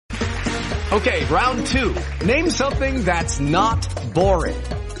Okay, round 2. Name something that's not boring.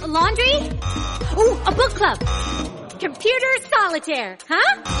 A laundry? Ooh, a book club. Computer solitaire,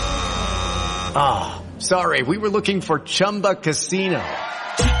 huh? Ah, sorry, we were looking for Chumba Casino.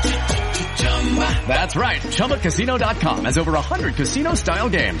 That's right, ChumbaCasino.com has over 100 casino-style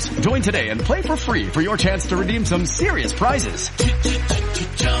games. Join today and play for free for your chance to redeem some serious prizes.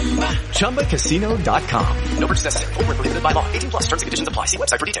 ChumbaCasino.com. No purchase necessary. Void where prohibited by law. 18+. Terms and conditions apply. See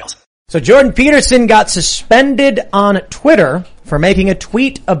website for details. So Jordan Peterson got suspended on Twitter for making a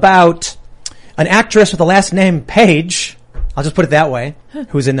tweet about an actress with the last name Page. I'll just put it that way,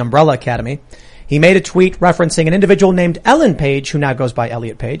 who's in the Umbrella Academy. He made a tweet referencing an individual named Ellen Page, who now goes by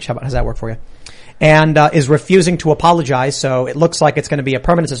Elliot Page. How's that work for you? And is refusing to apologize, so it looks like it's going to be a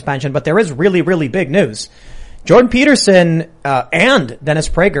permanent suspension, but there is really, really big news. Jordan Peterson and Dennis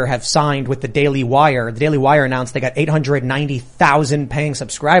Prager have signed with the Daily Wire. The Daily Wire announced they got 890,000 paying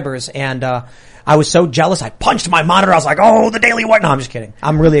subscribers, and I was so jealous I punched my monitor. I was like, oh, the Daily Wire. No, I'm just kidding.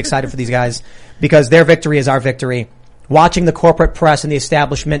 I'm really excited for these guys because their victory is our victory. Watching the corporate press and the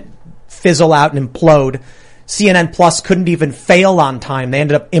establishment fizzle out and implode. CNN Plus couldn't even fail on time. They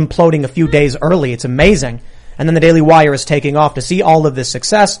ended up imploding a few days early. It's amazing. And then the Daily Wire is taking off. To see all of this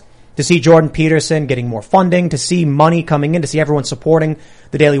success, to see Jordan Peterson getting more funding, to see money coming in, to see everyone supporting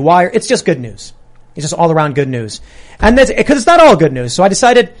the Daily Wire, it's just good news. It's just all around good news. And that's because it's not all good news. So I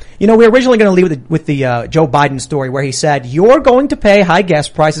decided, we were originally going to leave with the Joe Biden story where he said, you're going to pay high gas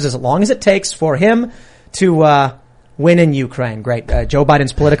prices as long as it takes for him to win in Ukraine. Great. Joe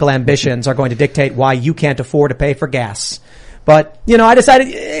Biden's political ambitions are going to dictate why you can't afford to pay for gas. But, I decided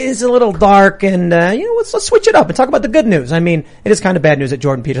it's a little dark and, let's switch it up and talk about the good news. I mean, it is kind of bad news that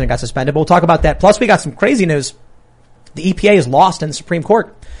Jordan Peterson got suspended, but we'll talk about that. Plus, we got some crazy news. The EPA is lost in the Supreme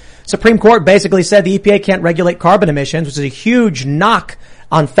Court. Supreme Court basically said the EPA can't regulate carbon emissions, which is a huge knock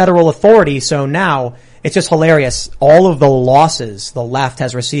on federal authority. So now it's just hilarious. All of the losses the left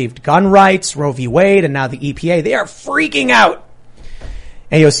has received, gun rights, Roe v. Wade, and now the EPA, they are freaking out.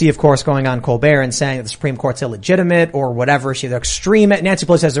 AOC, of course, going on Colbert and saying that the Supreme Court's illegitimate or whatever. They're extremist. Nancy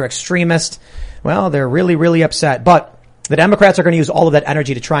Pelosi says they're extremist. Well, they're really, really upset. But the Democrats are going to use all of that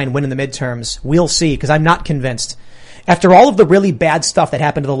energy to try and win in the midterms. We'll see, because I'm not convinced. After all of the really bad stuff that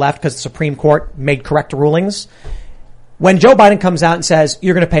happened to the left because the Supreme Court made correct rulings, when Joe Biden comes out and says,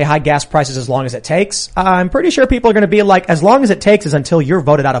 you're going to pay high gas prices as long as it takes, I'm pretty sure people are going to be like, as long as it takes is until you're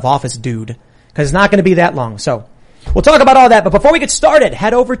voted out of office, dude. Because it's not going to be that long. So we'll talk about all that. But before we get started,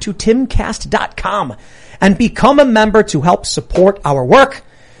 head over to timcast.com and become a member to help support our work.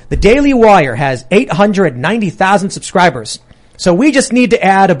 The Daily Wire has 890,000 subscribers. So we just need to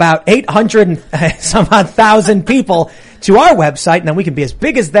add about 800 and some odd thousand people to our website, and then we can be as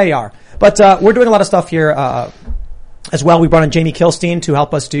big as they are. But we're doing a lot of stuff here as well. We brought in Jamie Kilstein to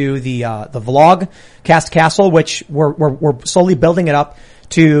help us do the vlog, Cast Castle, which we're slowly building it up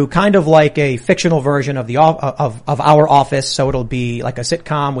to kind of like a fictional version of of our office. So it'll be like a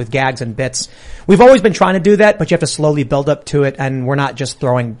sitcom with gags and bits. We've always been trying to do that, but you have to slowly build up to it, and we're not just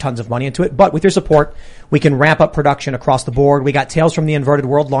throwing tons of money into it. But with your support, we can ramp up production across the board. We got Tales from the Inverted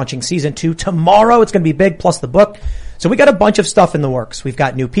World launching season 2 tomorrow. It's going to be big, plus the book. So we got a bunch of stuff in the works. We've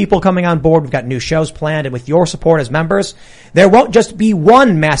got new people coming on board. We've got new shows planned. And with your support as members, there won't just be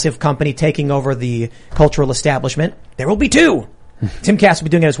one massive company taking over the cultural establishment. There will be 2. Timcast will be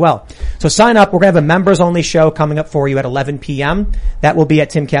doing it as well. So sign up. We're going to have a members-only show coming up for you at 11 p.m. That will be at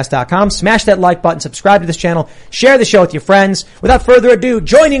timcast.com. Smash that like button. Subscribe to this channel. Share the show with your friends. Without further ado,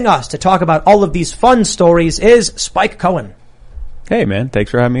 joining us to talk about all of these fun stories is Spike Cohen. Hey, man. Thanks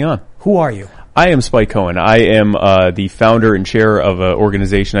for having me on. Who are you? I am Spike Cohen. I am the founder and chair of an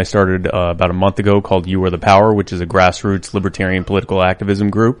organization I started about a month ago called You Are the Power, which is a grassroots libertarian political activism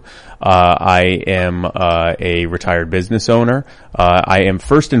group. I am a retired business owner. I am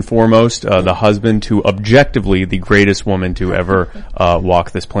first and foremost the husband to objectively the greatest woman to ever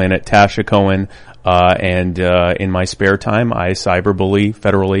walk this planet, Tasha Cohen. And in my spare time, I cyberbully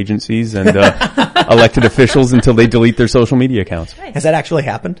federal agencies and elected officials until they delete their social media accounts. Has that actually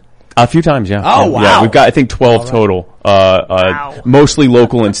happened? A few times, yeah. Oh, wow. Yeah, we've got, I think, 12 total. Wow. Mostly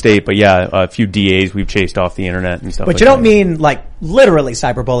local and state, but yeah, a few DAs we've chased off the internet and stuff But like you don't that. mean, like, literally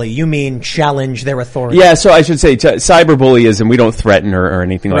cyberbully. You mean challenge their authority. Yeah, so I should say cyberbully is, and we don't threaten or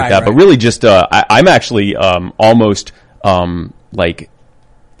anything like that, but really just, I'm actually, almost, like,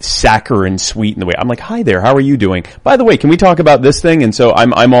 saccharine sweet in the way. I'm like, hi there, how are you doing? By the way, can we talk about this thing? And so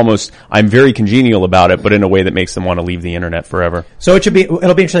I'm very congenial about it, but in a way that makes them want to leave the internet forever. So it'll be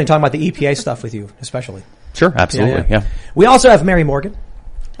interesting talking about the EPA stuff with you, especially. Sure, absolutely, yeah. We also have Mary Morgan.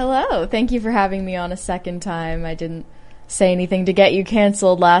 Hello, thank you for having me on a second time. I didn't say anything to get you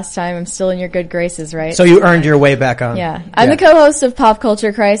canceled last time. I'm still in your good graces, right? So you earned your way back on. Yeah. I'm the co-host of Pop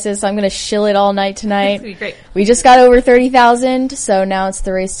Culture Crisis. So I'm going to shill it all night tonight. That's gonna be great. We just got over 30,000, so now it's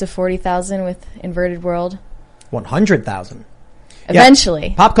the race to 40,000 with Inverted World. 100,000. Eventually.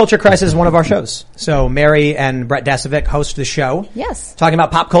 Yeah. Pop Culture Crisis is one of our shows. So Mary and Brett Dasovic host the show. Yes. Talking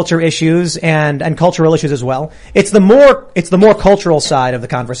about pop culture issues and cultural issues as well. It's the more cultural side of the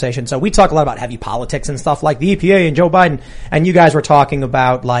conversation. So we talk a lot about heavy politics and stuff like the EPA and Joe Biden. And you guys were talking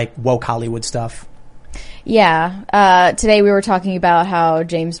about like woke Hollywood stuff. Yeah. Today we were talking about how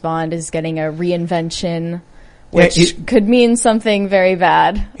James Bond is getting a reinvention, which could mean something very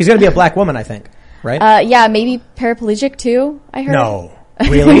bad. He's going to be a black woman, I think. Right? Yeah, maybe paraplegic too, I heard. No.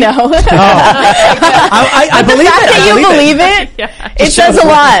 Really? No. I believe it. That you believe it? It says a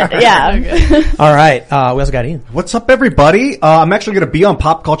lot. Yeah. All right. We also got Ian. What's up, everybody? I'm actually going to be on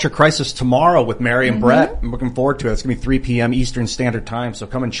Pop Culture Crisis tomorrow with Mary and Brett. I'm looking forward to it. It's going to be 3 p.m. Eastern Standard Time, so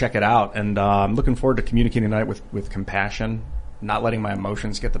come and check it out. And I'm looking forward to communicating tonight with compassion, not letting my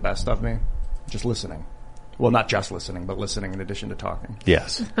emotions get the best of me, just listening. Well, not just listening, but listening in addition to talking.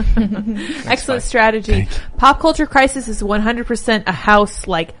 Yes. Excellent strategy. Pop Culture Crisis is 100% a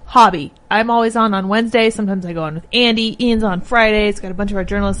house-like hobby. I'm always on Wednesdays. Sometimes I go on with Andy. Ian's on Fridays. Got a bunch of our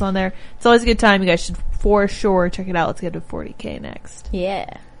journalists on there. It's always a good time. You guys should for sure check it out. Let's get to 40K next.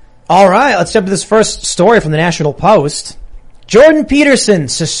 Yeah. All right. Let's jump to this first story from the National Post. Jordan Peterson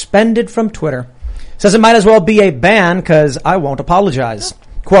suspended from Twitter. Says it might as well be a ban because I won't apologize.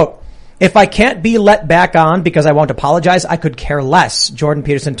 Quote, "If I can't be let back on because I won't apologize, I could care less," Jordan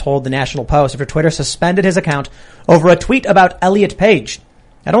Peterson told the National Post after Twitter suspended his account over a tweet about Elliot Page.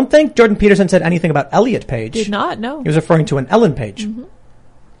 I don't think Jordan Peterson said anything about Elliot Page. Did not, no. He was referring to an Ellen Page.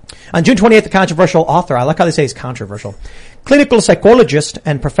 On June 28th, the controversial author, I like how they say he's controversial, clinical psychologist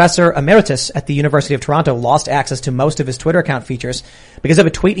and professor emeritus at the University of Toronto lost access to most of his Twitter account features because of a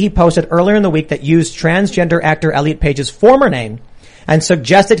tweet he posted earlier in the week that used transgender actor Elliot Page's former name and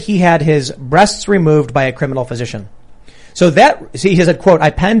suggested he had his breasts removed by a criminal physician. So he said, quote, "I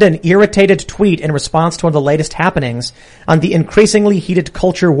penned an irritated tweet in response to one of the latest happenings on the increasingly heated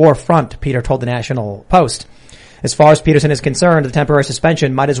culture war front," Peter told the National Post. As far as Peterson is concerned, the temporary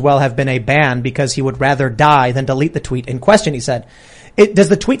suspension might as well have been a ban because he would rather die than delete the tweet in question, he said. Does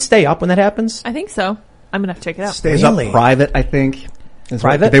the tweet stay up when that happens? I think so. I'm going to have to check it out. Stays Really? up private, I think.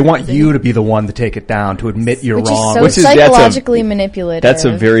 Private? They want you to be the one to take it down, to admit you're Which wrong. is so psychologically manipulative. That's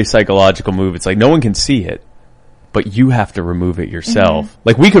a very psychological move. It's like no one can see it, but you have to remove it yourself.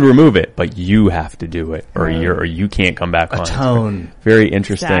 Like we could remove it, but you have to do it, or you can't come back on. Atone. Very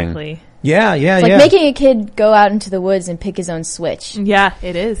interesting. Exactly. Yeah. It's like making a kid go out into the woods and pick his own switch. Yeah,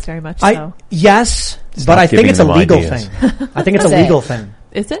 it is very much so. Yes, Stop but I think giving it's a them legal ideas. thing. I think it's a Is it? legal thing.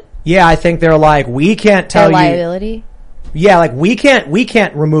 Is it? Yeah, I think they're like, we can't tell Their you. liability. Yeah, like we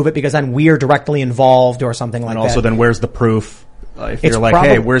can't remove it because then we're directly involved or something like And that. also then where's the proof? If It's you're like, probably-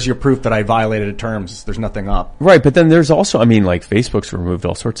 hey, where's your proof that I violated terms? There's nothing up. Right, but then there's also, I mean, like Facebook's removed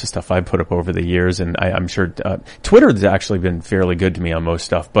all sorts of stuff I've put up over the years, and I'm sure Twitter has actually been fairly good to me on most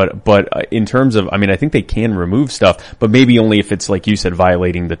stuff. But in terms of, I mean, I think they can remove stuff, but maybe only if it's like you said,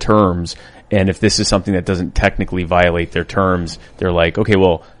 violating the terms. And if this is something that doesn't technically violate their terms, they're like, okay,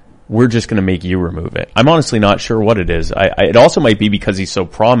 well, we're just going to make you remove it. I'm honestly not sure what it is. It also might be because he's so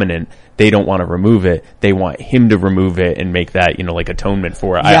prominent, they don't want to remove it. They want him to remove it and make that, like atonement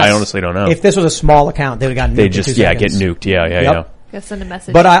for it. Yes. I honestly don't know. If this was a small account, they would have gotten nuked. They in just, 2 get seconds. nuked. Yeah. Yep. Gotta send a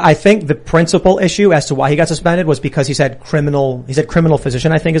message. But I think the principal issue as to why he got suspended was because he said criminal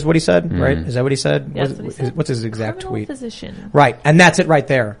physician, I think is what he said, right? Is that what he said? Yes, what he said. What's his exact Criminal tweet? physician. Right. And that's it right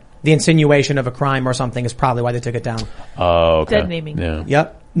there. The insinuation of a crime or something is probably why they took it down. Oh, okay. Dead naming. Yeah.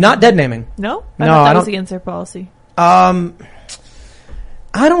 Yep. Not dead naming. No? No, I thought I that was don't- against their policy.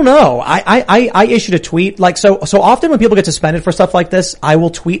 I don't know. I issued a tweet. Like, so often when people get suspended for stuff like this, I will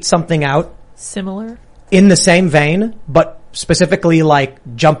tweet something out Similar. in the same vein, but specifically like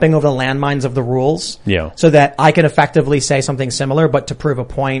jumping over the landmines of the rules. Yeah. So that I can effectively say something similar, but to prove a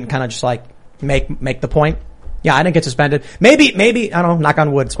point, kind of just like make the point. Yeah, I didn't get suspended. Maybe, I don't know, knock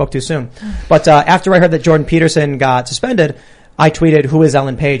on wood, spoke too soon. But, after I heard that Jordan Peterson got suspended, I tweeted, who is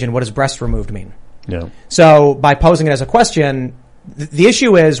Ellen Page and what does breast removed mean? Yeah. So by posing it as a question, the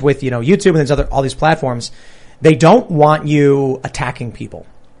issue is with, YouTube and all these platforms, they don't want you attacking people.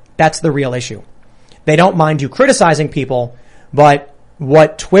 That's the real issue. They don't mind you criticizing people, but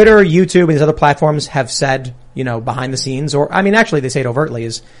what Twitter, YouTube, and these other platforms have said, behind the scenes, or, I mean, actually they say it overtly,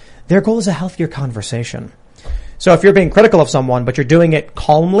 is their goal is a healthier conversation. So if you're being critical of someone, but you're doing it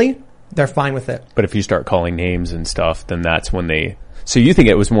calmly, they're fine with it. But if you start calling names and stuff, then that's when so you think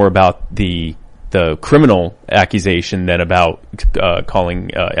it was more about the the criminal accusation than about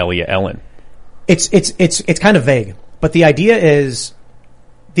calling Elliot Ellen. It's kind of vague, but the idea is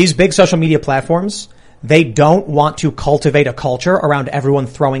these big social media platforms, they don't want to cultivate a culture around everyone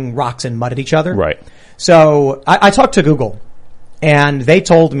throwing rocks and mud at each other. Right. So I talked to Google, and they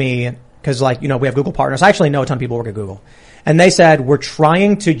told me, because we have Google partners. I actually know a ton of people who work at Google. And they said, we're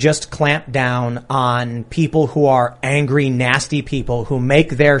trying to just clamp down on people who are angry, nasty people who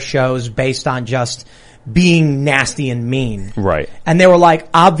make their shows based on just being nasty and mean. Right. And they were like,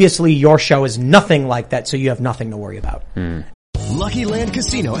 obviously your show is nothing like that, so you have nothing to worry about. Lucky Land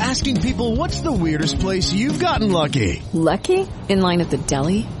Casino, asking people, what's the weirdest place you've gotten lucky? Lucky? In line at the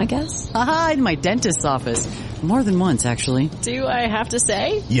deli, I guess? Aha, in my dentist's office. More than once, actually. Do I have to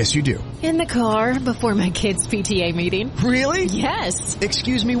say? Yes, you do. In the car before my kids' PTA meeting. Really? Yes.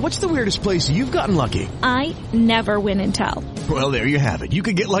 Excuse me, what's the weirdest place you've gotten lucky? I never win and tell. Well, there you have it. You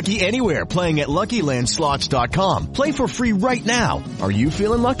can get lucky anywhere, playing at LuckyLandSlots.com. Play for free right now. Are you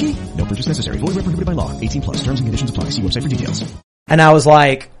feeling lucky? No purchase necessary. Void where prohibited by law. 18+. Terms and conditions apply. See website for details. And I was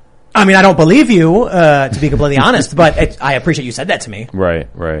like, I mean, I don't believe you, to be completely honest, but I appreciate you said that to me.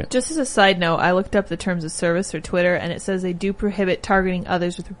 Right. Just as a side note, I looked up the terms of service for Twitter, and it says they do prohibit targeting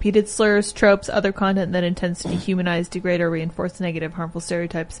others with repeated slurs, tropes, other content that intends to dehumanize, degrade, or reinforce negative, harmful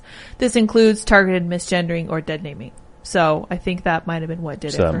stereotypes. This includes targeted misgendering or dead naming. So I think that might have been what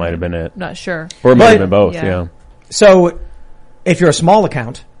did it. So that might have been it. Not sure. Or it might have been both, yeah. So if you're a small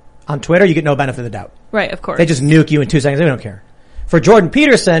account on Twitter, you get no benefit of the doubt. Right, of course. They just nuke you in 2 seconds. They don't care. For Jordan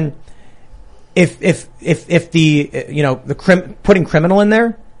Peterson, if the putting criminal in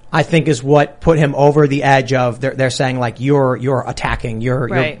there, I think is what put him over the edge of they're saying like you're attacking, you're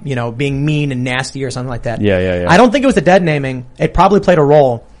being mean and nasty or something like that. Yeah. I don't think it was the dead naming. It probably played a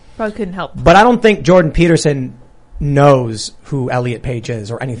role. Probably couldn't help. But I don't think Jordan Peterson knows who Elliot Page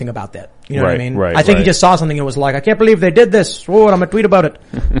is or anything about that. You know what I mean? Right. I think he just saw something and was like, I can't believe they did this. Oh, I'm gonna tweet about it.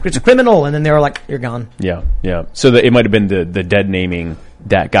 It's criminal. And then they were like, you're gone. Yeah. So it might have been the dead naming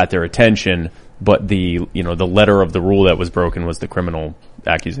that got their attention, but the letter of the rule that was broken was the criminal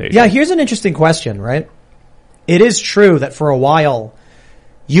accusation. Yeah, here's an interesting question, right? It is true that for a while,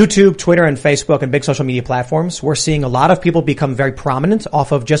 YouTube, Twitter, and Facebook and big social media platforms, we're seeing a lot of people become very prominent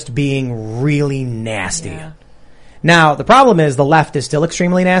off of just being really nasty. Yeah. Now, the problem is the left is still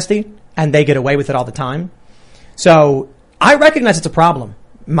extremely nasty, and they get away with it all the time. So, I recognize it's a problem.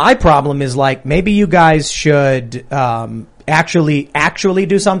 My problem is like, maybe you guys should actually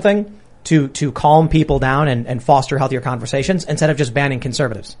do something to calm people down and foster healthier conversations instead of just banning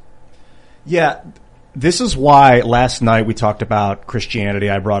conservatives. Yeah, this is why last night we talked about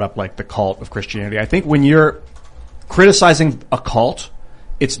Christianity. I brought up like the cult of Christianity. I think when you're criticizing a cult,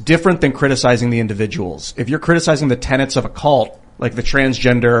 it's different than criticizing the individuals. If you're criticizing the tenets of a cult, like the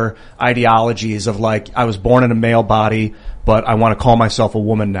transgender ideologies of like, I was born in a male body, but I want to call myself a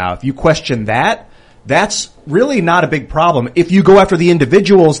woman now. If you question that, that's really not a big problem. If you go after the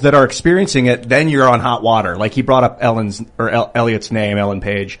individuals that are experiencing it, then you're on hot water. Like he brought up Elliot's name, Elliot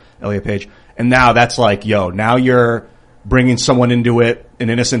Page. And now that's like, now you're bringing someone into it, an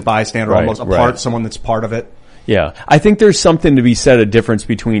innocent bystander, almost a part, someone that's part of it. Yeah. I think there's something to be said, a difference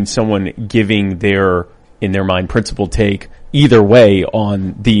between someone giving their, in their mind, principled take either way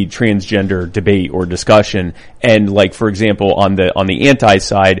on the transgender debate or discussion, and like, for example, on the anti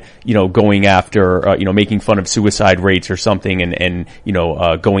side, going after, making fun of suicide rates or something, and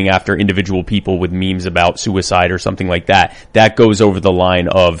going after individual people with memes about suicide or something like that. That goes over the line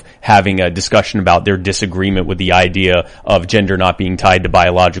of having a discussion about their disagreement with the idea of gender not being tied to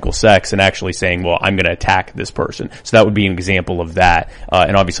biological sex, and actually saying, well, I'm going to attack this person. So that would be an example of that.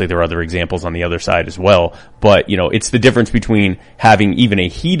 And obviously there are other examples on the other side as well. But, it's the difference between having even a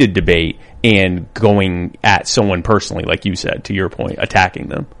heated debate and going at someone personally, like you said, to your point, attacking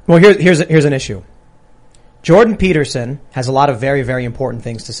them. Well, here's an issue. Jordan Peterson has a lot of very, very important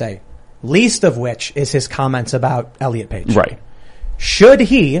things to say, least of which is his comments about Elliot Page. Right. Should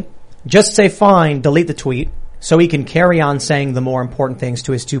he just say, fine, delete the tweet, so he can carry on saying the more important things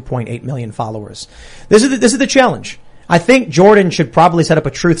to his 2.8 million followers? This is the challenge. I think Jordan should probably set up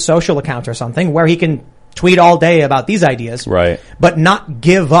a Truth Social account or something where he can tweet all day about these ideas, right? But not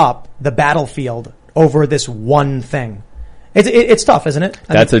give up the battlefield over this one thing. It's tough, isn't it?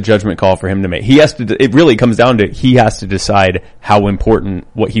 That's a judgment call for him to make. He has to. It really comes down to he has to decide how important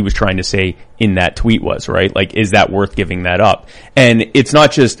what he was trying to say in that tweet was, right? Like, is that worth giving that up? And it's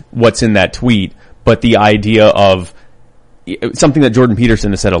not just what's in that tweet, but the idea of something that Jordan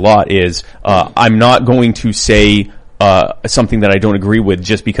Peterson has said a lot is, I'm not going to say something that I don't agree with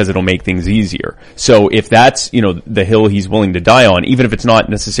just because it'll make things easier. So if that's, the hill he's willing to die on, even if it's not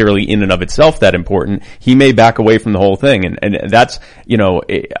necessarily in and of itself that important, he may back away from the whole thing. And that's,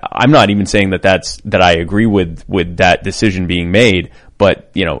 I'm not even saying that I agree with that decision being made,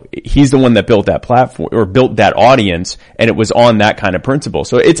 but, he's the one that built that platform or built that audience, and it was on that kind of principle.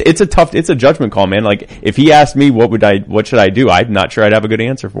 So it's a judgment call, man. Like, if he asked me what should I do, I'm not sure I'd have a good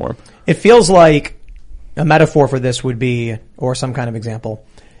answer for him. It feels like a metaphor for this would be, or some kind of example,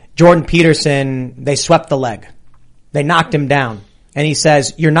 Jordan Peterson, they swept the leg. They knocked him down. And he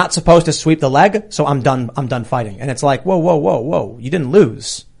says, you're not supposed to sweep the leg, so I'm done fighting. And it's like, whoa. You didn't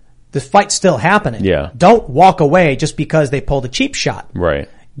lose. The fight's still happening. Yeah. Don't walk away just because they pulled a cheap shot. Right.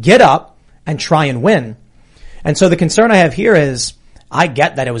 Get up and try and win. And so the concern I have here is, I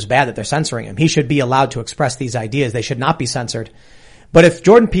get that it was bad that they're censoring him. He should be allowed to express these ideas. They should not be censored. But if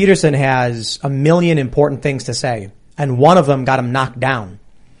Jordan Peterson has a million important things to say, and one of them got him knocked down,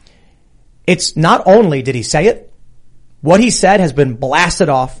 it's not only did he say it, what he said has been blasted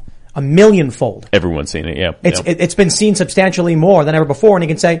off a millionfold. Everyone's seen it, yeah. It's been seen substantially more than ever before, and he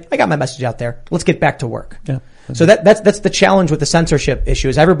can say, I got my message out there. Let's get back to work. Yeah. So that's the challenge with the censorship issue,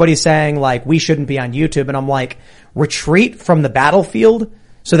 is everybody's saying, like, we shouldn't be on YouTube, and I'm like, retreat from the battlefield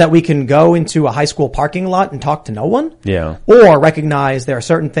so that we can go into a high school parking lot and talk to no one? Yeah. Or recognize there are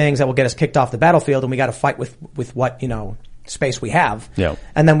certain things that will get us kicked off the battlefield, and we got to fight with what, space we have. Yeah.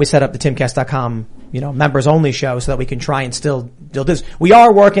 And then we set up the timcast.com, members only show so that we can try and still do this. We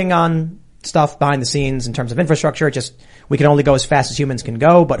are working on stuff behind the scenes in terms of infrastructure. Just, we can only go as fast as humans can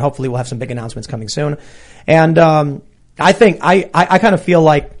go, but hopefully we'll have some big announcements coming soon. And, I think, I kind of feel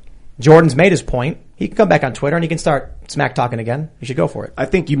like Jordan's made his point. He can come back on Twitter and he can start smack talking again. You should go for it. I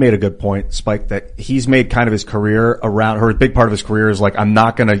think you made a good point, Spike, that he's made kind of his career around, or a big part of his career is like, I'm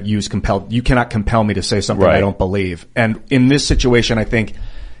not going to use you cannot compel me to say something I don't believe. And in this situation, I think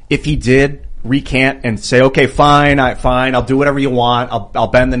if he did recant and say, okay, fine, I'll do whatever you want, I'll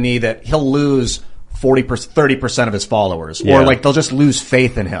bend the knee, that he'll lose 40%, 30% of his followers, or like they'll just lose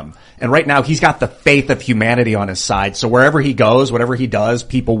faith in him. And right now he's got the faith of humanity on his side. So wherever he goes, whatever he does,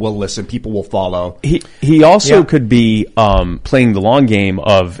 people will listen, people will follow. He also could be playing the long game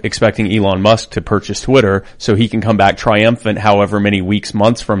of expecting Elon Musk to purchase Twitter so he can come back triumphant however many weeks,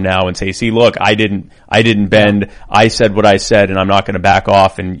 months from now and say, see, look, I didn't bend. I said what I said and I'm not going to back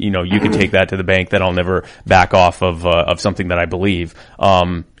off, and you can take that to the bank that I'll never back off of something that I believe.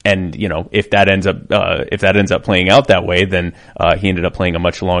 And if that ends up playing out that way, then he ended up playing a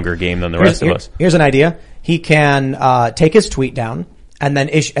much longer game than the rest of us. Here's an idea. He can take his tweet down and then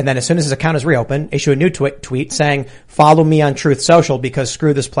as soon as his account is reopened, issue a new tweet saying, "Follow me on Truth Social because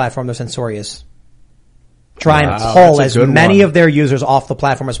screw this platform, they're censorious." Try and pull as many of their users off the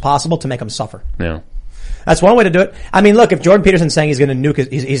platform as possible to make them suffer. Yeah. That's one way to do it. I mean, look, if Jordan Peterson's saying he's going to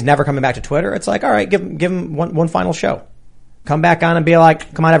nuke he's never coming back to Twitter, it's like, all right, give him one final show. Come back on and be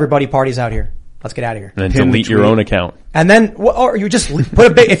like, come on, everybody, party's out here. Let's get out of here. And then delete your own account. And then, or you just put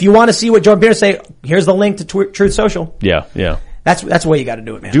a big, if you want to see what Jordan Peterson say, here's the link to Truth Social. Yeah. That's the way you got to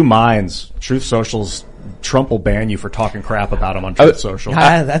do it, man. Do minds. Truth Social's Trump will ban you for talking crap about him on Truth Social.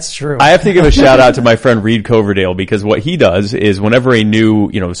 That's true. I have to give a shout out to my friend Reed Coverdale, because what he does is whenever a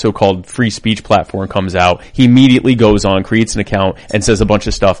new, so-called free speech platform comes out, he immediately goes on, creates an account, and says a bunch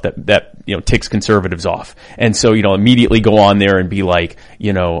of stuff that ticks conservatives off. And so, immediately go on there and be like,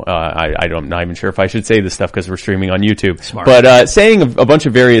 I'm not even sure if I should say this stuff because we're streaming on YouTube. Smart. But saying a bunch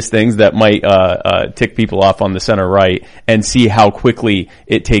of various things that might tick people off on the center right, and see how quickly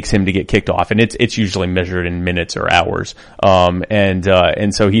it takes him to get kicked off. And it's usually measured in minutes or hours.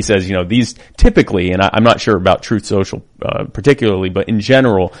 And so he says, these typically, and I'm not sure about Truth Social particularly, but in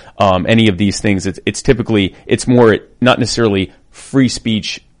general, any of these things, it's more not necessarily free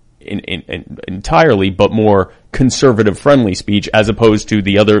speech entirely, but more conservative friendly speech, as opposed to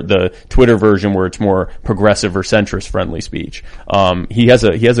the Twitter version where it's more progressive or centrist friendly speech. He has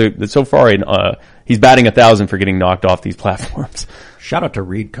so far he's batting 1,000 for getting knocked off these platforms. Shout out to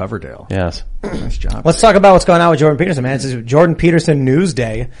Reed Coverdale. Yes. Nice job. Let's talk about what's going on with Jordan Peterson, man. This is Jordan Peterson News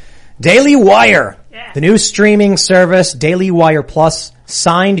Day. Daily Wire, the new streaming service, Daily Wire Plus,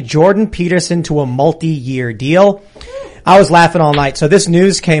 signed Jordan Peterson to a multi-year deal. I was laughing all night. So this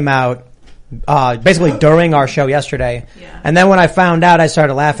news came out basically during our show yesterday. Yeah. And then when I found out, I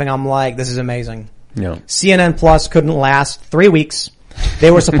started laughing. I'm like, this is amazing. Yeah. CNN Plus couldn't last 3 weeks.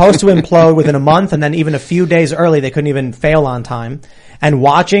 They were supposed to implode within a month, and then even a few days early, they couldn't even fail on time. And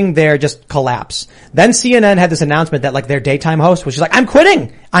watching their just collapse. Then CNN had this announcement that like their daytime host was just like, I'm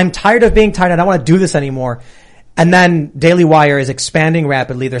quitting. I'm tired of being tired. I don't want to do this anymore. And then Daily Wire is expanding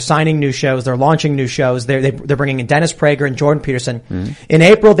rapidly. They're signing new shows. They're launching new shows. They're bringing in Dennis Prager and Jordan Peterson. In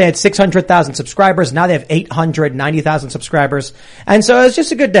April, they had 600,000 subscribers. Now they have 890,000 subscribers. And so it's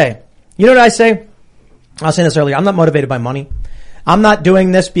just a good day. You know what I say? I was saying this earlier. I'm not motivated by money. I'm not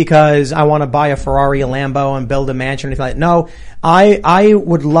doing this because I want to buy a Ferrari, a Lambo, and build a mansion or anything like that. No, I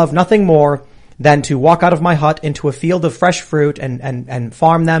would love nothing more than to walk out of my hut into a field of fresh fruit and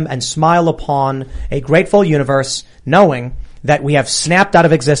farm them and smile upon a grateful universe, knowing that we have snapped out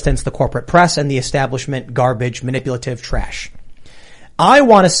of existence the corporate press and the establishment garbage, manipulative trash. I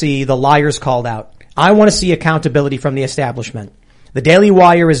want to see the liars called out. I want to see accountability from the establishment. The Daily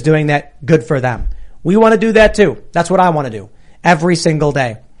Wire is doing that. Good for them. We want to do that too. That's what I want to do every single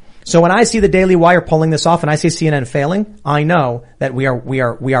day. So when I see the Daily Wire pulling this off and I see CNN failing, I know that we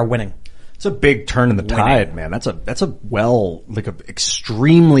are winning. It's a big turn in the tide, man. That's a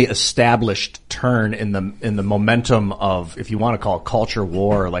extremely established turn in the momentum of, if you want to call it culture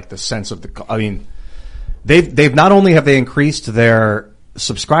war, like the sense of they've not only have they increased their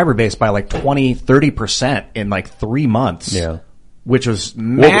subscriber base by like 20-30% in like 3 months. Yeah. Which was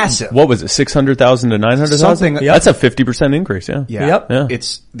massive. What was it? 600,000 to 900,000? Something. Yep. That's a 50% increase. Yeah. Yeah. Yep.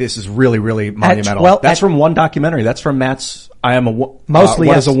 This is really, really monumental. That's from one documentary. That's from Matt's mostly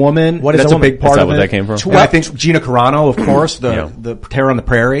What is a Woman? What is That's a Woman? big part is that of what it. that came from? And I think Gina Carano, of course, the Terror on the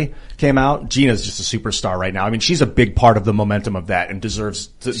Prairie came out. Gina's just a superstar right now. I mean, she's a big part of the momentum of that and deserves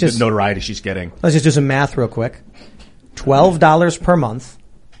the notoriety she's getting. Let's just do some math real quick. $12 per month,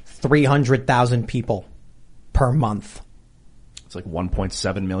 300,000 people per month. It's like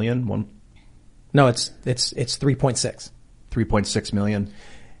 1.7 million. No, it's 3.6. 3.6 million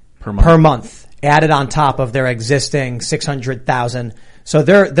per month. Per month, added on top of their existing 600,000. So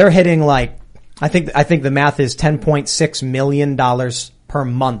they're hitting like, I think the math is $10.6 million per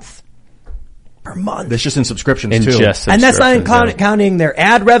month. Per month. That's just in subscriptions too. And that's not even counting their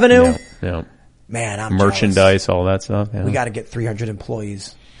ad revenue. Yeah. Man, I'm merchandise, jealous. all that stuff. Yeah. We got to get 300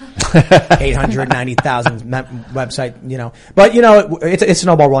 employees. 890,000 website, but it's a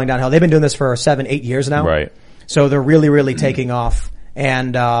snowball rolling downhill. They've been doing this for 7-8 years now. Right. So they're really, really taking off.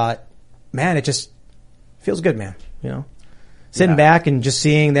 And, man, it just feels good, man. Sitting back and just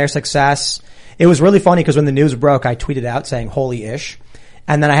seeing their success. It was really funny because when the news broke, I tweeted out saying, holy ish.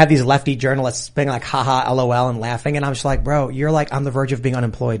 And then I have these lefty journalists being like, haha, LOL, and laughing. And I'm just like, bro, you're like on the verge of being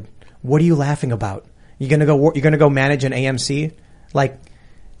unemployed. What are you laughing about? You're going to go manage an AMC? Like,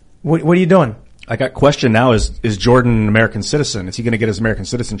 what are you doing? I got question now. Is Jordan an American citizen? Is he going to get his American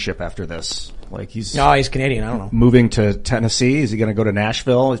citizenship after this? Like he's Canadian. I don't know. Moving to Tennessee. Is he going to go to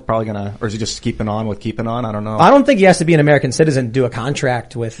Nashville? He's probably or is he just keeping on? I don't know. I don't think he has to be an American citizen to do a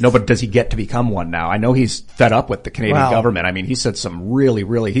contract with. No, but does he get to become one now? I know he's fed up with the Canadian government. I mean, he said some really,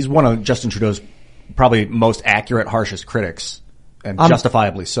 he's one of Justin Trudeau's probably most accurate, harshest critics, and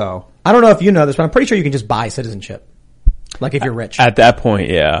justifiably so. I don't know if you know this, but I'm pretty sure you can just buy citizenship. Like if you're rich. At that point,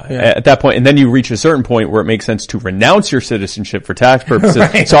 yeah. At that point, and then you reach a certain point where it makes sense to renounce your citizenship for tax purposes.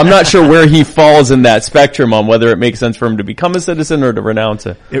 Right. So I'm not sure where he falls in that spectrum on whether it makes sense for him to become a citizen or to renounce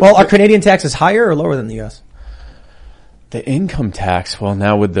it. Well, are Canadian taxes higher or lower than the U.S.? The income tax, well,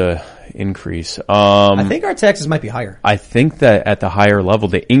 now with the increase. I think our taxes might be higher. I think that at the higher level,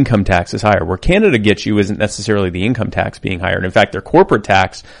 the income tax is higher. Where Canada gets you isn't necessarily the income tax being higher. And in fact, their corporate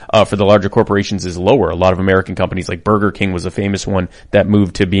tax, for the larger corporations is lower. A lot of American companies like Burger King was a famous one that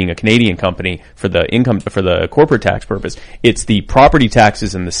moved to being a Canadian company for the corporate tax purpose. It's the property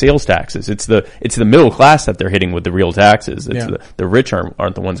taxes and the sales taxes. It's the middle class that they're hitting with the real taxes. The rich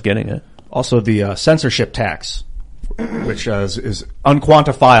aren't the ones getting it. Also the, censorship tax, which is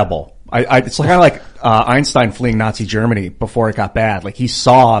unquantifiable. It's kind of like Einstein fleeing Nazi Germany before it got bad. Like he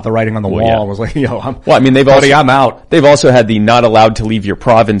saw the writing on the wall and was like, I'm out. They've also had the not allowed to leave your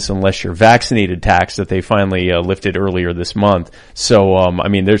province unless you're vaccinated tax that they finally lifted earlier this month. So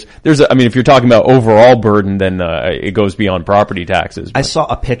if you're talking about overall burden, then it goes beyond property taxes. But I saw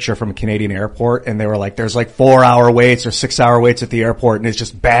a picture from a Canadian airport and they were like, there's like 4-hour waits or 6-hour waits at the airport and it's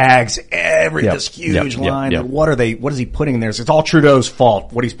just bags this huge line. Yep. What is he putting there? It's all Trudeau's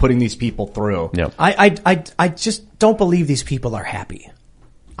fault what he's putting these people through. Yep. I just don't believe these people are happy.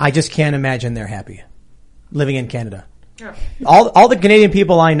 I just can't imagine they're happy living in Canada. Yeah. All the Canadian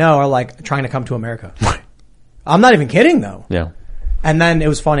people I know are like trying to come to America. I'm not even kidding though. Yeah. And then it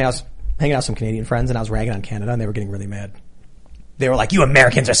was funny. I was hanging out with some Canadian friends and I was ragging on Canada and they were getting really mad. They were like, you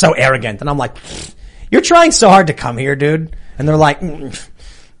Americans are so arrogant. And I'm like, you're trying so hard to come here, dude. And they're like,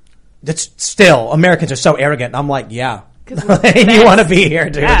 that's still Americans are so arrogant. And I'm like, yeah. You want to be here,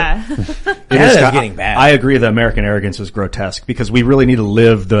 dude. Yeah. Canada's getting bad. I agree that American arrogance is grotesque because we really need to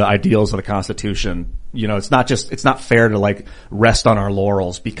live the ideals of the Constitution. You know, it's not fair to like rest on our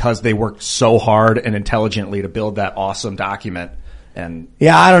laurels because they worked so hard and intelligently to build that awesome document. And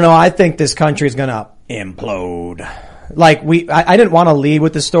yeah, I don't know. I think this country is going to implode. Like I didn't want to lead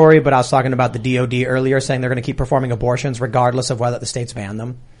with this story, but I was talking about the DOD earlier saying they're going to keep performing abortions regardless of whether the states ban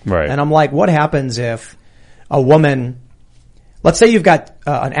them. Right. And I'm like, what happens if a woman, let's say you've got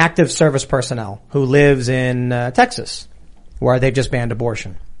an active service personnel who lives in Texas where they've just banned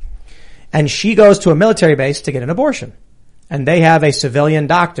abortion. And she goes to a military base to get an abortion. And they have a civilian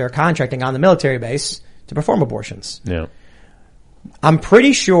doctor contracting on the military base to perform abortions. Yeah. I'm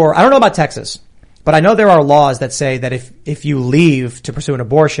pretty sure, I don't know about Texas, but I know there are laws that say that if you leave to pursue an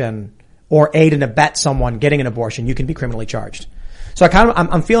abortion or aid and abet someone getting an abortion, you can be criminally charged. So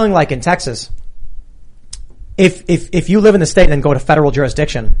I'm feeling like in Texas, if you live in the state and then go to federal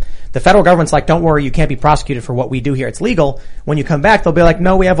jurisdiction, the federal government's like, don't worry, you can't be prosecuted for what we do here. It's legal. When you come back, they'll be like,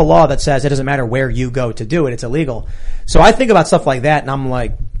 no, we have a law that says it doesn't matter where you go to do it. It's illegal. So I think about stuff like that and I'm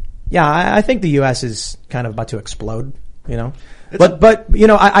like, yeah, I think the U.S. is kind of about to explode, you know? But, you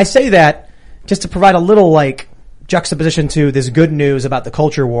know, I say that just to provide a little like juxtaposition to this good news about the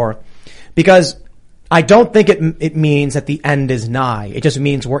culture war, because I don't think it means that the end is nigh. It just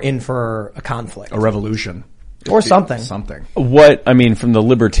means we're in for a conflict. A revolution. Or something. Something. From the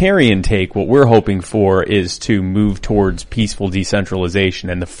libertarian take, what we're hoping for is to move towards peaceful decentralization.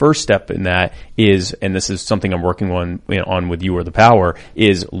 And the first step in that is, and this is something I'm working on with You Are the Power,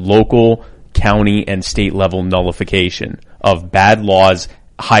 is local, county, and state level nullification of bad laws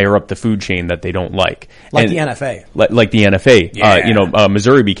higher up the food chain that they don't like. Like the NFA. Like the NFA. Yeah.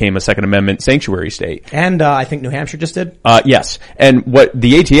 Missouri became a Second Amendment sanctuary state. And I think New Hampshire just did. Yes. And what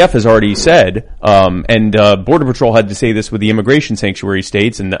the ATF has already said, and Border Patrol had to say this with the immigration sanctuary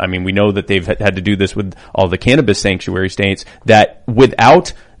states, and I mean, we know that they've had to do this with all the cannabis sanctuary states, that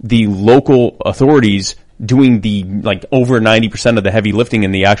without the local authorities doing the, like, over 90% of the heavy lifting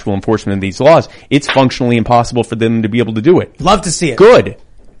in the actual enforcement of these laws, it's functionally impossible for them to be able to do it. Love to see it. Good.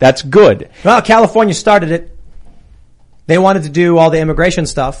 That's good. Well, California started it. They wanted to do all the immigration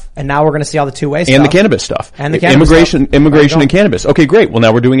stuff, and now we're going to see all the two-way stuff. And the cannabis stuff. And the cannabis immigration stuff. and cannabis. Okay, great. Well,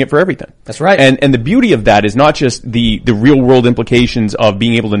 now we're doing it for everything. That's right. And the beauty of that is not just the real world implications of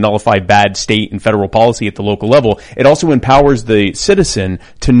being able to nullify bad state and federal policy at the local level. It also empowers the citizen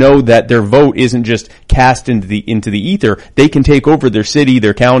to know that their vote isn't just cast into the ether. They can take over their city,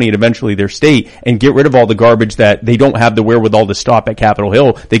 their county, and eventually their state and get rid of all the garbage that they don't have the wherewithal to stop at Capitol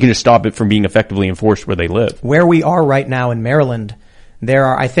Hill. They can just stop it from being effectively enforced where they live. Where we are right now in Maryland, there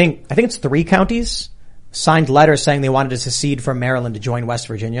are, I think it's 3 counties signed letters saying they wanted to secede from Maryland to join West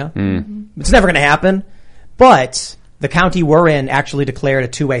Virginia. It's never going to happen, but the county we're in actually declared a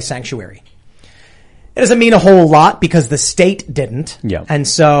two-way sanctuary. It doesn't mean a whole lot because the state didn't. Yeah. And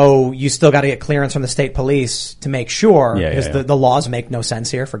so you still got to get clearance from the state police to make sure, because the laws make no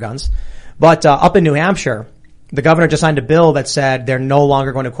sense here for guns. But up in New Hampshire, the governor just signed a bill that said they're no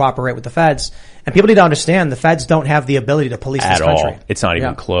longer going to cooperate with the feds. And people need to understand the feds don't have the ability to police this country. It's not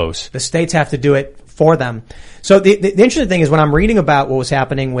even close. The states have to do it for them. So the interesting thing is when I'm reading about what was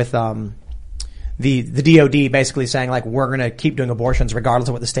happening with the DOD basically saying like we're going to keep doing abortions regardless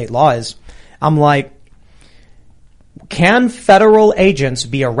of what the state law is, I'm like, can federal agents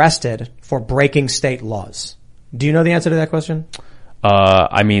be arrested for breaking state laws? Do you know the answer to that question?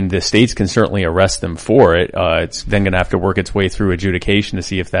 I mean, the states can certainly arrest them for it. It's then going to have to work its way through adjudication to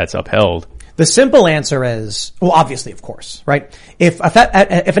see if that's upheld. The simple answer is, well, obviously, of course, right? If an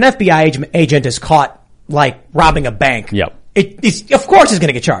FBI agent is caught, like, robbing a bank, of course he's going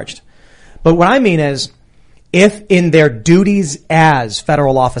to get charged. But what I mean is, if in their duties as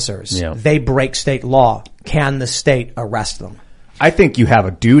federal officers, they break state law, can the state arrest them? I think you have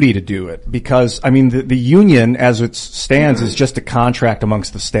a duty to do it because, I mean, the union as it stands is just a contract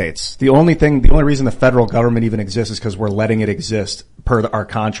amongst the states. The only reason the federal government even exists is because we're letting it exist per our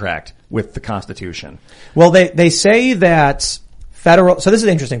contract with the Constitution. Well, they say that so this is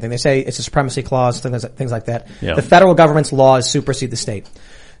the interesting thing. They say it's a supremacy clause, things like that. Yeah. The federal government's laws supersede the state.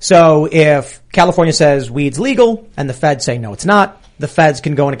 So if California says weed's legal and the feds say no, it's not, the feds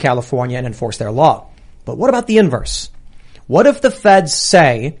can go into California and enforce their law. But what about the inverse? What if the feds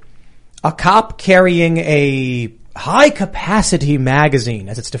say a cop carrying a high-capacity magazine,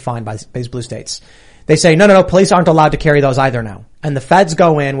 as it's defined by these blue states, they say, no, police aren't allowed to carry those either now. And the feds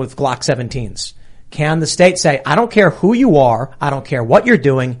go in with Glock 17s. Can the state say, I don't care who you are, I don't care what you're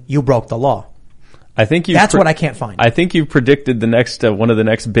doing, you broke the law? I think that's what I can't find. I think you predicted the next one of the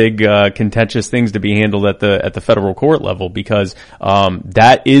next big contentious things to be handled at the federal court level, because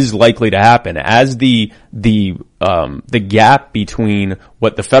that is likely to happen as the gap between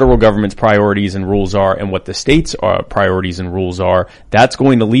what the federal government's priorities and rules are and what the states' priorities and rules are. That's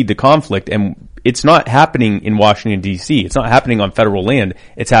going to lead to conflict, and it's not happening in Washington D.C. It's not happening on federal land.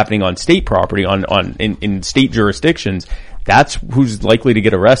 It's happening on state property, in state jurisdictions. That's who's likely to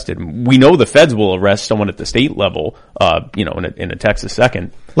get arrested. We know the feds will arrest someone at the state level, in a Texas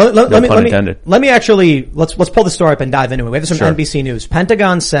second. Let me actually, let's pull the story up and dive into it. We have this from NBC News.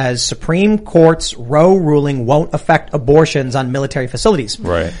 Pentagon says Supreme Court's Roe ruling won't affect abortions on military facilities.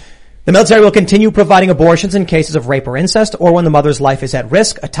 Right. The military will continue providing abortions in cases of rape or incest or when the mother's life is at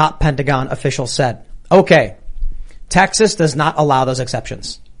risk, a top Pentagon official said. Okay. Texas does not allow those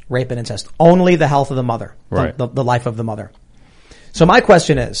exceptions. Rape and incest. Only the health of the mother. Right. The life of the mother. So my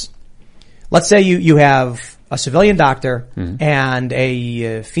question is, let's say you have a civilian doctor and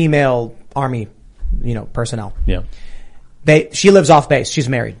a female Army, personnel. Yeah. She lives off base. She's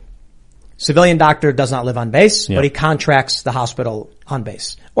married. Civilian doctor does not live on base, but he contracts the hospital on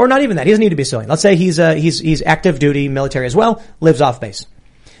base. Or not even that. He doesn't need to be civilian. Let's say he's active duty military as well, lives off base.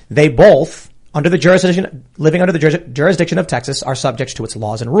 They both, living under the jurisdiction of Texas, are subject to its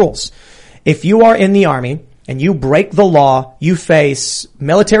laws and rules. If you are in the Army and you break the law, you face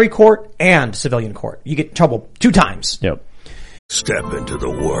military court and civilian court. You get in trouble 2 times. Yep. Step into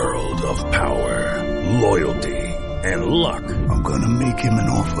the world of power, loyalty, and luck. I'm gonna make him an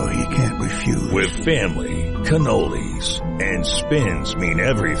offer he can't refuse. With family, cannolis, and spins mean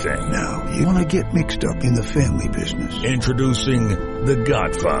everything. Now, you wanna get mixed up in the family business. Introducing The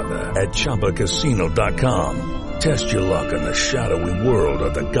Godfather at ChumbaCasino.com. Test your luck in the shadowy world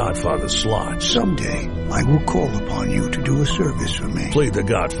of The Godfather slot. Someday, I will call upon you to do a service for me. Play The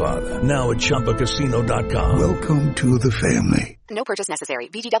Godfather now at ChumbaCasino.com. Welcome to the family. No purchase necessary.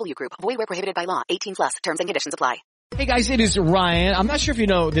 VGW Group. Void where prohibited by law. 18+. Terms and conditions apply. Hey guys, it is Ryan. I'm not sure if you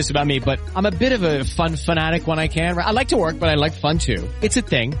know this about me, but I'm a bit of a fun fanatic when I can. I like to work, but I like fun too. It's a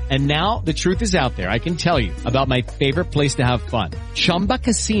thing. And now the truth is out there. I can tell you about my favorite place to have fun. Chumba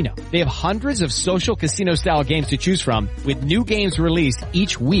Casino. They have hundreds of social casino style games to choose from with new games released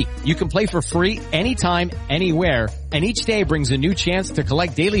each week. You can play for free anytime, anywhere. And each day brings a new chance to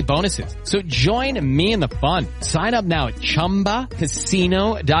collect daily bonuses. So join me in the fun. Sign up now at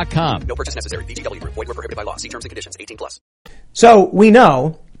ChumbaCasino.com. No purchase necessary. VGW Group. Void where prohibited by law. See terms and conditions. 18+. So we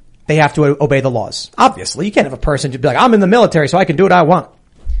know they have to obey the laws. Obviously, you can't have a person to be like, I'm in the military, so I can do what I want.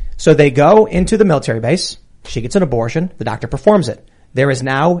 So they go into the military base. She gets an abortion. The doctor performs it. There is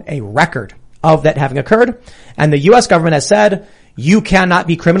now a record of that having occurred. And the U.S. government has said you cannot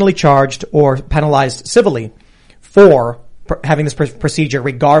be criminally charged or penalized civilly for having this procedure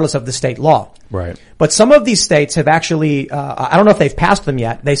regardless of the state law. Right. But some of these states have actually, I don't know if they've passed them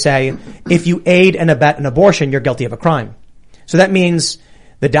yet. They say if you aid and abet an abortion, you're guilty of a crime. So that means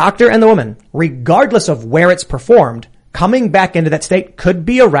the doctor and the woman, regardless of where it's performed, coming back into that state could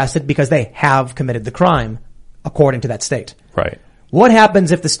be arrested because they have committed the crime according to that state. Right. What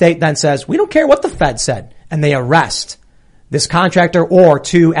happens if the state then says, we don't care what the Fed said, and they arrest this contractor or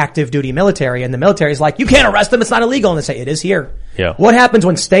 2 active duty military, and the military is like, you can't arrest them, it's not illegal, and they say, it is here. Yeah. What happens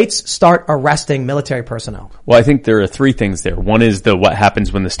when states start arresting military personnel? Well, I think there are 3 things there. One is what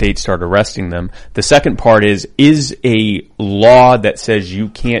happens when the states start arresting them. The second part is a law that says you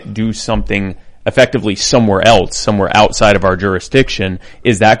can't do something effectively somewhere else, somewhere outside of our jurisdiction,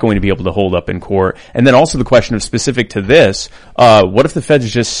 is that going to be able to hold up in court? And then also the question of specific to this, what if the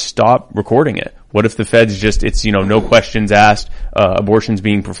feds just stop recording it? What if the feds just, it's, no questions asked, abortions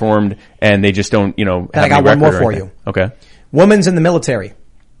being performed, and they just don't, have I got one more for you. Okay. Woman's in the military.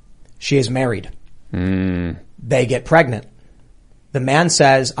 She is married. They get pregnant. The man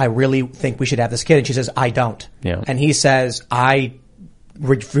says, I really think we should have this kid. And she says, I don't. Yeah. And he says, I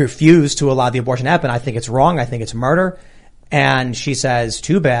refuse to allow the abortion to happen. I think it's wrong. I think it's murder. And she says,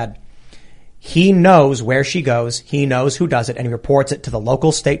 too bad. He knows where she goes. He knows who does it, and he reports it to the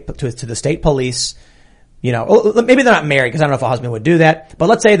local state, to the state police. Maybe they're not married because I don't know if a husband would do that. But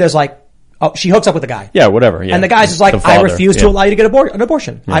let's say there's she hooks up with a guy. Yeah, whatever. Yeah. And the guy's just like, I refuse to allow you to get an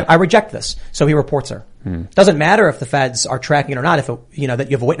abortion. Yeah. I reject this. So he reports her. Doesn't matter if the feds are tracking it or not. If that you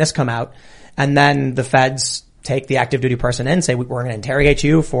have a witness come out, and then the feds take the active duty person in, say, we're going to interrogate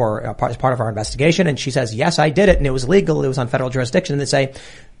you as part of our investigation. And she says, yes, I did it, and it was legal. It was on federal jurisdiction. And they say,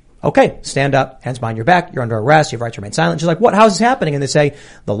 okay, stand up, hands behind your back, you're under arrest, you have right to remain silent. She's like, what? How is this happening? And they say,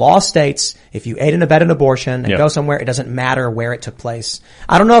 the law states if you aid and abet an abortion and go somewhere, it doesn't matter where it took place.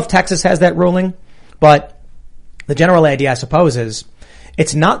 I don't know if Texas has that ruling, but the general idea, I suppose, is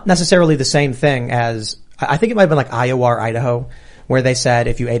It's not necessarily the same thing as, I think it might have been like Iowa or Idaho, where they said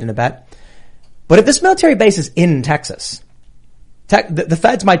if you aid and abet. But if this military base is in Texas, the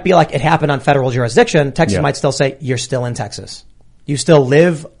feds might be like, it happened on federal jurisdiction. Texas might still say, you're still in Texas. You still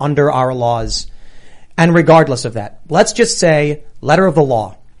live under our laws. And regardless of that, let's just say letter of the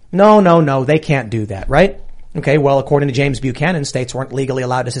law. No, they can't do that, right? Okay, well, according to James Buchanan, states weren't legally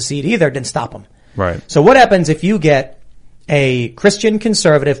allowed to secede either, didn't stop them. Right. So what happens if you get a Christian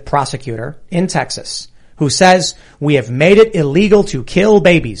conservative prosecutor in Texas who says we have made it illegal to kill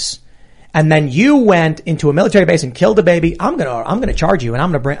babies, and then you went into a military base and killed a baby? I'm gonna charge you, and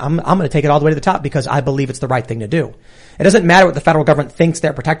I'm gonna take it all the way to the top because I believe it's the right thing to do. It doesn't matter what the federal government thinks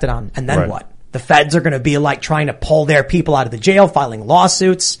they're protected on, and then what? The feds are going to be like trying to pull their people out of the jail, filing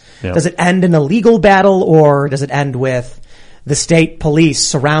lawsuits. Yeah. Does it end in a legal battle, or does it end with the state police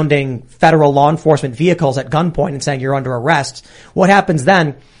surrounding federal law enforcement vehicles at gunpoint and saying you're under arrest? What happens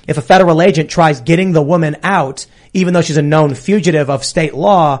then if a federal agent tries getting the woman out, even though she's a known fugitive of state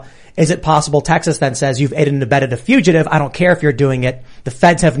law? Is it possible Texas then says you've aided and abetted a fugitive? I don't care if you're doing it. The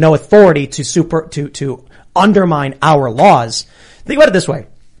feds have no authority to undermine our laws. Think about it this way.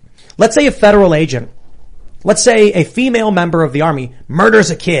 Let's say a federal agent, let's say a female member of the Army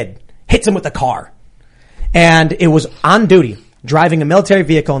murders a kid, hits him with a car, and it was on duty, driving a military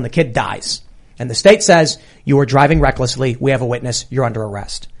vehicle, and the kid dies. And the state says, you were driving recklessly, we have a witness, you're under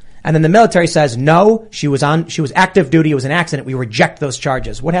arrest. And then the military says, no, she was active duty, it was an accident, we reject those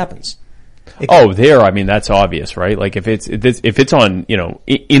charges. What happens? That's obvious, right? Like if it's on,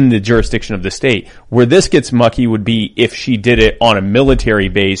 in the jurisdiction of the state, where this gets mucky would be if she did it on a military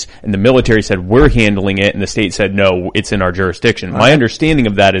base and the military said, we're handling it, and the state said, no, it's in our jurisdiction. My understanding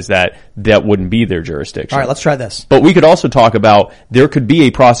of that is that wouldn't be their jurisdiction. All right, let's try this. But we could also talk about, there could be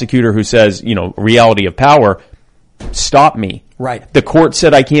a prosecutor who says, reality of power, stop me. Right. The court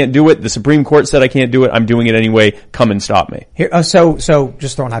said I can't do it. The Supreme Court said I can't do it. I'm doing it anyway. Come and stop me. Here, so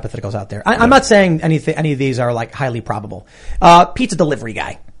just throwing hypotheticals out there. I'm not saying any of these are like highly probable. Pizza delivery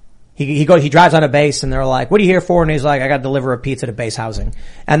guy. He drives on a base and they're like, what are you here for? And he's like, I got to deliver a pizza to base housing.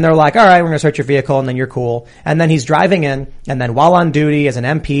 And they're like, all right, we're going to search your vehicle and then you're cool. And then he's driving in, and then while on duty as an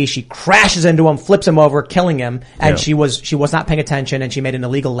MP, she crashes into him, flips him over, killing him. And she was not paying attention, and she made an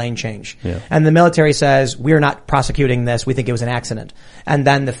illegal lane change. Yeah. And the military says, we're not prosecuting this. We think it was an accident. And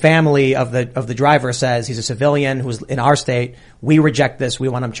then the family of the driver says he's a civilian who's in our state. We reject this. We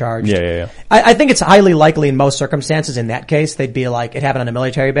want him charged. Yeah. I think it's highly likely in most circumstances in that case, they'd be like, it happened on a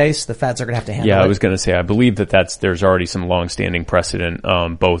military base. The feds are going to have to handle it. Yeah, I was going to say, I believe there's already some long-standing precedent,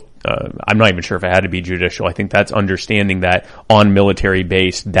 both, I'm not even sure if it had to be judicial. I think that's understanding that on military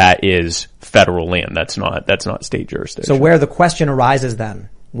base, that is federal land. That's not state jurisdiction. So where the question arises then,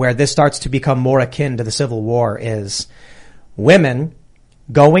 where this starts to become more akin to the Civil War, is women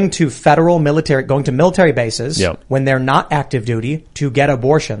going to military bases when they're not active duty to get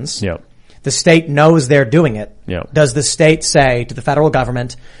abortions. Yep. The state knows they're doing it. Yep. Does the state say to the federal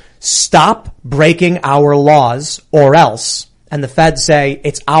government, stop breaking our laws or else? And the feds say,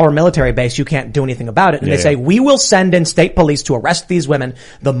 it's our military base, you can't do anything about it. And they say, we will send in state police to arrest these women.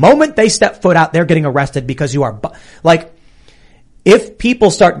 The moment they step foot out, they're getting arrested because you are if people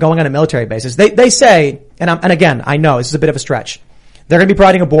start going on a military basis, they say, and again, I know this is a bit of a stretch, they're going to be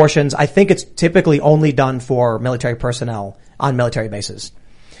providing abortions. I think it's typically only done for military personnel on military bases.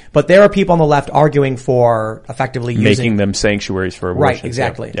 But there are people on the left arguing for effectively making them sanctuaries for abortion. Right,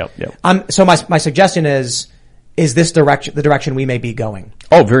 exactly. Yep. So my suggestion is this the direction we may be going?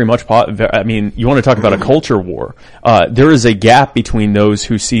 Oh, very much. I mean, you want to talk about a culture war. There is a gap between those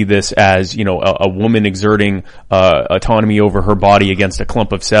who see this as, a woman exerting autonomy over her body against a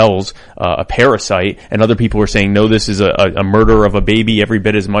clump of cells, a parasite, and other people are saying, no, this is a murder of a baby every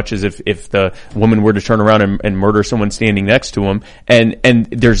bit as much as if the woman were to turn around and murder someone standing next to him. And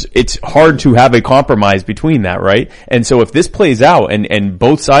it's hard to have a compromise between that, right? And so if this plays out and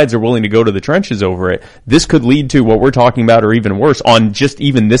both sides are willing to go to the trenches over it, this could lead to what we're talking about, or even worse, on just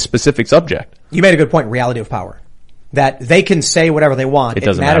even this specific subject. You made a good point, reality of power. That they can say whatever they want. It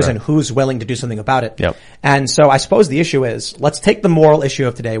doesn't matters matter. in who's willing to do something about it. Yep. And so I suppose the issue is, let's take the moral issue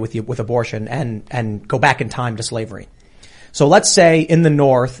of today with abortion and go back in time to slavery. So let's say in the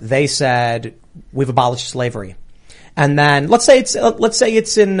North, they said, we've abolished slavery. And then let's say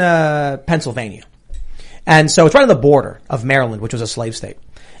it's in Pennsylvania. And so it's right on the border of Maryland, which was a slave state.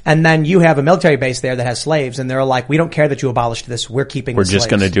 And then you have a military base there that has slaves, and they're like, we don't care that you abolished this, we're keeping the slaves. We're just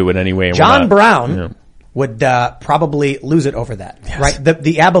going to do it anyway. And John Brown would probably lose it over that, right?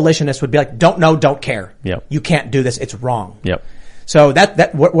 The abolitionists would be like, don't care. Yep. You can't do this, it's wrong. Yep. So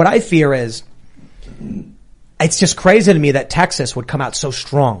what I fear is, it's just crazy to me that Texas would come out so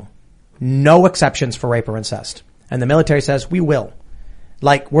strong. No exceptions for rape or incest. And the military says, we will.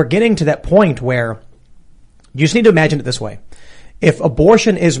 Like, we're getting to that point where you just need to imagine it this way. If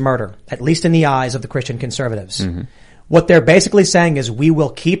abortion is murder, at least in the eyes of the Christian conservatives, what they're basically saying is we will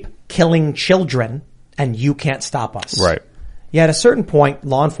keep killing children and you can't stop us. Right. Yeah, at a certain point,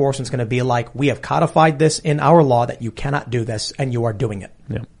 law enforcement's going to be like, we have codified this in our law that you cannot do this, and you are doing it.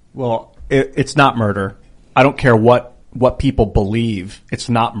 Yeah. Well, it's not murder. I don't care what people believe. It's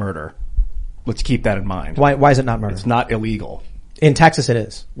not murder. Let's keep that in mind. Why is it not murder? It's not illegal. In Texas, it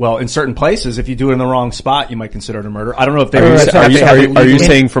is. Well, in certain places, if you do it in the wrong spot, you might consider it a murder. I don't know if Are you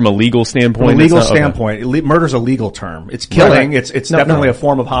saying from a legal standpoint? From a legal standpoint, murder's a legal term. It's killing. Right. It's definitely a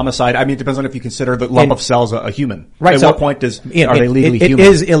form of homicide. I mean, it depends on if you consider the lump of cells a human. Right. At what point are they legally human?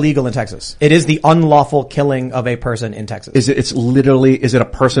 It is illegal in Texas. It is the unlawful killing of a person in Texas. Is it a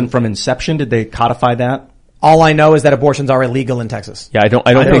person from inception? Did they codify that? All I know is that abortions are illegal in Texas. Yeah, I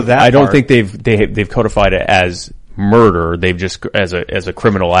don't think they've codified it as murder. They've just as a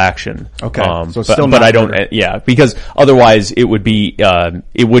criminal action. Okay. So it's still not I don't. Murder. Yeah, because otherwise it would be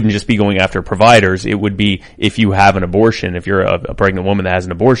it wouldn't just be going after providers. It would be if you have an abortion, if you're a pregnant woman that has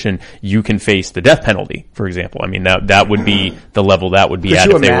an abortion, you can face the death penalty. For example, I mean that would be the level that would be at.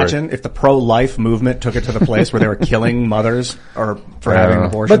 Could you imagine if the pro-life movement took it to the place where they were killing mothers or for having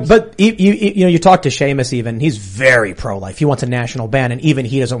abortions? But you talk to Seamus. Even he's very pro-life. He wants a national ban, and even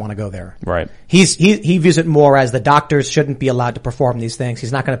he doesn't want to go there. Right. He views it more as the doctors shouldn't be allowed to perform these things.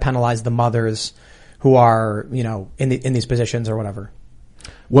 He's not going to penalize the mothers who are, in these positions or whatever.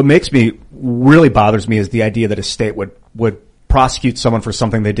 What really bothers me is the idea that a state would prosecute someone for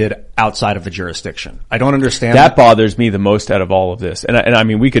something they did outside of the jurisdiction. I don't understand. That bothers me the most out of all of this. And I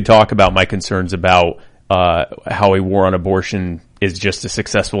mean, we could talk about my concerns about how a war on abortion is just as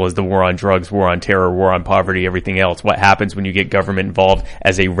successful as the war on drugs, war on terror, war on poverty, everything else. What happens when you get government involved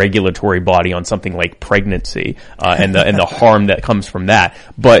as a regulatory body on something like pregnancy, and the harm that comes from that.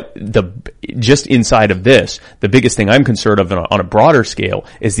 But just inside of this, the biggest thing I'm concerned of on a broader scale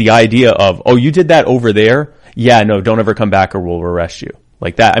is the idea of, oh, you did that over there? Yeah, no, don't ever come back or we'll arrest you.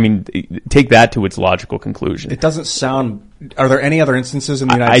 Like that, I mean, take that to its logical conclusion. It doesn't sound. Are there any other instances in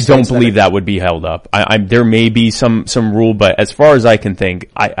the United States? I don't believe that would be held up. There may be some rule, but as far as I can think,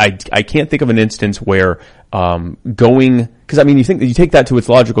 I can't think of an instance where because I mean, you take that to its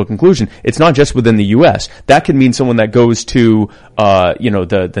logical conclusion. It's not just within the U.S. That could mean someone that goes to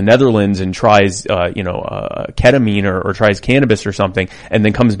the Netherlands and tries ketamine or tries cannabis or something, and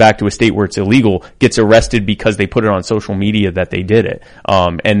then comes back to a state where it's illegal, gets arrested because they put it on social media that they did it.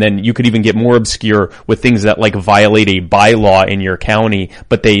 And then you could even get more obscure with things that like violate a bylaw in your county,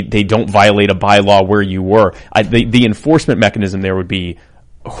 but they don't violate a bylaw where you were. The enforcement mechanism there would be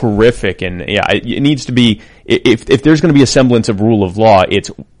horrific, and yeah, it needs to be, if there's going to be a semblance of rule of law, it's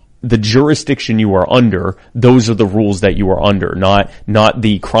the jurisdiction you are under, those are the rules that you are under, not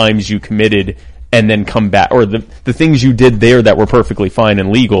the crimes you committed and then come back, or the things you did there that were perfectly fine and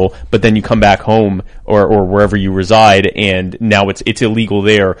legal, but then you come back home or wherever you reside and now it's illegal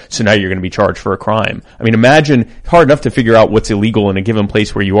there, so now you're going to be charged for a crime. I mean, imagine, hard enough to figure out what's illegal in a given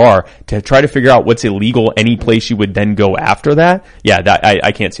place where you are, to try to figure out what's illegal any place you would then go after that. Yeah,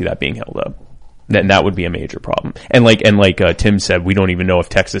 I can't see that being held up. Then that would be a major problem. And like Tim said, we don't even know if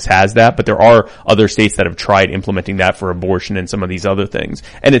Texas has that, but there are other states that have tried implementing that for abortion and some of these other things.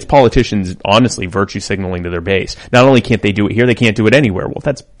 And it's politicians, honestly, virtue signaling to their base. Not only can't they do it here, they can't do it anywhere. Well,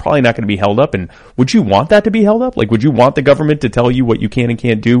 that's probably not going to be held up. And would you want that to be held up? Like, would you want the government to tell you what you can and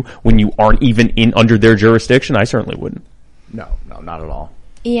can't do when you aren't even under their jurisdiction? I certainly wouldn't. No, not at all.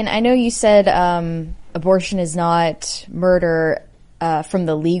 Ian, I know you said abortion is not murder from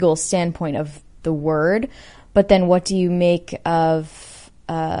the legal standpoint of the word, but then what do you make of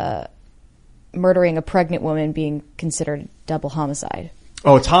murdering a pregnant woman being considered double homicide?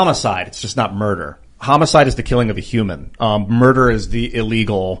 Oh, it's homicide. It's just not murder. Homicide is the killing of a human. Murder is the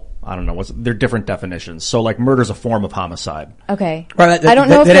illegal. I don't know. They're different definitions. So, like, murder is a form of homicide. Okay. Right, I don't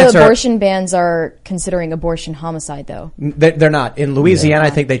know if the abortion bans are considering abortion homicide, though. They're not. In Louisiana,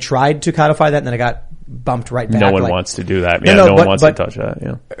 I think they tried to codify that, and then it got bumped right back. No one wants to do that. Yeah, no one wants to touch that.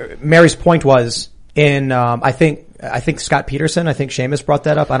 Yeah. Mary's point was in I think Scott Peterson. I think Seamus brought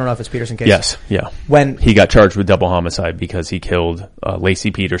that up. I don't know if it's Peterson case. Yes. Yeah. When he got charged with double homicide because he killed Lacey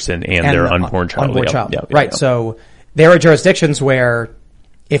Peterson and their unborn child. Right. So there are jurisdictions where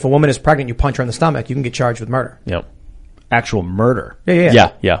if a woman is pregnant, you punch her in the stomach, you can get charged with murder. Yep. Actual murder.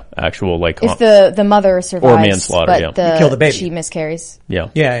 Yeah. Actual, like, if the mother survives, or manslaughter. But you kill the baby. She miscarries. Yeah.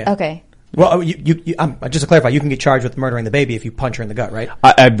 Okay. Well, just to clarify, you can get charged with murdering the baby if you punch her in the gut, right?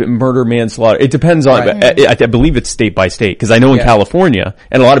 Murder, manslaughter. It depends on, Right. I believe it's state by state. Cause I know in California,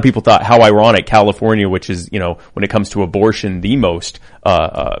 and a lot of people thought how ironic California, which is, when it comes to abortion, the most,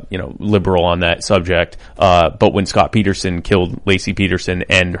 liberal on that subject. But when Scott Peterson killed Lacey Peterson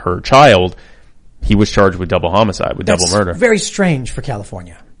and her child, he was charged with double homicide, with double murder. Very strange for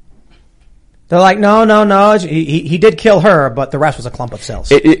California. They're like, no, he did kill her, but the rest was a clump of cells.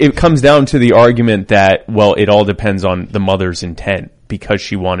 It comes down to the argument that, well, it all depends on the mother's intent because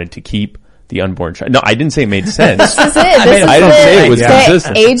she wanted to keep the unborn child. No, I didn't say it made sense. This is it. I didn't say it was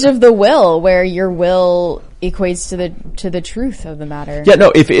consistent. The age of the will, where your will equates to the truth of the matter. Yeah,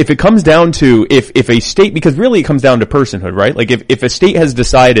 no, if it comes down to, if a state, because really it comes down to personhood, right? Like if a state has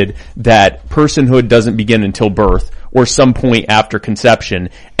decided that personhood doesn't begin until birth or some point after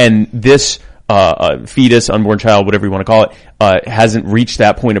conception, and this fetus, unborn child, whatever you want to call it, hasn't reached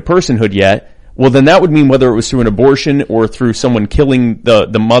that point of personhood yet, well then that would mean whether it was through an abortion or through someone killing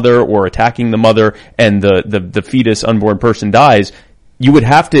the mother or attacking the mother and the fetus, unborn person dies,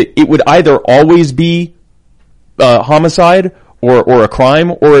 it would either always be homicide or a crime,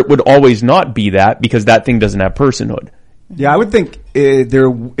 or it would always not be that because that thing doesn't have personhood. Yeah, I would think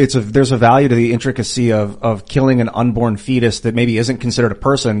there's a value to the intricacy of killing an unborn fetus that maybe isn't considered a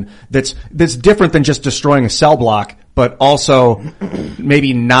person, that's different than just destroying a cell block, but also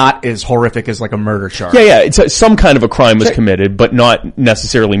maybe not as horrific as like a murder charge. Yeah, it's some kind of a crime was committed, but not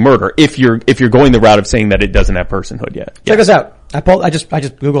necessarily murder. If you're going the route of saying that it doesn't have personhood yet. Check this out. I just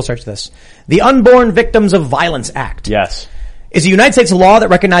Google searched this. The Unborn Victims of Violence Act. Yes. Is a United States law that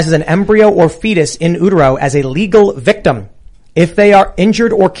recognizes an embryo or fetus in utero as a legal victim if they are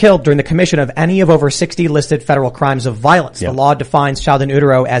injured or killed during the commission of any of over 60 listed federal crimes of violence. Yep. The law defines child in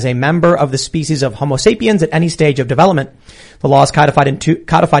utero as a member of the species of Homo sapiens at any stage of development. The law is codified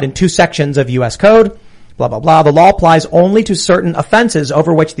in two sections of U.S. Code. Blah, blah, blah. The law applies only to certain offenses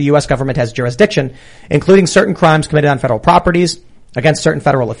over which the U.S. government has jurisdiction, including certain crimes committed on federal properties, against certain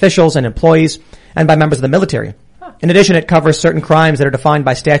federal officials and employees, and by members of the military. In addition, it covers certain crimes that are defined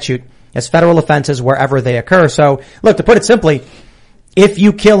by statute as federal offenses wherever they occur. So, look, to put it simply, if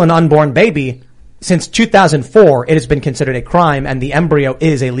you kill an unborn baby, since 2004, it has been considered a crime, and the embryo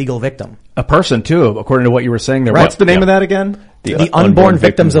is a legal victim. A person, too, according to what you were saying there. Right. What's the name of that again? The Unborn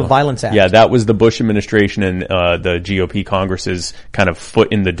Victims of Violence Act. Yeah, that was the Bush administration and the GOP Congress's kind of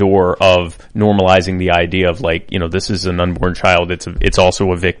foot in the door of normalizing the idea of this is an unborn child. It's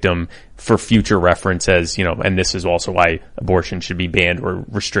also a victim for future reference as, and this is also why abortion should be banned or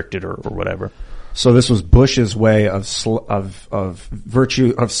restricted or whatever. So this was Bush's way of signaling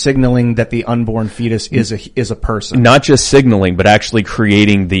that the unborn fetus is a person. Not just signaling, but actually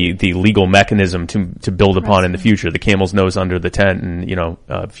creating the legal mechanism to build upon in the future. The camel's nose under the tent, and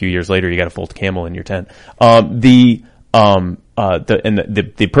a few years later you got a full camel in your tent. The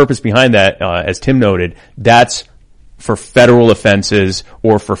purpose behind that, as Tim noted, that's for federal offenses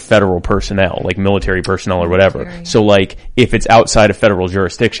or for federal personnel, like military personnel or whatever. So if it's outside of federal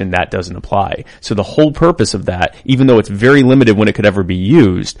jurisdiction, that doesn't apply. So the whole purpose of that, even though it's very limited when it could ever be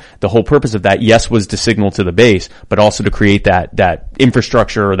used, the whole purpose of that, yes, was to signal to the base, but also to create that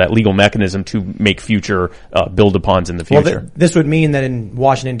infrastructure or that legal mechanism to make future, build-upons in the future. Well, this would mean that in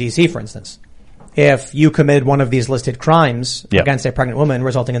Washington, D.C., for instance, if you committed one of these listed crimes against a pregnant woman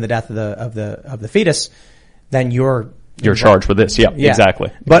resulting in the death of the fetus, then you're charged with this. Yeah,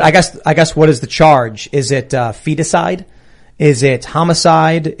 exactly. But I guess what is the charge? Is it feticide? Is it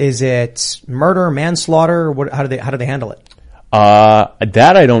homicide? Is it murder, manslaughter? How do they handle it?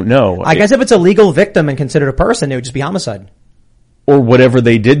 That I don't know. I guess if it's a legal victim and considered a person, it would just be homicide. Or whatever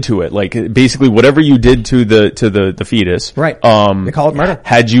they did to it, like basically whatever you did to the fetus, right? They call it murder.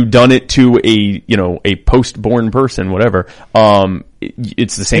 Had you done it to a post-born person, whatever,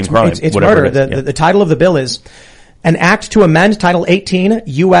 it's the same crime. It's murder. The title of the bill is an act to amend Title 18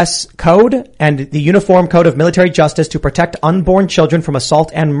 U.S. Code and the Uniform Code of Military Justice to protect unborn children from assault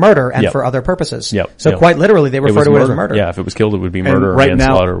and murder and for other purposes. So quite literally, they refer to it as murder. Yeah, if it was killed, it would be murder or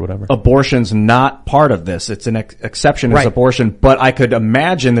manslaughter or whatever. Abortion's not part of this. It's an exception as abortion. But I could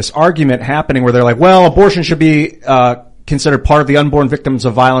imagine this argument happening where they're like, well, abortion should be considered part of the Unborn Victims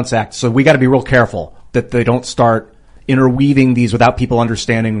of Violence Act. So we got to be real careful that they don't start interweaving these without people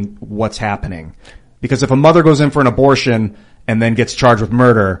understanding what's happening. Because if a mother goes in for an abortion and then gets charged with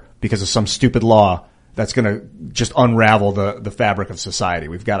murder because of some stupid law, that's going to just unravel the fabric of society.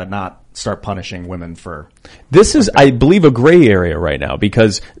 We've got to not start punishing women for. This is, I believe, a gray area right now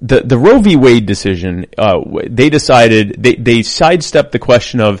because the Roe v. Wade decision, they decided, they sidestepped the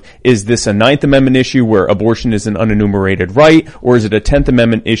question of, is this a 9th Amendment issue where abortion is an unenumerated right, or is it a 10th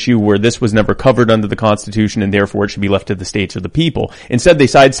Amendment issue where this was never covered under the Constitution and therefore it should be left to the states or the people? Instead, they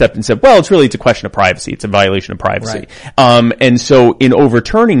sidestepped and said, well, it's a question of privacy. It's a violation of privacy. Right. And so in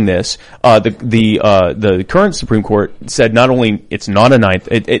overturning this, the current Supreme Court said not only it's not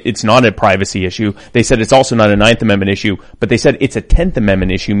it's not a privacy issue, they said it's also not a 9th Amendment issue, but they said it's a 10th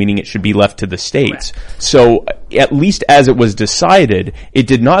Amendment issue, meaning it should be left to the states. Correct. So at least as it was decided, it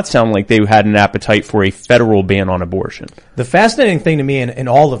did not sound like they had an appetite for a federal ban on abortion. The fascinating thing to me in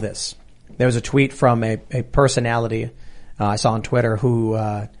all of this, there was a tweet from a personality I saw on Twitter who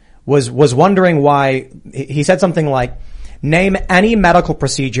was wondering why. He said something like, name any medical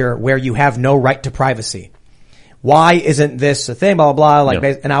procedure where you have no right to privacy. Why isn't this a thing? Blah, blah, blah.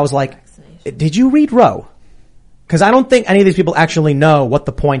 And I was like, did you read Roe? Because I don't think any of these people actually know what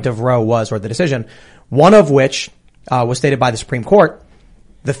the point of Roe was or the decision. One of which was stated by the Supreme Court.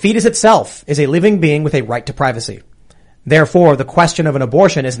 The fetus itself is a living being with a right to privacy. Therefore, the question of an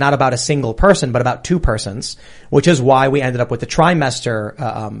abortion is not about a single person, but about two persons, which is why we ended up with the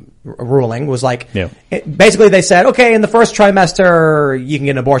trimester ruling. Was like, basically they said, okay, in the first trimester you can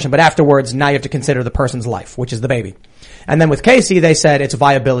get an abortion, but afterwards now you have to consider the person's life, which is the baby. And then with Casey, they said it's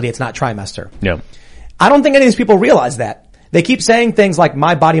viability, it's not trimester. Yeah. I don't think any of these people realize that. They keep saying things like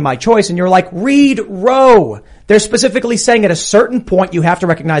my body, my choice, and you're like, read Roe. They're specifically saying at a certain point you have to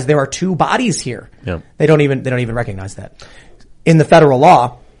recognize there are two bodies here. Yeah. They don't even recognize that. In the federal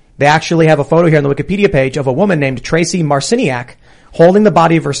law, they actually have a photo here on the Wikipedia page of a woman named Tracy Marciniak holding the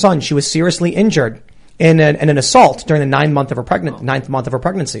body of her son. She was seriously injured in an assault during the ninth month of her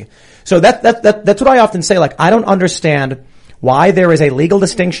pregnancy. So that's what I often say. Like, I don't understand why there is a legal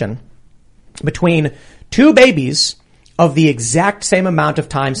distinction between two babies of the exact same amount of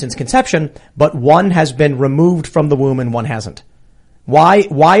time since conception, but one has been removed from the womb and one hasn't.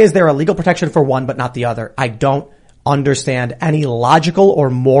 Why is there a legal protection for one but not the other? I don't understand any logical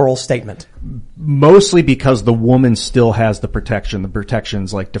or moral statement. Mostly because the woman still has the protection. The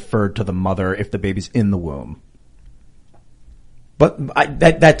protection's like deferred to the mother if the baby's in the womb. But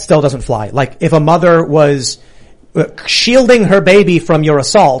that still doesn't fly. Like, if a mother was shielding her baby from your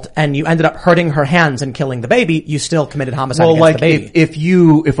assault and you ended up hurting her hands and killing the baby, you still committed homicide against the baby.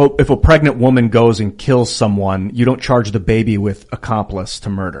 If a pregnant woman goes and kills someone, you don't charge the baby with accomplice to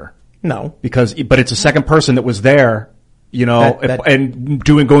murder. No. But it's a second person that was there, and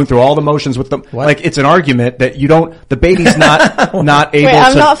going through all the motions with them. What? Like, it's an argument that the baby's not able Wait,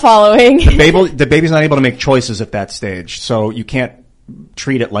 I'm not following. The baby's not able to make choices at that stage, so you can't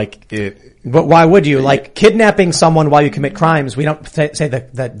treat it like it. But why would you? Like, kidnapping someone while you commit crimes, we don't say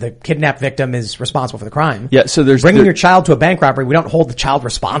that the kidnapped victim is responsible for the crime. Yeah, so bringing your child to a bank robbery, we don't hold the child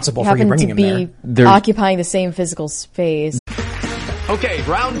responsible for you bringing him there. Occupying the same physical space. Okay,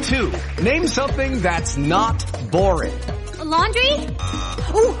 round 2. Name something that's not boring. A laundry?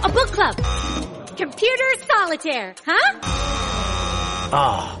 Ooh, a book club. Computer solitaire, huh?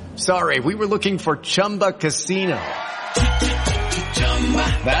 Ah, sorry, we were looking for Chumba Casino.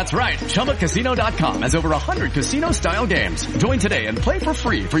 That's right. ChumbaCasino.com has over 100 casino-style games. Join today and play for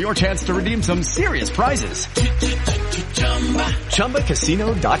free for your chance to redeem some serious prizes.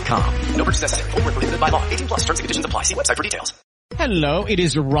 ChumbaCasino.com. No purchase necessary. Void where prohibited by law. 18+ terms and conditions apply. See website for details. Hello, it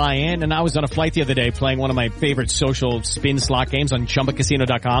is Ryan, and I was on a flight the other day playing one of my favorite social spin slot games on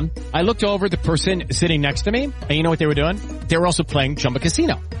ChumbaCasino.com. I looked over at the person sitting next to me, and you know what they were doing? They were also playing Chumba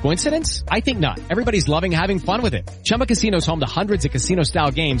Casino. Coincidence? I think not. Everybody's loving having fun with it. Chumba Casino is home to hundreds of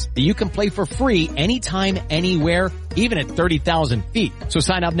casino-style games that you can play for free anytime, anywhere, even at 30,000 feet. So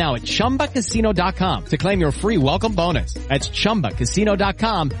sign up now at ChumbaCasino.com to claim your free welcome bonus. That's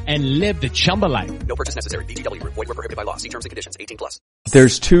ChumbaCasino.com and live the Chumba life. No purchase necessary. VGW. Void where prohibited by law. See terms and conditions. 18+.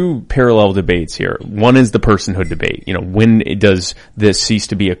 There's two parallel debates here. One is the personhood debate. When does this cease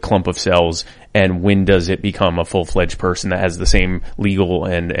to be a clump of cells, and when does it become a full-fledged person that has the same legal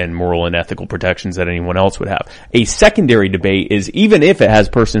and moral and ethical protections that anyone else would have? A secondary debate is even if it has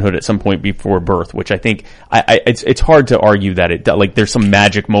personhood at some point before birth, which I think it's hard to argue that there's some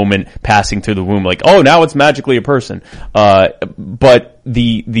magic moment passing through the womb, like, oh, now it's magically a person. But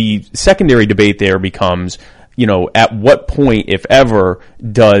the secondary debate there becomes, at what point, if ever,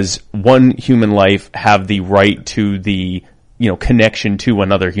 does one human life have the right to the connection to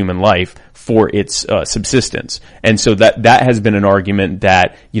another human life for its subsistence. And so that has been an argument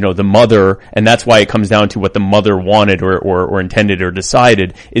that, the mother, and that's why it comes down to what the mother wanted or intended or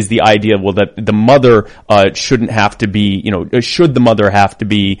decided, is the idea, well, that the mother shouldn't have to be, should the mother have to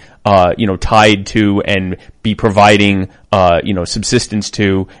be tied to and be providing subsistence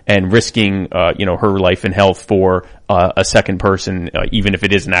to and risking her life and health for a second person, even if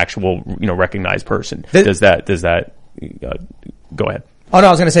it is an actual recognized person. Does that go ahead. Oh no, I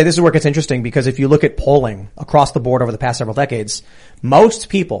was going to say this is where it gets interesting, because if you look at polling across the board over the past several decades, most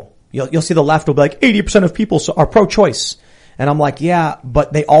people, you'll see the left will be like 80% of people are pro-choice. And I'm like, yeah,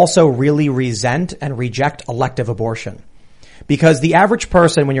 but they also really resent and reject elective abortion. Because the average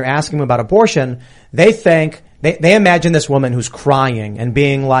person, when you're asking them about abortion, they think, they imagine this woman who's crying and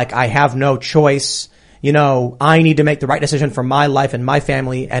being like, I have no choice. I need to make the right decision for my life and my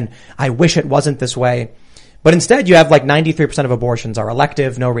family, and I wish it wasn't this way. But instead, you have like 93% of abortions are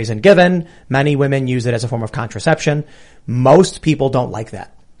elective, no reason given. Many women use it as a form of contraception. Most people don't like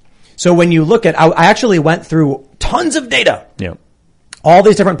that. So when you look at, I actually went through tons of data. Yeah. All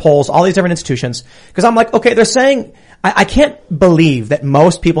these different polls, all these different institutions, because I'm like, okay, they're saying, I can't believe that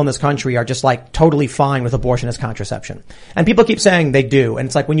most people in this country are just like totally fine with abortion as contraception. And people keep saying they do. And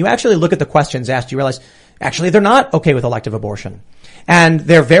it's like when you actually look at the questions asked, you realize actually they're not okay with elective abortion. And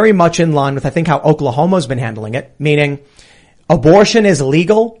they're very much in line with, I think, how Oklahoma's been handling it, meaning abortion is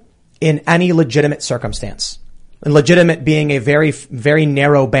legal in any legitimate circumstance. And legitimate being a very, very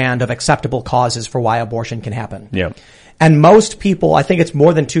narrow band of acceptable causes for why abortion can happen. Yeah. And most people, I think it's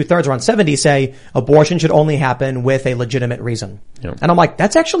more than 2/3, around 70, say abortion should only happen with a legitimate reason. Yeah. And I'm like,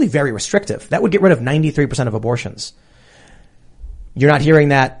 that's actually very restrictive. That would get rid of 93% of abortions. You're not hearing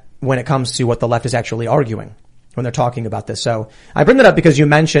that when it comes to what the left is actually arguing when they're talking about this. So I bring that up because you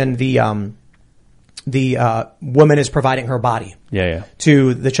mentioned the woman is providing her body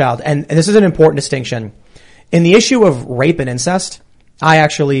to the child. And this is an important distinction. In the issue of rape and incest, I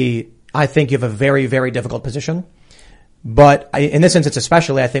think you have a very, very difficult position. But in this instance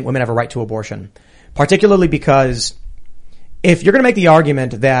especially, I think women have a right to abortion. Particularly because if you're going to make the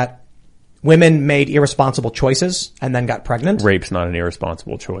argument that women made irresponsible choices and then got pregnant. Rape's not an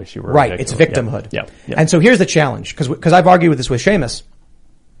irresponsible choice. You were right. It's victimhood. Yeah. And so here's the challenge, because I've argued with this with Seamus.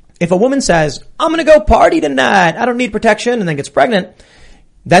 If a woman says, I'm going to go party tonight, I don't need protection, and then gets pregnant,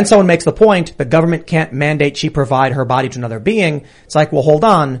 then someone makes the point, the government can't mandate she provide her body to another being. It's like, well, hold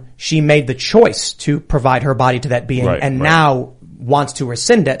on. She made the choice to provide her body to that being now wants to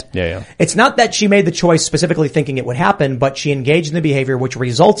rescind it. Yeah. It's not that she made the choice specifically thinking it would happen, but she engaged in the behavior which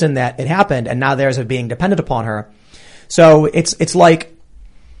results in that it happened, and now there's a being dependent upon her. So it's like,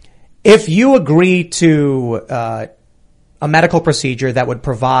 if you agree to a medical procedure that would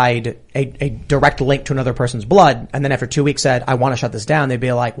provide a direct link to another person's blood, and then after 2 weeks said, I want to shut this down, they'd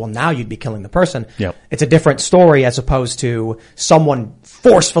be like, well, now you'd be killing the person. Yep. It's a different story as opposed to someone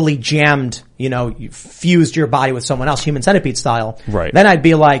forcefully jammed, you fused your body with someone else, human centipede style. Right. Then I'd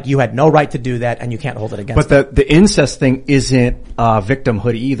be like, you had no right to do that and you can't hold it against them. But the incest thing isn't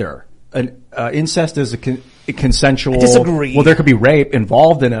victimhood either. Incest is a consensual. I disagree. Well, there could be rape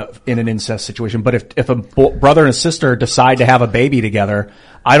involved in an incest situation, but if a brother and a sister decide to have a baby together,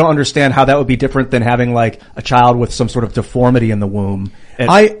 I don't understand how that would be different than having like a child with some sort of deformity in the womb.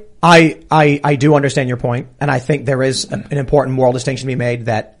 I do understand your point, and I think there is an important moral distinction to be made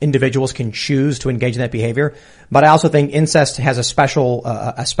that individuals can choose to engage in that behavior. But I also think incest has a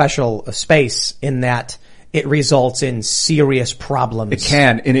special space in that it results in serious problems. It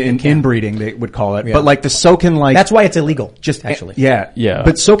can. Inbreeding, they would call it. Yeah. But like so can that's why it's illegal. Actually. Yeah.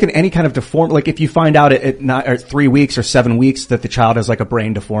 But so can any kind of like if you find out at 3 weeks or 7 weeks that the child has like a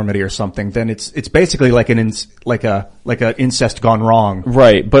brain deformity or something, then it's basically like a incest gone wrong.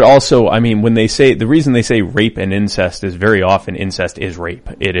 Right. But also, I mean, the reason they say rape and incest is very often incest is rape.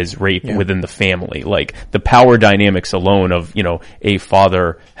 It is rape within the family. Like the power dynamics alone of, a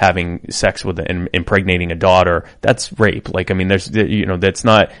father having sex with and impregnating a daughter, that's rape. Like, I mean, that's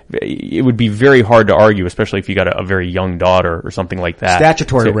not, it would be very hard to argue, especially if you got a very young daughter or something like that.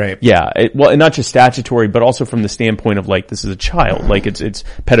 Statutory rape. Yeah. And not just statutory, but also from the standpoint of like, this is a child. Like it's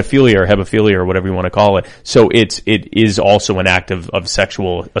pedophilia or hebephilia or whatever you want to call it. So it is also an act of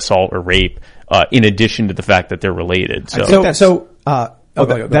sexual assault or rape, in addition to the fact that they're related.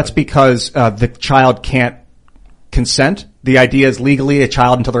 That's because the child can't consent the idea is legally a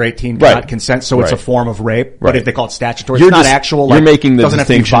child until they're 18 cannot consent, so it's a form of rape. But if they call it statutory, it's not actual. You're making the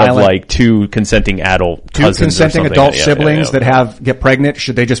distinction of like two consenting adult cousins, two consenting adult siblings that get pregnant.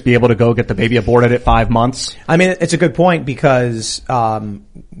 Should they just be able to go get the baby aborted at 5 months? I mean, it's a good point because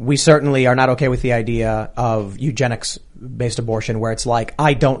we certainly are not okay with the idea of eugenics-based abortion, where it's like,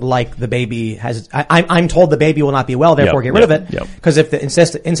 I don't like the baby I'm told the baby will not be well, therefore get rid of it. Because if the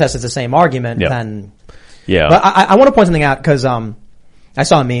incest is the same argument, then. Yeah. But I want to point something out because I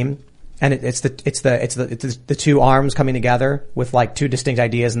saw a meme and it's the two arms coming together with like two distinct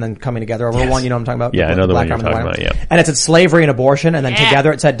ideas and then coming together over one. You know what I'm talking about? Yeah, I know the one you're talking about. Yeah. And it said slavery and abortion, and then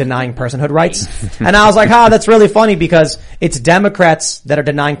together it said denying personhood rights. And I was like, that's really funny because it's Democrats that are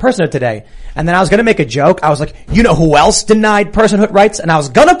denying personhood today. And then I was going to make a joke. I was like, you know who else denied personhood rights? And I was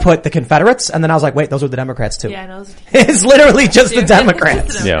going to put the Confederates. And then I was like, wait, those were the Democrats too. Yeah, no, it's literally just the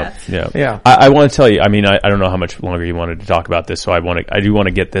Democrats. Yeah. I want to tell you, I mean, I don't know how much longer you wanted to talk about this, so I do want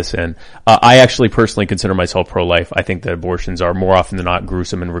to get this in. I actually personally consider myself pro-life. I think that abortions are more often than not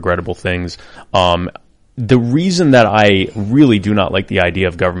gruesome and regrettable things. The reason that I really do not like the idea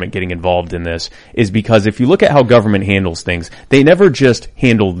of government getting involved in this is because if you look at how government handles things, they never just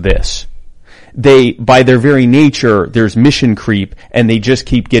handle this. By their very nature, there's mission creep, and they just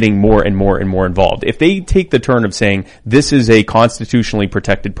keep getting more and more and more involved. If they take the turn of saying, this is a constitutionally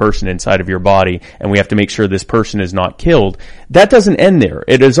protected person inside of your body, and we have to make sure this person is not killed, that doesn't end there.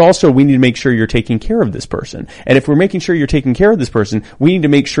 It is also, we need to make sure you're taking care of this person. And if we're making sure you're taking care of this person, we need to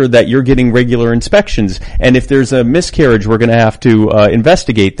make sure that you're getting regular inspections. And if there's a miscarriage, we're going to have to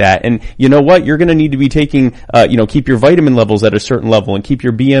investigate that. And you know what? You're going to need to be taking, keep your vitamin levels at a certain level and keep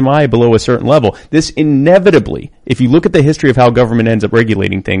your BMI below a certain level. This inevitably, if you look at the history of how government ends up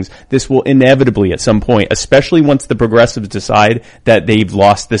regulating things, this will inevitably at some point, especially once the progressives decide that they've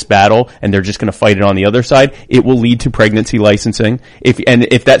lost this battle and they're just going to fight it on the other side, it will lead to pregnancy licensing.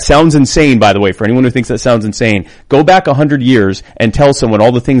 If that sounds insane, by the way, for anyone who thinks that sounds insane, go back 100 years and tell someone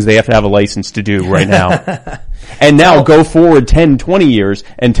all the things they have to have a license to do right now. And now go forward 10, 20 years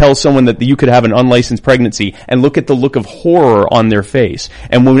and tell someone that you could have an unlicensed pregnancy and look at the look of horror on their face.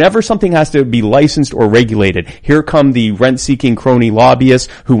 And whenever something has to be licensed or regulated, here come the rent-seeking crony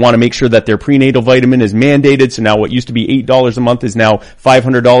lobbyists who want to make sure that their prenatal vitamin is mandated. So now what used to be $8 a month is now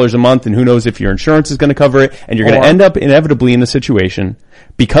 $500 a month, and who knows if your insurance is going to cover it. And you're going to end up inevitably in the situation,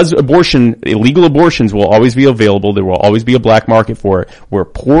 because illegal abortions will always be available, there will always be a black market for it, where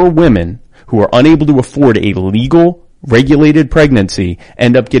poor women who are unable to afford a legal, regulated pregnancy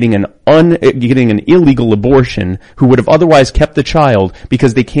end up getting an illegal abortion, who would have otherwise kept the child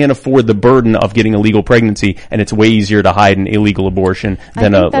because they can't afford the burden of getting a legal pregnancy, and it's way easier to hide an illegal abortion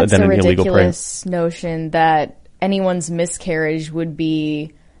than an illegal pregnancy. That's a ridiculous notion that anyone's miscarriage would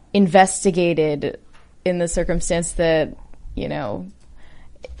be investigated in the circumstance that,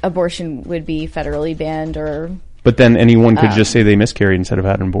 abortion would be federally banned or... But then anyone could just say they miscarried instead of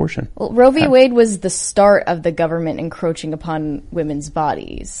had an abortion. Well, Roe v. Wade was the start of the government encroaching upon women's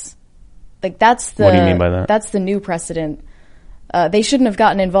bodies. Like, what do you mean by that? That's the new precedent. They shouldn't have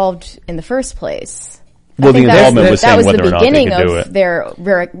gotten involved in the first place. Well, the involvement was saying whether or not they could do it. That was the beginning of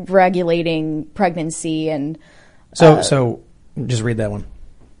their regulating pregnancy and... So, just read that one.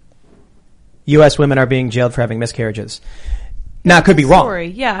 U.S. women are being jailed for having miscarriages. Now, it could be wrong. Story.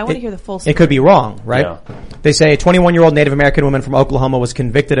 Yeah, I want to hear the full story. It could be wrong, right? Yeah. They say a 21-year-old Native American woman from Oklahoma was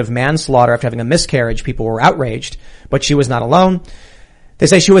convicted of manslaughter after having a miscarriage. People were outraged, but she was not alone. They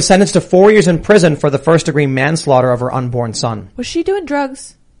say she was sentenced to 4 years in prison for the first-degree manslaughter of her unborn son. Was she doing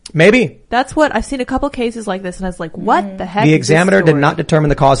drugs? Maybe. That's what I've seen a couple cases like this, and I was like, what the heck? The examiner did not determine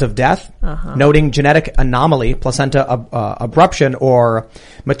the cause of death, noting genetic anomaly, placenta abruption, or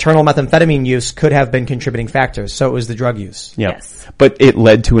maternal methamphetamine use could have been contributing factors. So it was the drug use. Yeah. Yes. But it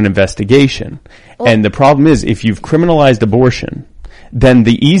led to an investigation. And the problem is, if you've criminalized abortion, then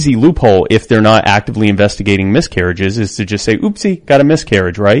the easy loophole, if they're not actively investigating miscarriages, is to just say, oopsie, got a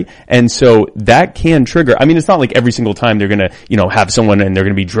miscarriage, right? And so that can trigger, I mean, it's not like every single time they're going to, have someone and they're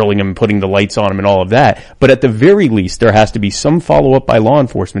going to be drilling them and putting the lights on them and all of that. But at the very least, there has to be some follow-up by law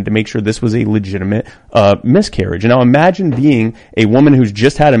enforcement to make sure this was a legitimate miscarriage. And now imagine being a woman who's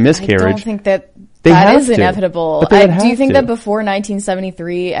just had a miscarriage. I don't think that is inevitable. Do you think that before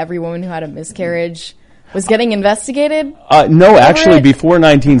 1973, every woman who had a miscarriage was getting investigated? No, actually before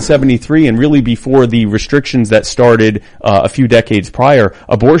 1973 and really before the restrictions that started a few decades prior,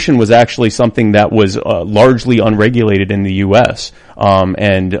 abortion was actually something that was largely unregulated in the U.S.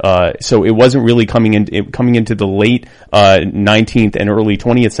 So it wasn't really coming into the late 19th and early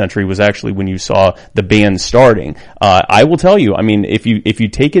 20th century was actually when you saw the ban starting. I will tell you, I mean, if you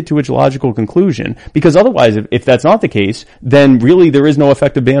take it to its logical conclusion, because otherwise, if that's not the case, then really there is no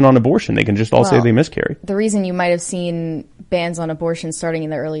effective ban on abortion. They can just all say they miscarried. The reason you might have seen bans on abortion starting in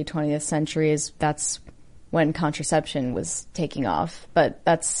the early 20th century is that's when contraception was taking off, but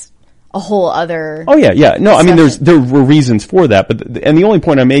that's a whole other. Oh yeah. No, I mean, there were reasons for that, and the only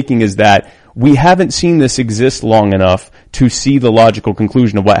point I'm making is that we haven't seen this exist long enough to see the logical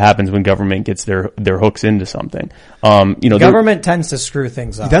conclusion of what happens when government gets their hooks into something. Government tends to screw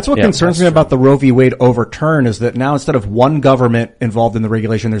things up. That's what concerns me about the Roe v. Wade overturn is that now instead of one government involved in the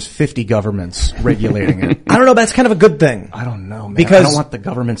regulation, there's 50 governments regulating it. I don't know. That's kind of a good thing. I don't know, man. Because I don't want the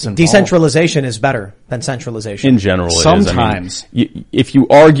governments involved. Decentralization is better than centralization. In general, sometimes. It is. I mean, if you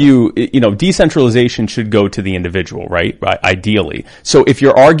argue, decentralization should go to the individual, right? Ideally. So if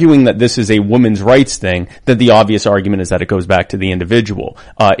you're arguing that this is a women's rights thing, then the obvious argument is that it goes back to the individual.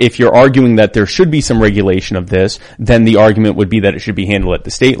 If you're arguing that there should be some regulation of this, then the argument would be that it should be handled at the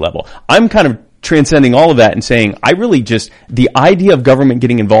state level. I'm kind of transcending all of that and saying I really the idea of government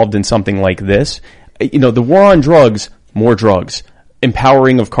getting involved in something like this, the war on drugs, more drugs,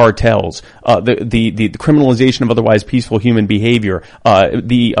 empowering of cartels, the criminalization of otherwise peaceful human behavior,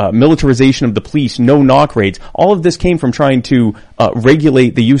 the militarization of the police, no knock raids, all of this came from trying to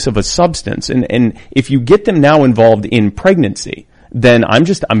regulate the use of a substance. And if you get them now involved in pregnancy, then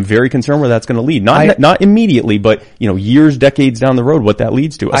I'm very concerned where that's going to lead. Not immediately, but, years, decades down the road, what that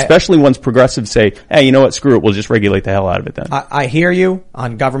leads to, especially once progressives say, hey, you know what, screw it, we'll just regulate the hell out of it then. I hear you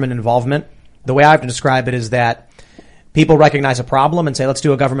on government involvement. The way I have to describe it is that people recognize a problem and say, let's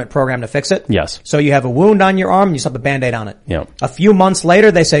do a government program to fix it. Yes. So you have a wound on your arm and you slap a Band-Aid on it. Yeah. A few months later,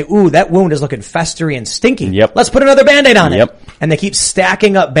 they say, ooh, that wound is looking festery and stinky. Yep. Let's put another Band-Aid on it. And they keep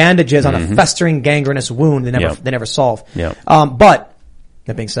stacking up bandages on a festering gangrenous wound they never solve. Yep. But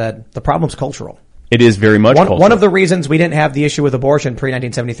that being said, the problem's cultural. It is very much cultural. One of the reasons we didn't have the issue with abortion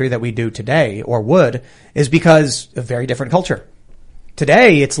pre-1973 that we do today, or would, is because of very different culture.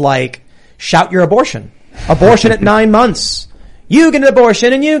 Today, it's like, shout your abortion. Abortion at 9 months. You get an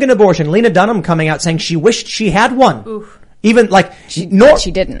abortion and you get an abortion. Lena Dunham coming out saying she wished she had one. Oof. Even like, she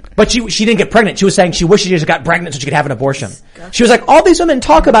didn't. But she didn't get pregnant. She was saying she wished she just got pregnant so she could have an abortion. She was like, all these women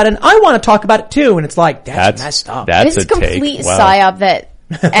talk about it and I want to talk about it too. And it's like, that's messed up. This is complete psyop that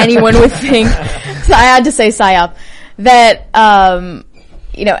anyone would think. So I had to say psyop. That,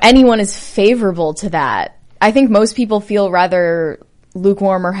 anyone is favorable to that. I think most people feel rather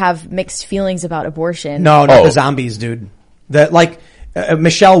lukewarm or have mixed feelings about abortion. No, not the zombies, dude.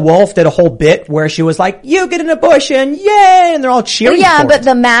 Michelle Wolf did a whole bit where she was like, you get an abortion, yay! And they're all cheering for but it.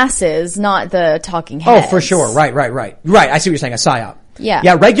 the masses, not the talking heads. Oh, for sure. Right. Right, I see what you're saying, a psyop. Yeah.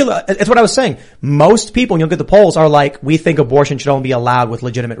 Yeah, it's what I was saying. Most people, when you look at the polls, are like, we think abortion should only be allowed with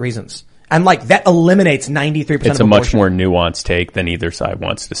legitimate reasons. And like, that eliminates 93% of abortion. It's a much more nuanced take than either side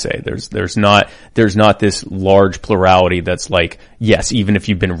wants to say. There's not this large plurality that's like, yes, even if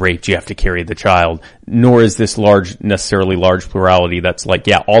you've been raped, you have to carry the child. Nor is this necessarily large plurality that's like,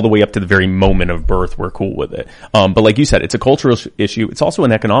 yeah, all the way up to the very moment of birth, we're cool with it. But like you said, it's a cultural issue. It's also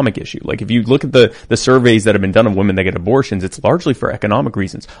an economic issue. Like if you look at the surveys that have been done of women that get abortions, it's largely for economic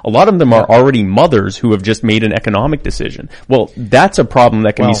reasons. A lot of them are already mothers who have just made an economic decision. Well, that's a problem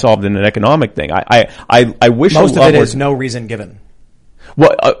that can be solved in an economic thing. I wish most of it is no reason given.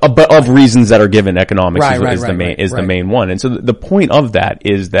 Well, but of reasons that are given, economics is the main one. And so the point of that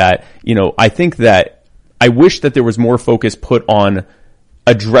is that, I think that I wish that there was more focus put on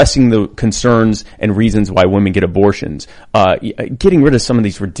addressing the concerns and reasons why women get abortions, getting rid of some of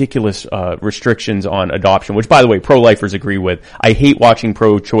these ridiculous restrictions on adoption, which, by the way, pro-lifers agree with. I hate watching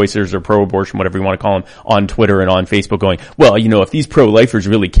pro-choicers or pro-abortion, whatever you want to call them, on Twitter and on Facebook going, well, if these pro-lifers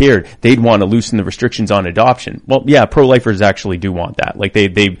really cared, they'd want to loosen the restrictions on adoption. Well, yeah, pro-lifers actually do want that. Like they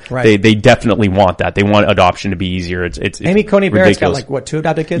definitely want that. They want adoption to be easier. It's Amy Coney Barrett's got 2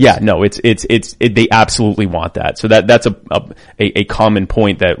 adopted kids? Yeah, no, they absolutely want that. So that's a common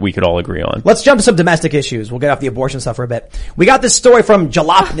point that we could all agree on. Let's jump to some domestic issues. We'll get off the abortion stuff for a bit. We got this story from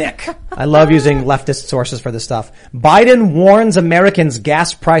Jalopnik. I love using leftist sources for this stuff. Biden warns Americans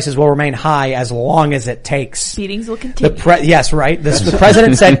gas prices will remain high as long as it takes. Beatings will continue. Yes, right. The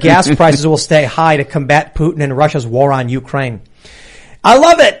president said gas prices will stay high to combat Putin and Russia's war on Ukraine. I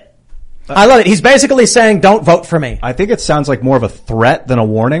love it. He's basically saying, don't vote for me. I think it sounds like more of a threat than a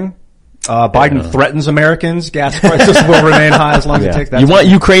warning. Biden threatens Americans. Gas prices will remain high as long as it takes. You want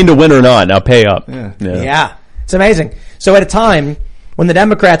Ukraine to win or not? Now pay up. Yeah. It's amazing. So at a time when the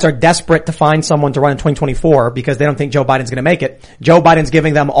Democrats are desperate to find someone to run in 2024 because they don't think Joe Biden's going to make it, Joe Biden's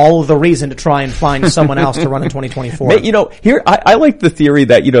giving them all of the reason to try and find someone else to run in 2024. You know, here, I like the theory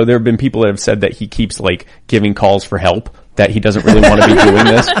that, you know, there have been people that have said that he keeps like giving calls for help, that he doesn't really want to be doing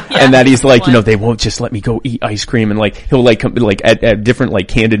this, and that he's like, you know, they won't just let me go eat ice cream, and like he'll like come, like at different like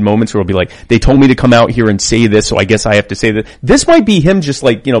candid moments where he'll be like, they told me to come out here and say this, so I guess I have to say that. This might be him just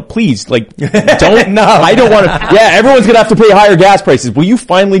like, you know, please, like, don't. No, I don't want to. Yeah, everyone's gonna have to pay higher gas prices. Will you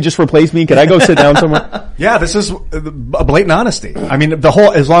finally just replace me? Can I go sit down somewhere? Yeah, this is a blatant honesty. I mean, the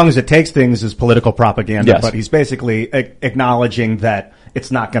whole as long as it takes things is political propaganda, Yes. but he's basically acknowledging that it's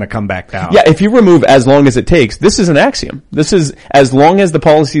not going to come back down. Yeah, if you remove as long as it takes, this is an axiom. This is as long as the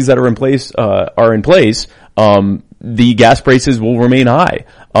policies that are in place, the gas prices will remain high.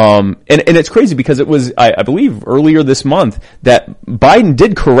 And it's crazy because it was, I believe earlier this month that Biden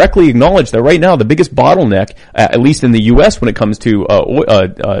did correctly acknowledge that right now the biggest bottleneck, at least in the U.S. when it comes to,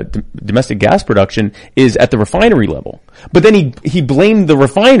 domestic gas production is at the refinery level. But then he blamed the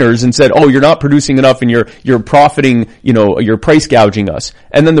refiners and said, oh, you're not producing enough and you're profiting, you know, you're price gouging us.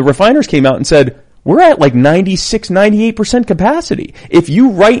 And then the refiners came out and said, we're at like 96, 98% capacity. If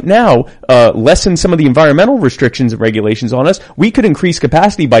you right now, lessen some of the environmental restrictions and regulations on us, we could increase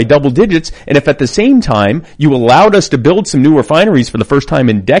capacity by double digits. And if at the same time you allowed us to build some new refineries for the first time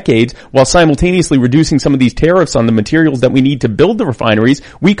in decades while simultaneously reducing some of these tariffs on the materials that we need to build the refineries,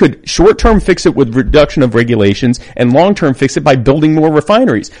 we could short-term fix it with reduction of regulations and long-term fix it by building more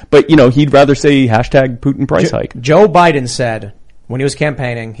refineries. But, you know, he'd rather say hashtag Putin price hike. Joe Biden said, when he was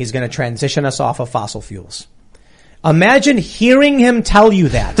campaigning, he's going to transition us off of fossil fuels. Imagine hearing him tell you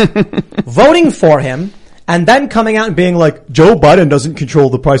that, voting for him, and then coming out and being like, Joe Biden doesn't control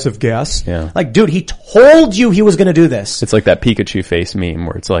the price of gas. Yeah. Like, dude, he told you he was going to do this. It's like that Pikachu face meme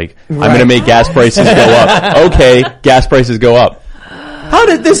where it's like, I'm going to make gas prices go up. Okay, gas prices go up. How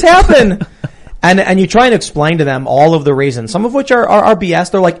did this happen? And you try and explain to them all of the reasons, some of which are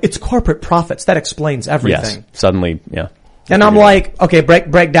BS. They're like, it's corporate profits. That explains everything. Yes, suddenly, yeah. And I'm like, okay,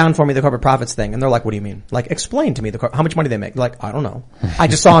 break down for me the corporate profits thing. And they're like, what do you mean? Like, explain to me how much money they make. Like, I don't know. I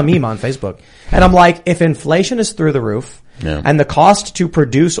just saw a meme on Facebook. And I'm like, if inflation is through the roof, and the cost to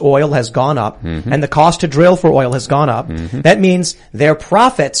produce oil has gone up, and the cost to drill for oil has gone up, that means their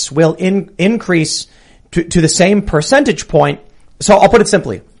profits will increase to the same percentage point. So I'll put it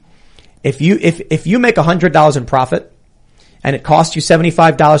simply. If you make $100 in profit, and it costs you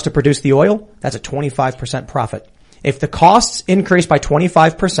 $75 to produce the oil, that's a 25% profit. If the costs increase by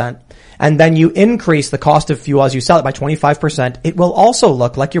 25% and then you increase the cost of fuel as you sell it by 25%, it will also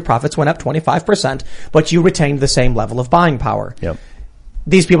look like your profits went up 25%, but you retained the same level of buying power. Yep.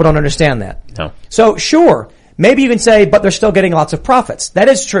 These people don't understand that. No. So sure, maybe you can say, but they're still getting lots of profits. That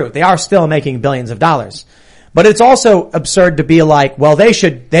is true. They are still making billions of dollars. But it's also absurd to be like, well, they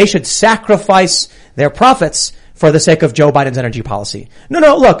should sacrifice their profits for the sake of Joe Biden's energy policy.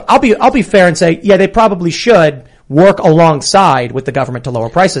 No, look, I'll be fair and say, yeah, they probably should work alongside with the government to lower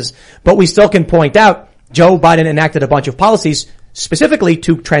prices. But we still can point out Joe Biden enacted a bunch of policies specifically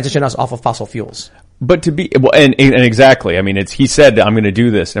to transition us off of fossil fuels. But to be, well, and exactly, I mean, he said, I'm going to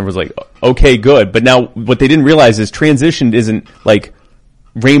do this. And everyone's like, okay, good. But now what they didn't realize is transition isn't like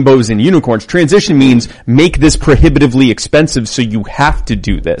rainbows and unicorns. Transition means make this prohibitively expensive so you have to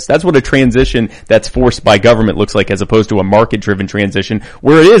do this. That's what a transition that's forced by government looks like, as opposed to a market-driven transition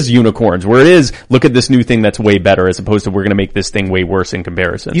where it is unicorns, where it is look at this new thing that's way better, as opposed to we're going to make this thing way worse in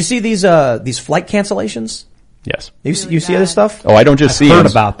comparison. You see these flight cancellations? Yes. You see this stuff? Oh, I don't just see heard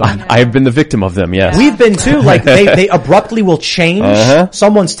about them. I have been the victim of them, yes. We've been too. Like they abruptly will change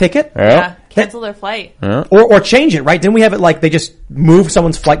someone's ticket. Yeah. Cancel their flight. Or change it, right? Didn't we have it like they just move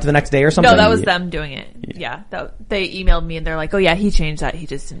someone's flight to the next day or something? No, that was them doing it. Yeah. They emailed me and they're like, oh yeah, he changed that. He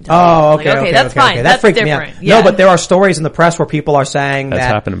just didn't tell me. Oh, Like, okay, that's fine. That That's freaked different. me out. Yeah. No, but there are stories in the press where people are saying That's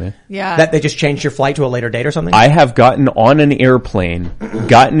that happened to me. Yeah. that they just changed your flight to a later date or something. I have gotten on an airplane,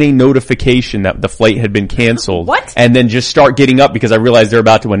 gotten a notification that the flight had been canceled. What? And then just start getting up because I realized they're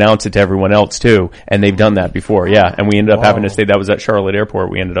about to announce it to everyone else too. And they've done that before. Yeah. And we ended up having to stay. That was at Charlotte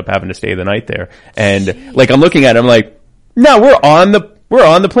Airport. We ended up having to stay the night there. And like, I'm looking at it, I'm like, no, we're on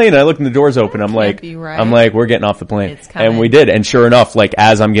the plane. And I look and the door's open. I'm like, we're getting off the plane. And we did. And sure enough, like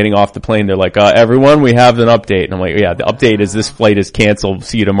as I'm getting off the plane, they're like, everyone, we have an update. And I'm like, yeah, the update is this flight is canceled.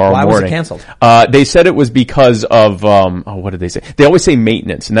 See you tomorrow morning. Why was it canceled? They said it was because of, what did they say? They always say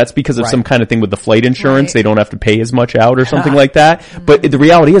maintenance, and that's because of some kind of thing with the flight insurance. They don't have to pay as much out or something like that. But the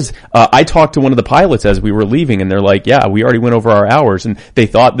reality is, I talked to one of the pilots as we were leaving, and they're like, yeah, we already went over our hours, and they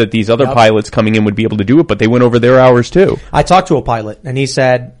thought that these other pilots coming in would be able to do it, but they went over their hours too. I talked to a pilot, and he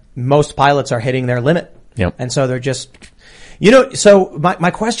said most pilots are hitting their limit. Yep. And so they're just, You know, so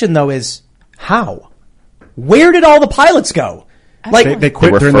my question though is how? Where did all the pilots go? Like they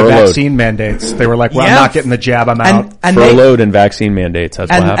quit during the vaccine mandates. They were like, well, I'm not getting the jab, I'm out. And furloughed and vaccine mandates. That's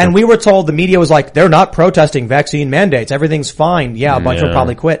what happened. And we were told, the media was like, they're not protesting vaccine mandates. Everything's fine. Yeah, a bunch of them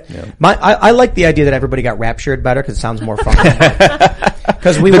probably quit. Yeah. I like the idea that everybody got raptured better because it sounds more fun.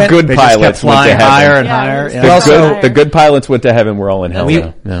 Because we the good pilots went to heaven. Higher and higher. Yeah. The good pilots went to heaven. We're all in hell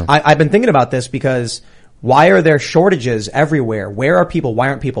now. Yeah. I've been thinking about this because why are there shortages everywhere? Where are people? Why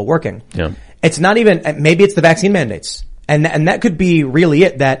aren't people working? Yeah. It's not even, maybe it's the vaccine mandates. And that could be really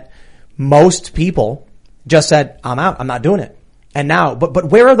it, that most people just said, I'm out, I'm not doing it. And now, but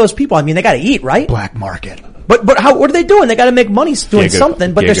where are those people? I mean, they gotta eat, right? Black market. But what are they doing? They gotta make money doing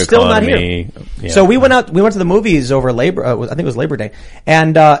something, but they're still not here. Yeah. So we went to the movies over Labor, I think it was Labor Day,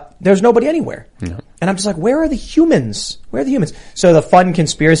 and, there's nobody anywhere. Yeah. And I'm just like, where are the humans? Where are the humans? So the fun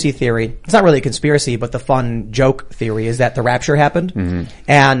conspiracy theory, it's not really a conspiracy, but the fun joke theory is that the rapture happened. Mm-hmm.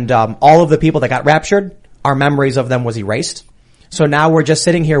 And, all of the people that got raptured, our memories of them was erased. So now we're just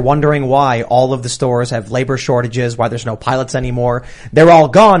sitting here wondering why all of the stores have labor shortages, why there's no pilots anymore. They're all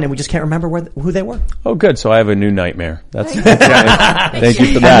gone and we just can't remember who they were. Oh, good. So I have a new nightmare. That's thank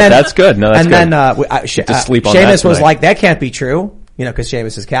you for that. That's good. No, that's good. And then, sleep on Seamus was like, that can't be true. You know, cause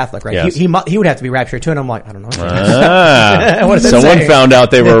Seamus is Catholic, right? Yes. He would have to be raptured too. And I'm like, I don't know. What does someone found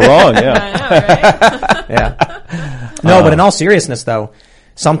out they were wrong. Yeah. Yeah. No, but in all seriousness though,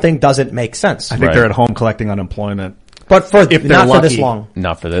 something doesn't make sense. I think they're at home collecting unemployment. But for this long.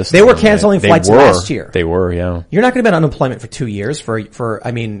 Not for this. They were canceling flights last year. They were, yeah. You're not going to be on unemployment for 2 years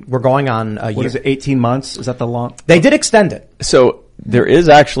I mean, we're going on a year. What is it, 18 months? Is that the long? They did extend it. So there is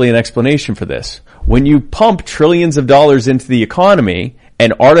actually an explanation for this. When you pump trillions of dollars into the economy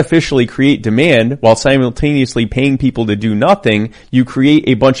and artificially create demand while simultaneously paying people to do nothing, you create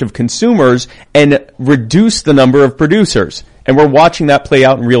a bunch of consumers and reduce the number of producers. And we're watching that play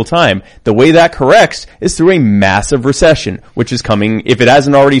out in real time. The way that corrects is through a massive recession, which is coming. If it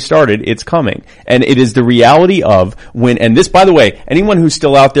hasn't already started, it's coming. And it is the reality of and this, by the way, anyone who's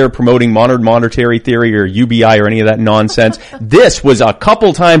still out there promoting modern monetary theory or UBI or any of that nonsense, this was a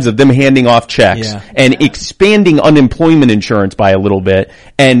couple times of them handing off checks and expanding unemployment insurance by a little bit.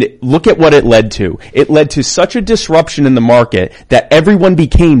 And look at what it led to. It led to such a disruption in the market that everyone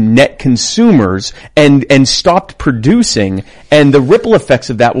became net consumers and stopped producing. And the ripple effects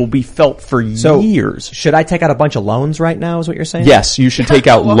of that will be felt for years. Should I take out a bunch of loans right now is what you're saying? Yes, you should take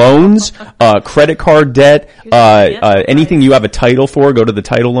out loans, credit card debt, anything you have a title for, go to the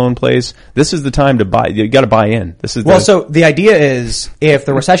title loan place. This is the time to buy. You gotta buy in. So the idea is if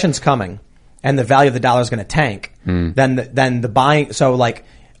the recession's coming and the value of the dollar is going to tank, then the buying, so like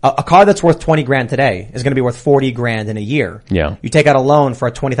a car that's worth $20,000 today is going to be worth $40,000 in a year. Yeah. You take out a loan for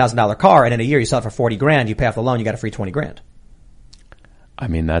a $20,000 car and in a year you sell it for $40,000, you pay off the loan, you got a free $20,000. I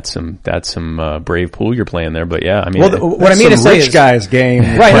mean, that's some brave pool you're playing there, but yeah, I mean, what I mean to say is rich guys game.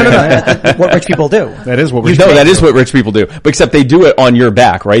 Right, no. That's what rich people do. That is what rich people do. But except they do it on your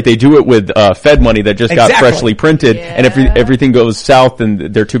back, right? They do it with, Fed money that just got freshly printed and everything goes south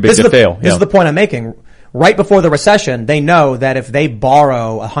and they're too big to fail. This is the point I'm making. Right before the recession, they know that if they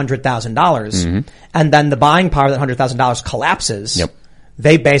borrow $100,000 and then the buying power of that $100,000 collapses,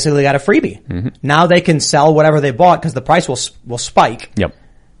 they basically got a freebie. Mm-hmm. Now they can sell whatever they bought because the price will spike. Yep.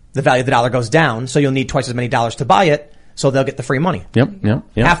 The value of the dollar goes down, so you'll need twice as many dollars to buy it, so they'll get the free money.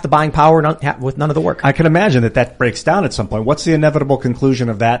 Yep. Half the buying power with none of the work. I can imagine that breaks down at some point. What's the inevitable conclusion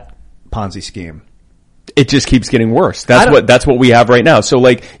of that Ponzi scheme? It just keeps getting worse. That's what we have right now. So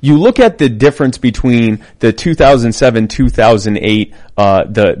like, you look at the difference between the 2007, 2008,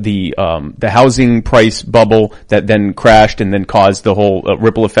 the housing price bubble that then crashed and then caused the whole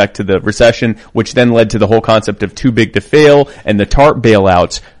ripple effect to the recession, which then led to the whole concept of too big to fail and the TARP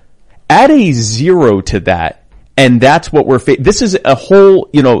bailouts. Add a zero to that. And that's what this is a whole,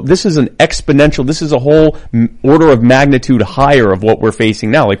 this is an exponential, this is a whole order of magnitude higher of what we're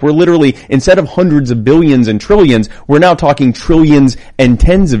facing now. Like, we're literally, instead of hundreds of billions and trillions, we're now talking trillions and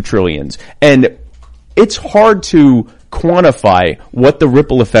tens of trillions. And it's hard to quantify what the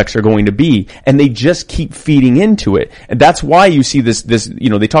ripple effects are going to be, and they just keep feeding into it. And that's why you see this,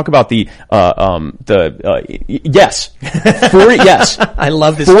 they talk about yes. I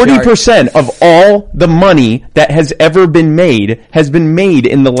love this 40% of all the money that has ever been made has been made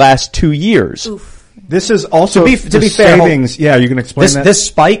in the last 2 years. Oof. This is also to be fair, savings. Yeah, you can explain that. This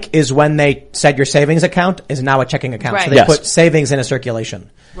spike is when they said your savings account is now a checking account. Right. So they put savings in a circulation.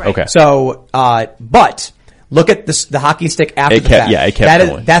 Right. Okay. So, but look at the hockey stick after the fact. Yeah, it kept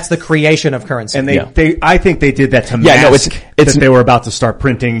going. That's the creation of currency. And I think they did that to mask that they were about to start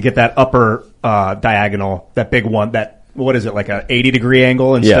printing and get that upper diagonal, that big one, that what is it, like a 80-degree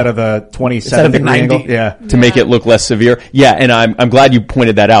angle instead of a 27-degree angle? Yeah. To make it look less severe. Yeah, and I'm glad you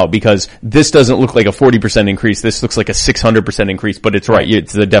pointed that out because this doesn't look like a 40% increase. This looks like a 600% increase, but it's right.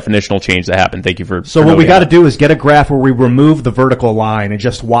 It's the definitional change that happened. Thank you for So what we got to do is get a graph where we remove the vertical line and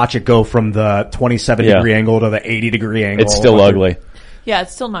just watch it go from the 27-degree angle to the 80-degree angle. It's still ugly. Yeah,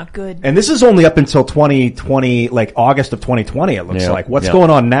 it's still not good. And this is only up until 2020, like August of 2020, it looks like. What's going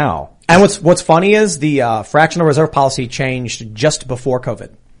on now? And what's funny is the fractional reserve policy changed just before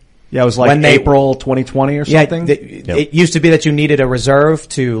COVID. Yeah, it was like April 2020 or something. Yeah, it used to be that you needed a reserve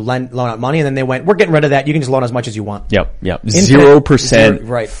to loan out money, and then they went, we're getting rid of that. You can just loan as much as you want. Yep.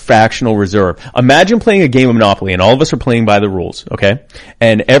 0% fractional reserve. Imagine playing a game of Monopoly, and all of us are playing by the rules, okay?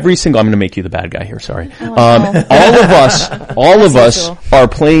 And every single, I'm going to make you the bad guy here, sorry. All of us are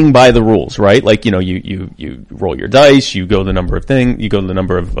playing by the rules, right? Like, you roll your dice, you go the number of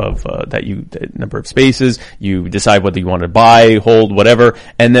number of spaces, you decide whether you want to buy, hold, whatever,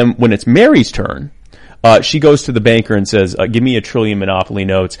 and then when it's Mary's turn, she goes to the banker and says, give me 1 trillion Monopoly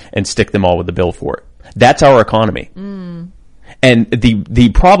notes and stick them all with the bill for it. That's our economy. And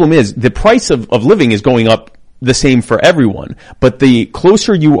the problem is the price of living is going up the same for everyone. But the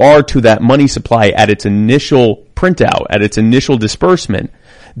closer you are to that money supply at its initial printout, at its initial disbursement,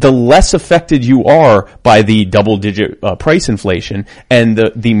 the less affected you are by the double-digit price inflation, and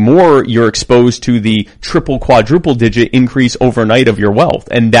the more you're exposed to the triple, quadruple-digit increase overnight of your wealth.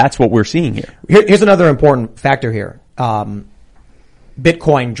 And that's what we're seeing here. Here's another important factor here.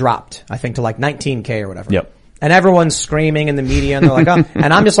 Bitcoin dropped, I think, to like 19K or whatever. Yep. And everyone's screaming in the media, and they're like, oh.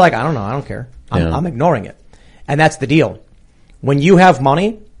 And I'm just like, I don't know, I don't care. I'm ignoring it. And that's the deal. When you have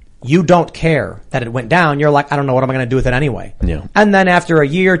money, you don't care that it went down. You're like, I don't know what am I going to do with it anyway. Yeah. And then after a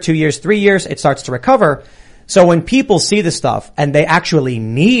year, 2 years, 3 years, it starts to recover. So when people see this stuff and they actually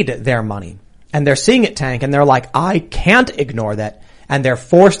need their money and they're seeing it tank and they're like, I can't ignore that, and they're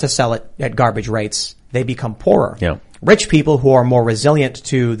forced to sell it at garbage rates, they become poorer. Yeah. Rich people who are more resilient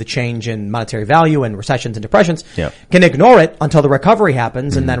to the change in monetary value and recessions and depressions can ignore it until the recovery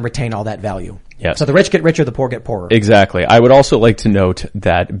happens and then retain all that value. Yeah. So the rich get richer, the poor get poorer. Exactly. I would also like to note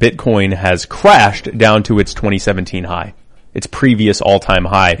that Bitcoin has crashed down to its 2017 high. Its previous all-time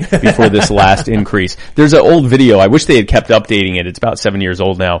high before this last increase. There's an old video. I wish they had kept updating it. It's about 7 years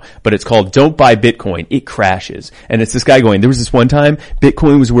old now, but it's called Don't Buy Bitcoin. It crashes. And it's this guy going, there was this one time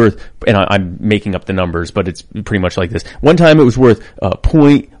Bitcoin was worth, and I'm making up the numbers, but it's pretty much like this. One time it was worth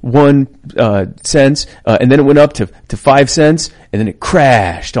 0.1 cents, and then it went up to 5 cents, and then it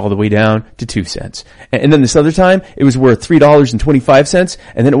crashed all the way down to 2 cents. And then this other time it was worth $3.25,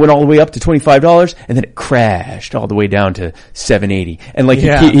 and then it went all the way up to $25, and then it crashed all the way down to $7.80. And like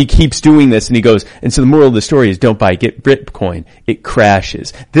he keeps doing this, and he goes, and so the moral of the story is don't buy Bitcoin. It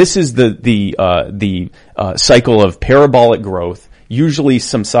crashes. This is the cycle of parabolic growth, usually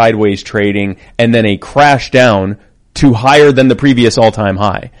some sideways trading, and then a crash down to higher than the previous all-time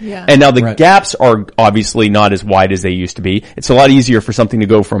high. Yeah. And now the gaps are obviously not as wide as they used to be. It's a lot easier for something to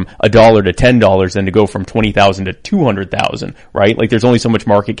go from $1 to $10 than to go from 20,000 to 200,000, right? Like there's only so much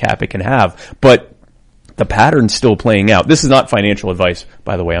market cap it can have. But the pattern's still playing out. This is not financial advice,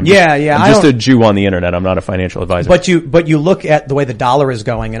 by the way. I'm just a Jew on the internet. I'm not a financial advisor. But you look at the way the dollar is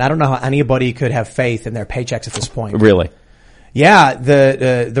going, and I don't know how anybody could have faith in their paychecks at this point. Really? Yeah,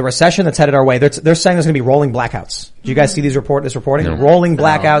 the recession that's headed our way, they're saying there's going to be rolling blackouts. Do you guys see this reporting? No. Rolling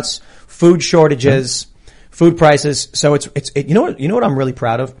blackouts, food shortages, food prices. So you know what I'm really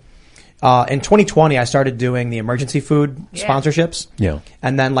proud of? In 2020, I started doing the emergency food sponsorships. Yeah.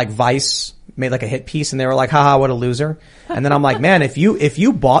 And then like Vice made like a hit piece, and they were like, haha, what a loser. And then I'm like, man, if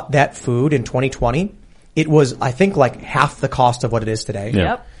you bought that food in 2020, it was, I think, like half the cost of what it is today. Yeah.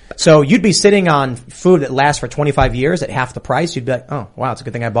 Yep. So you'd be sitting on food that lasts for 25 years at half the price. You'd be like, oh, wow, it's a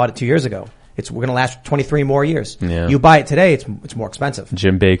good thing I bought it 2 years ago. We're going to last 23 more years. Yeah. You buy it today, it's more expensive.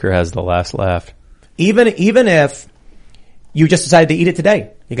 Jim Baker has the last laugh. Even if you just decided to eat it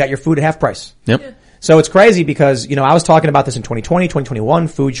today, you got your food at half price. Yep. Yeah. So it's crazy because, I was talking about this in 2020, 2021,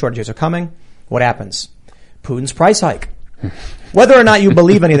 food shortages are coming. What happens? Putin's price hike. Whether or not you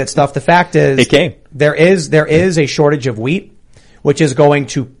believe any of that stuff, the fact is it came. There is a shortage of wheat, which is going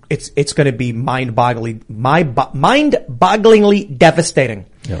to, it's going to be mind-bogglingly devastating.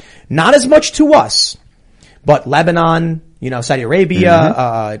 Yep. Not as much to us, but Lebanon, Saudi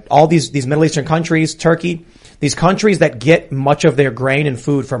Arabia, all these Middle Eastern countries, Turkey, these countries that get much of their grain and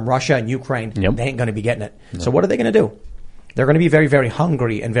food from Russia and Ukraine, they ain't going to be getting it. No. So what are they going to do? They're going to be very, very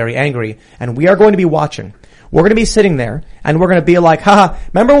hungry and very angry, and we are going to be watching. We're going to be sitting there, and we're going to be like, haha,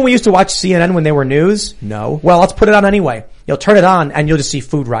 remember when we used to watch CNN when they were news? No. Well, let's put it on anyway. You'll turn it on, and you'll just see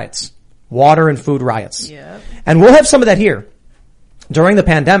food riots. water and food riots. Yeah. And we'll have some of that here. During the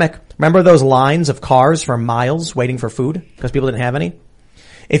pandemic, remember those lines of cars for miles waiting for food because people didn't have any?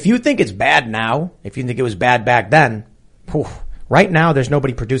 If you think it's bad now, if you think it was bad back then, right now there's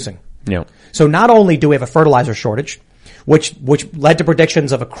nobody producing. Yeah. So not only do we have a fertilizer shortage, which led to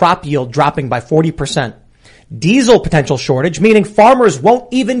predictions of a crop yield dropping by 40%, diesel potential shortage, meaning farmers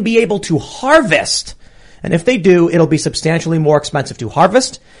won't even be able to harvest. And if they do, it'll be substantially more expensive to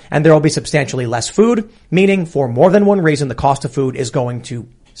harvest, and there will be substantially less food, meaning for more than one reason, the cost of food is going to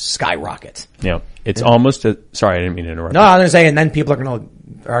skyrocket. Yeah. It's almost sorry, I didn't mean to interrupt. No, I was going to say, and then people are going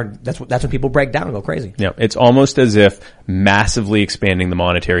to, that's when people break down and go crazy. Yeah. It's almost as if massively expanding the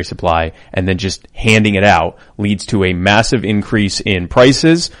monetary supply and then just handing it out leads to a massive increase in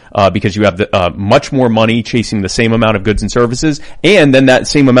prices, because you have much more money chasing the same amount of goods and services. And then that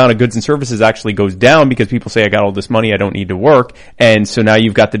same amount of goods and services actually goes down because people say, I got all this money, I don't need to work. And so now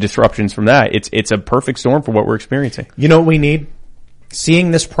you've got the disruptions from that. It's a perfect storm for what we're experiencing. You know what we need?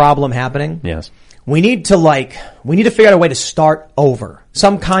 Seeing this problem happening. Yes. We need to figure out a way to start over.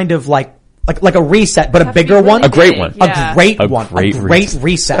 Some kind of like a reset, but a bigger one. A great one. Yeah. A great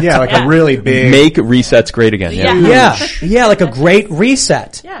reset. Yeah, like a really big. Make resets great again. Yeah, like a great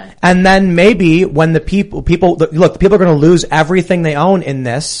reset. Yeah. And then maybe when the people are going to lose everything they own in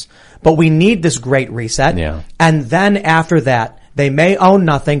this, but we need this great reset. Yeah. And then after that, they may own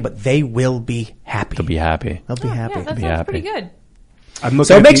nothing, but they will be happy. They'll be happy. They'll be happy. Yeah, that sounds pretty good.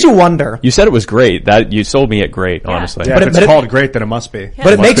 So it makes you wonder. You said it was great. That you sold me at great, honestly. Yeah, but if it's called great, then it must be.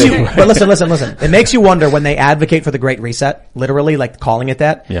 But it makes you. But listen. It makes you wonder when they advocate for the Great Reset, literally, like calling it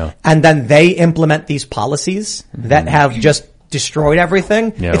that. Yeah. And then they implement these policies that have just destroyed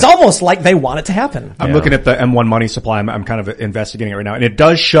everything. Yeah. It's almost like they want it to happen. I'm looking at the M1 money supply. I'm kind of investigating it right now, and it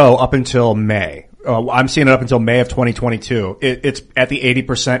does show up until May. I'm seeing it up until May of 2022. It's at the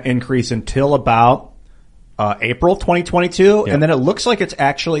 80% increase until about April 2022, and then it looks like it's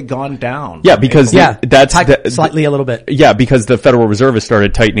actually gone down. Yeah, because that's slightly a little bit. Yeah, because the Federal Reserve has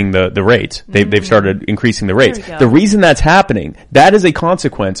started tightening the rates. They've started increasing the rates. The reason that's happening, that is a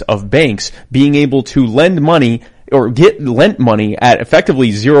consequence of banks being able to lend money or get lent money at effectively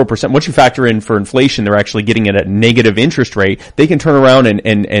 0%. Once you factor in for inflation, they're actually getting it at negative interest rate. They can turn around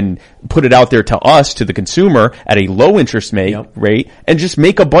and put it out there to us, to the consumer, at a low interest rate and just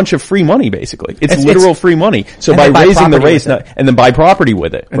make a bunch of free money, basically. It's literal free money. So by raising the rates, and then buy property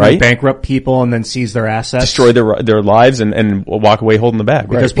with it, and right? Then bankrupt people and then seize their assets. Destroy their lives and walk away holding the bag.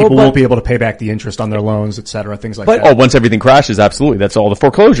 Because people won't be able to pay back the interest on their loans, et cetera, things like that. Oh, once everything crashes, absolutely. That's all the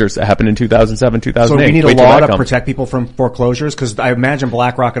foreclosures that happened in 2007, 2008. So we need a law to protect people from foreclosures? Because I imagine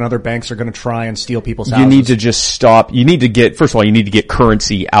BlackRock and other banks are going to try and steal people's houses. You need to just stop. You need to get, first of all, you need to get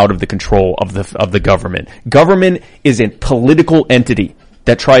currency out of the control of the government. Government is a political entity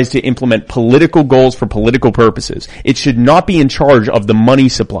that tries to implement political goals for political purposes. It should not be in charge of the money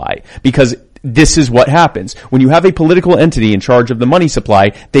supply, because this is what happens. When you have a political entity in charge of the money supply,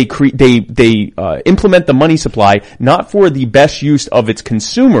 they implement the money supply not for the best use of its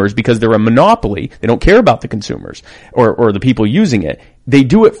consumers, because they're a monopoly. They don't care about the consumers or the people using it. They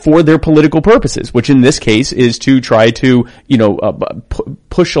do it for their political purposes, which in this case is to try to,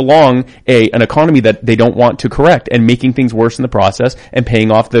 push along an economy that they don't want to correct, and making things worse in the process and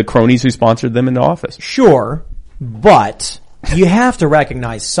paying off the cronies who sponsored them into office. Sure, but you have to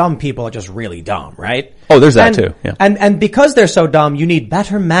recognize some people are just really dumb, right? Oh, there's that too. Yeah. And because they're so dumb, you need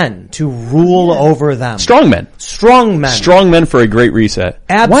better men to rule over them. Strong men. Strong men for a great reset.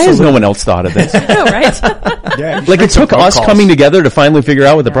 Absolutely. Why has no one else thought of this? I know, right? Yeah, like it took us coming together to finally figure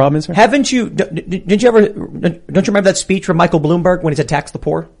out what the problem is. Haven't you? Don't you remember that speech from Michael Bloomberg when he said tax the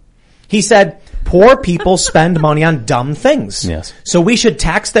poor? He said, poor people spend money on dumb things. Yes. So we should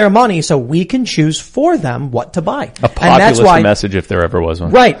tax their money so we can choose for them what to buy. A populist message, if there ever was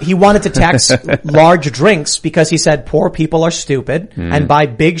one. Right. He wanted to tax large drinks because he said poor people are stupid and buy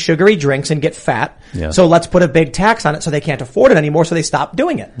big sugary drinks and get fat. Yeah. So let's put a big tax on it so they can't afford it anymore, so they stop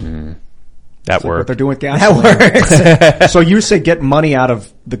doing it. That worked. What they're doing with gasoline. That works. So you say get money out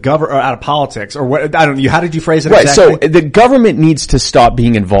of the government, or out of politics, or what? I don't know. How did you phrase it exactly? Right. So the government needs to stop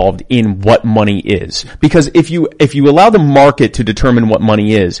being involved in what money is, because if you allow the market to determine what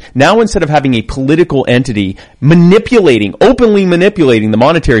money is, now instead of having a political entity openly manipulating the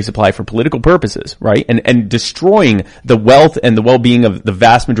monetary supply for political purposes, right, and destroying the wealth and the well-being of the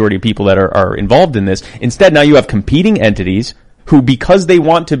vast majority of people that are involved in this, instead now you have competing entities who, because they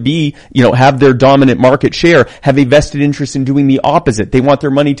want to be, have their dominant market share, have a vested interest in doing the opposite. They want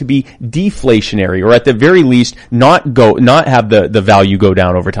their money to be deflationary, or at the very least, not have the value go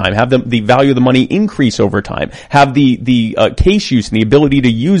down over time, have the value of the money increase over time, have the case use and the ability to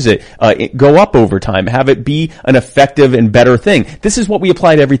use it go up over time, have it be an effective and better thing. This is what we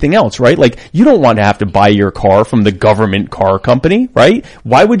apply to everything else, right? Like, you don't want to have to buy your car from the government car company, right?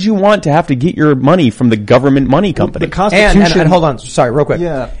 Why would you want to have to get your money from the government money company? The Constitution. And hold on, sorry, real quick.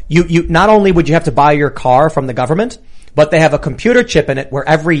 Yeah. You not only would you have to buy your car from the government, but they have a computer chip in it where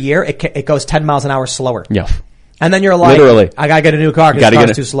every year it goes 10 miles an hour slower. Yeah. And then you're like, literally, I gotta get a new car because the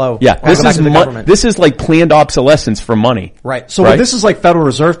car's too slow. Yeah, this is like planned obsolescence for money. Right. So this is like Federal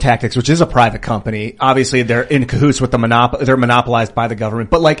Reserve Tactics, which is a private company. Obviously, they're in cahoots with they're monopolized by the government.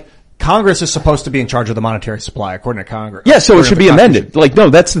 But like, Congress is supposed to be in charge of the monetary supply, according to Congress. Yeah, so it should be amended. Like,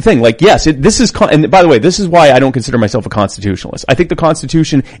 no, that's the thing. Like, yes, and by the way, this is why I don't consider myself a constitutionalist. I think the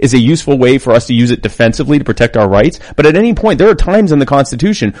Constitution is a useful way for us to use it defensively to protect our rights. But at any point, there are times in the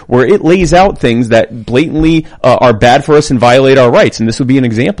Constitution where it lays out things that blatantly are bad for us and violate our rights. And this would be an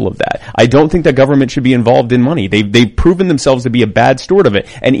example of that. I don't think that government should be involved in money. They've proven themselves to be a bad steward of it.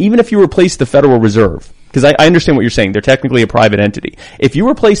 And even if you replace the Federal Reserve, because I understand what you're saying. They're technically a private entity. If you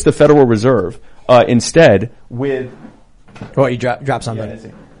replace the Federal Reserve instead with... Oh, you drop something.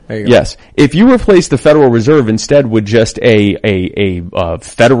 Yeah, there you go. Yes. If you replace the Federal Reserve instead with just a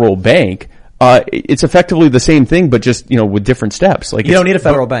federal bank, it's effectively the same thing, but just, with different steps. Like, you don't need a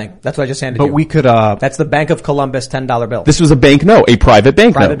federal bank. That's what I just handed you. But we could, that's the Bank of Columbus $10 bill. This was a bank note, a private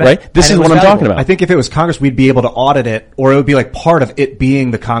bank note, right? This is what I'm talking about. I think if it was Congress, we'd be able to audit it, or it would be like part of it being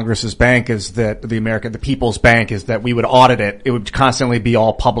the Congress's bank is that the People's Bank is that we would audit it. It would constantly be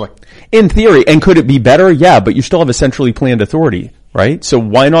all public. In theory. And could it be better? Yeah, but you still have a centrally planned authority, right? So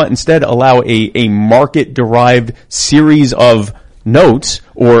why not instead allow a market-derived series of notes,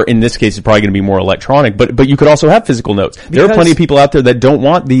 or in this case, it's probably going to be more electronic, but you could also have physical notes. There are plenty of people out there that don't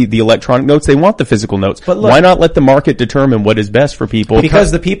want the electronic notes. They want the physical notes. But look, why not let the market determine what is best for people?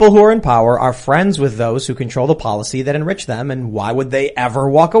 Because the people who are in power are friends with those who control the policy that enrich them, and why would they ever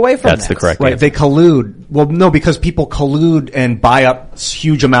walk away from that? That's the correct answer. They collude. Well, no, because people collude and buy up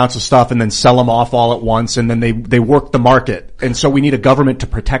huge amounts of stuff and then sell them off all at once, and then they work the market. And so we need a government to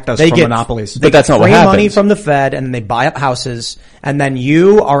protect us from monopolies. But that's not what happens. They get free money from the Fed, and they buy up houses, and then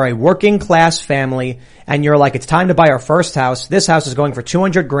you are a working class family, and you're like, it's time to buy our first house. This house is going for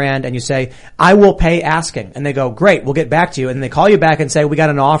 $200,000, and you say, I will pay asking. And they go, great, we'll get back to you. And they call you back and say, we got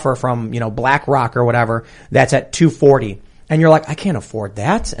an offer from, BlackRock or whatever that's at $240,000. And you're like, I can't afford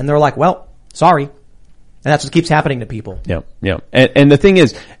that. And they're like, well, sorry. And that's what keeps happening to people. Yeah, yeah. And the thing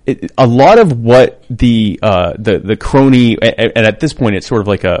is, a lot of what the crony, and at this point it's sort of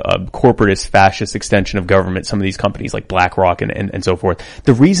like a corporatist fascist extension of government, some of these companies like BlackRock and so forth.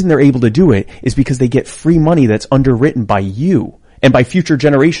 The reason they're able to do it is because they get free money that's underwritten by you and by future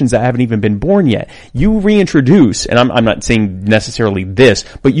generations that haven't even been born yet. You reintroduce, and I'm not saying necessarily this,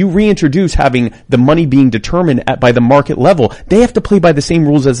 but you reintroduce having the money being determined by the market level. They have to play by the same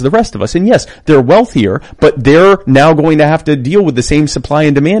rules as the rest of us. And yes, they're wealthier, but they're now going to have to deal with the same supply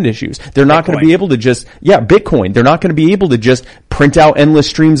and demand issues. They're not going to be able to just, Bitcoin. They're not going to be able to just print out endless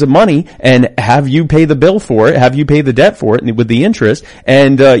streams of money and have you pay the bill for it, have you pay the debt for it with the interest.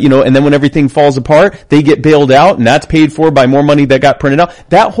 And, and then when everything falls apart, they get bailed out, and that's paid for by more money that got printed out.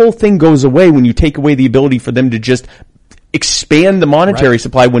 That whole thing goes away when you take away the ability for them to just expand the monetary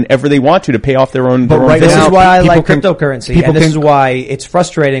supply whenever they want to pay off their own. This is why I like cryptocurrency, and this is why it's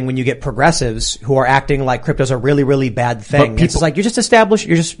frustrating when you get progressives who are acting like crypto's a really, really bad thing. It's like you're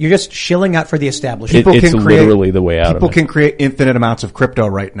just shilling out for the establishment. It's literally the way out of it. People can create infinite amounts of crypto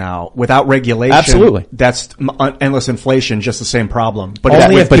right now without regulation. Absolutely, that's endless inflation, just the same problem. But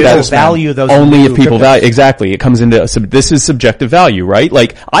only if people value those. Only if people value exactly. It comes into this is subjective value, right?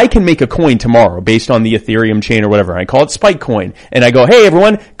 Like I can make a coin tomorrow based on the Ethereum chain or whatever. I call it Spike Coin, and I go, hey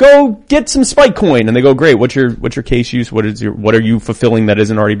everyone, go get some Spike Coin, and they go, great, what's your case use? What are you fulfilling that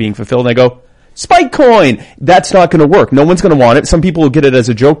isn't already being fulfilled? And I go, Spike Coin. That's not going to work. No one's going to want it. Some people will get it as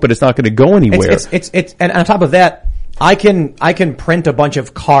a joke, but it's not going to go anywhere. And on top of that, I can print a bunch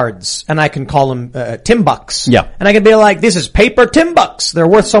of cards and I can call them Timbucks. Yeah. And I can be like, this is paper Timbucks. They're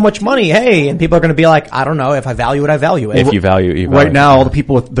worth so much money. Hey, and people are going to be like, I don't know, if I value it, I value it. If you value it, right now, all the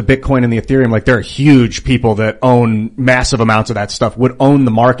people with the Bitcoin and the Ethereum, like there are huge people that own massive amounts of that stuff, would own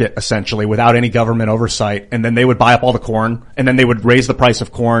the market essentially without any government oversight, and then they would buy up all the corn, and then they would raise the price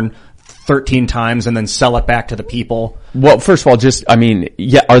of corn 13 times and then sell it back to the people. Well, first of all, are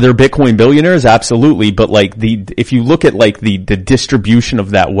there Bitcoin billionaires? Absolutely. But if you look at the distribution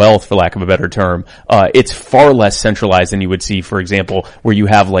of that wealth, for lack of a better term, it's far less centralized than you would see, for example, where you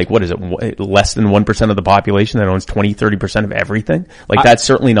have less than 1% of the population that owns 20-30% of everything. That's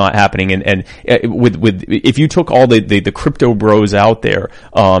certainly not happening. And if you took all the crypto bros out there,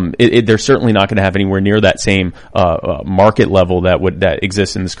 they're certainly not going to have anywhere near that same, market level that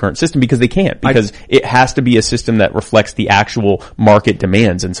exists in this current system, because they can't, because it has to be a system that reflects the actual market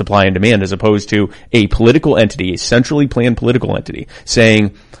demands and supply and demand, as opposed to a political entity, a centrally planned political entity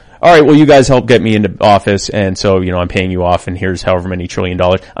saying, all right, well, you guys helped get me into office, and so, I'm paying you off, and here's however many $1 trillion. I'm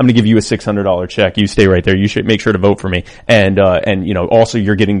going to give you a $600 check. You stay right there. You should make sure to vote for me. And also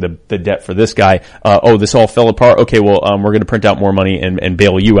you're getting the debt for this guy. This all fell apart. Okay, well, we're going to print out more money and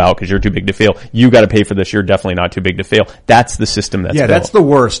bail you out because you're too big to fail. You got to pay for this. You're definitely not too big to fail. That's the system that's built. That's the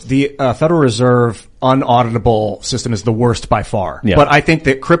worst. The Federal Reserve unauditable system is the worst by far. Yeah. But I think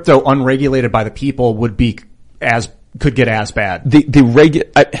that crypto unregulated by the people could get as bad.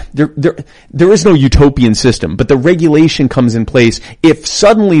 There is no utopian system, but the regulation comes in place if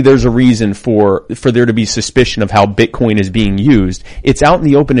suddenly there's a reason for there to be suspicion of how Bitcoin is being used. It's out in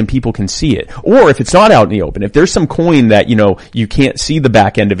the open and people can see it. Or if it's not out in the open, if there's some coin that, you can't see the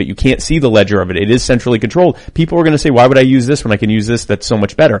back end of it, you can't see the ledger of it, it is centrally controlled, people are going to say, why would I use this when I can use this that's so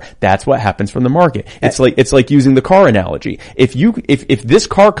much better? That's what happens from the market. It's like using the car analogy. If this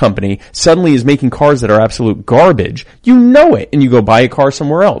car company suddenly is making cars that are absolute garbage, you know it, and you go buy a car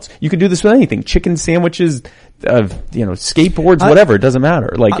somewhere else. You could do this with anything. Chicken sandwiches, skateboards, whatever. It doesn't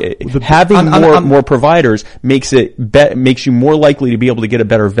matter. Having more providers makes you more likely to be able to get a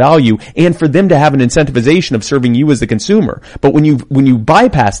better value, and for them to have an incentivization of serving you as the consumer. But when you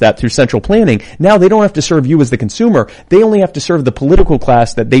bypass that through central planning, now they don't have to serve you as the consumer. They only have to serve the political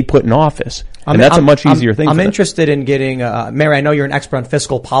class that they put in office. And that's a much easier thing. I'm interested in getting, Mary, I know you're an expert on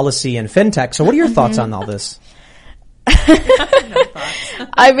fiscal policy and fintech, so what are your thoughts on all this?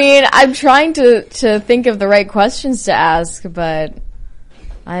 I mean, I'm trying to think of the right questions to ask, but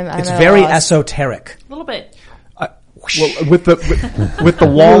it's very esoteric. A little bit. Well, with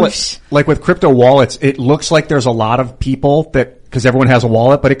the wallet, like with crypto wallets, it looks like there's a lot of people because everyone has a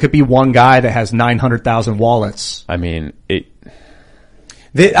wallet, but it could be one guy that has 900,000 wallets. I mean,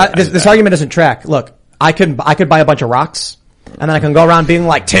 this argument doesn't track. Look, I could buy a bunch of rocks, and then I can go around being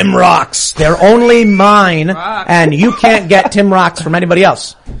like, Tim Rocks, they're only mine, and you can't get Tim Rocks from anybody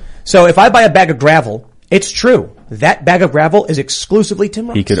else. So if I buy a bag of gravel, it's true. That bag of gravel is exclusively Tim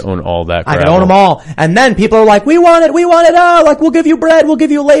Rocks. He could own all that gravel. I could own them all. And then people are like, we want it, we'll give you bread, we'll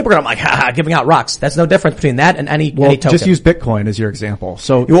give you labor. And I'm like, giving out rocks. That's no difference between that and any token. Just use Bitcoin as your example.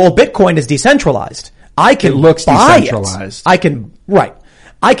 So, Bitcoin is decentralized. It looks decentralized. I can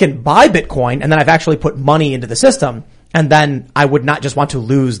buy Bitcoin, and then I've actually put money into the system. And then I would not just want to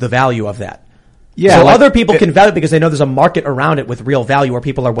lose the value of that. Yeah. So other people can value it because they know there's a market around it with real value where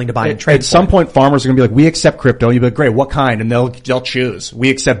people are willing to buy and trade. At some point, farmers are going to be like, we accept crypto. And you'll be like, great, what kind? And they'll choose. We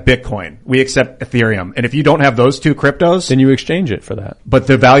accept Bitcoin. We accept Ethereum. And if you don't have those two cryptos, then you exchange it for that. But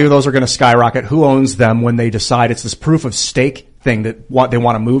the value of those are going to skyrocket. Who owns them when they decide it's this proof of stake thing that they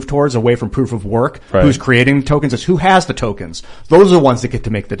want to move towards, away from proof of work? Right. Who's creating the tokens? It's who has the tokens. Those are the ones that get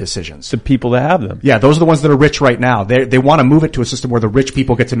to make the decisions. The people that have them. Yeah, those are the ones that are rich right now. They want to move it to a system where the rich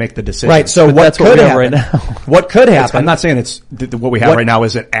people get to make the decisions. Right. So what could happen right now? What could happen? I'm not saying what we have right now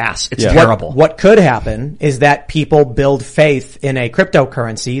is an ass. It's terrible. What could happen is that people build faith in a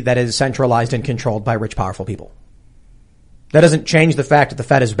cryptocurrency that is centralized and controlled by rich, powerful people. That doesn't change the fact that the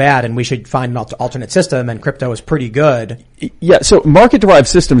Fed is bad and we should find an alternate system, and crypto is pretty good. Yeah, so market-derived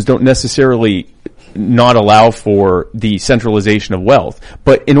systems don't necessarily not allow for the centralization of wealth.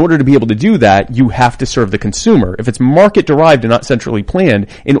 But in order to be able to do that, you have to serve the consumer. If it's market-derived and not centrally planned,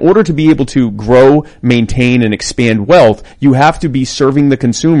 in order to be able to grow, maintain, and expand wealth, you have to be serving the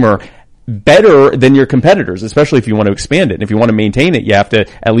consumer better than your competitors, especially if you want to expand it. And if you want to maintain it, you have to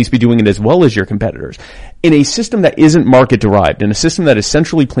at least be doing it as well as your competitors. In a system that isn't market-derived, in a system that is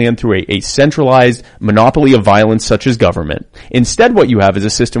centrally planned through a centralized monopoly of violence such as government, instead what you have is a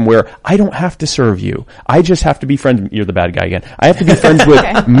system where I don't have to serve you. I just have to be friends. You're the bad guy again. I have to be friends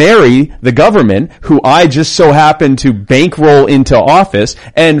with Mary, the government, who I just so happen to bankroll into office,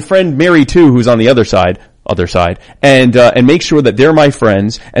 and friend Mary too, who's on the other side. other side, and make sure that they're my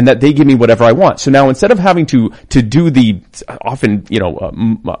friends and that they give me whatever I want. So now instead of having to do the often,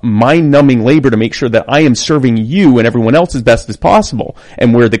 mind-numbing labor to make sure that I am serving you and everyone else as best as possible,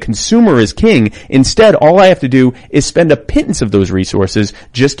 and where the consumer is king, instead all I have to do is spend a pittance of those resources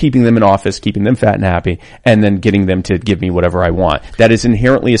just keeping them in office, keeping them fat and happy, and then getting them to give me whatever I want. That is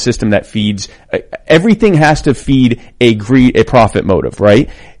inherently a system that feeds, everything has to feed a profit motive, right?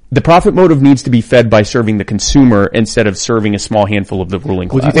 The profit motive needs to be fed by serving the consumer instead of serving a small handful of the ruling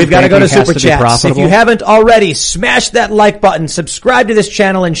class. We've got to go to Super Chats. If you haven't already, smash that like button, subscribe to this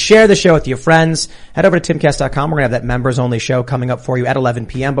channel, and share the show with your friends. Head over to timcast.com. We're going to have that members-only show coming up for you at 11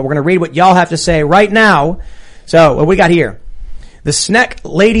 p.m., but we're going to read what y'all have to say right now. So, what we got here? The snack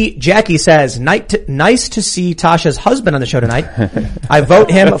lady Jackie says, nice to see Tasha's husband on the show tonight. I vote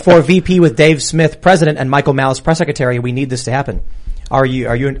him for VP with Dave Smith, president, and Michael Malice, press secretary. We need this to happen. Are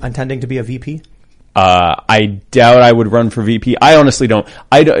you intending to be a VP? I doubt I would run for VP. I honestly don't.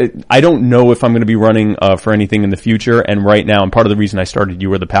 I don't know if I'm going to be running for anything in the future. And right now, and part of the reason I started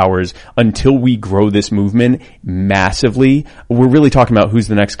You Are the Power is until we grow this movement massively, we're really talking about who's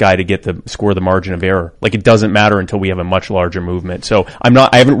the next guy to score the margin of error. Like, it doesn't matter until we have a much larger movement. So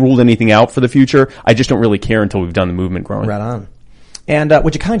I haven't ruled anything out for the future. I just don't really care until we've done the movement growing. Right on. And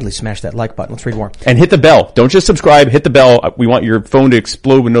would you kindly smash that like button? Let's read more. And hit the bell. Don't just subscribe. Hit the bell. We want your phone to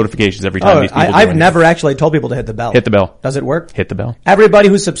explode with notifications every time these people I've never actually told people to hit the bell. Hit the bell. Does it work? Hit the bell. Everybody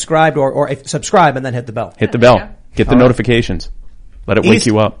who's subscribed or if subscribe and then hit the bell. Hit the bell. Get the notifications. Let it wake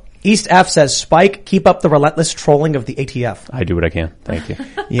you up. East F says, Spike, keep up the relentless trolling of the ATF. I do what I can. Thank you.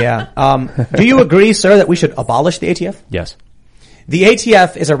 Yeah. Do you agree, sir, that we should abolish the ATF? Yes. The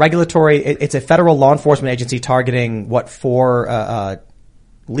ATF is it's a federal law enforcement agency targeting four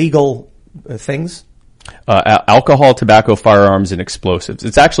legal things? Alcohol, tobacco, firearms, and explosives.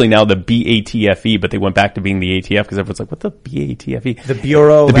 It's actually now the BATFE, but they went back to being the ATF because everyone's like, what the BATFE? The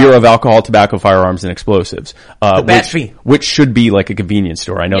Bureau of Alcohol, Tobacco, Firearms, and Explosives. Which should be like a convenience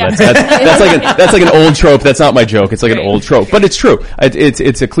store. I know that's like an old trope. That's not my joke. It's like an old trope, but it's true.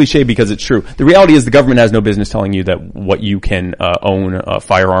 It's a cliche because it's true. The reality is the government has no business telling you that what you can own, a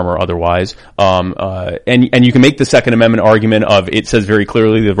firearm or otherwise. And you can make the Second Amendment argument of it says very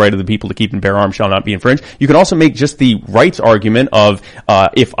clearly the right of the people to keep and bear arms shall not be infringed. You can also make just the rights argument of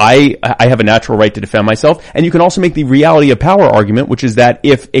if I have a natural right to defend myself, and you can also make the reality of power argument, which is that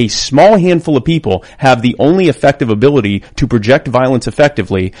if a small handful of people have the only effective ability to project violence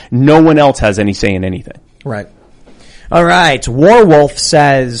effectively, no one else has any say in anything. Right. All right. Warwolf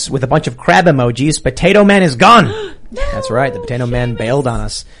says, with a bunch of crab emojis, Potato Man is gone. That's right. The Potato Man bailed on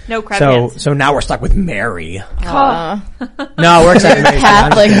us. No crab hands. So now we're stuck with Mary. No, we're excited.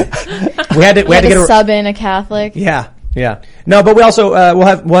 Catholic. We had to get a sub in a Catholic. Yeah. No, but we also we'll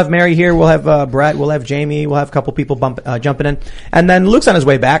have Mary here. We'll have Brett. We'll have Jamie. We'll have a couple people jumping in, and then Luke's on his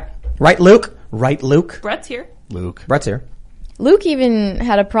way back. Right, Luke? Brett's here. Brett's here. Luke even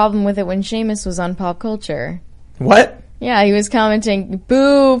had a problem with it when Seamus was on Pop Culture. What? Yeah, he was commenting,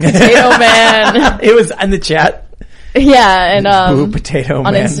 "Boo, Potato Man." It was in the chat. Yeah, and Boo, Potato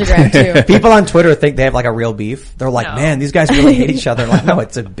on Man. Instagram too. People on Twitter think they have like a real beef. They're like, man, these guys really hate each other. Like, no,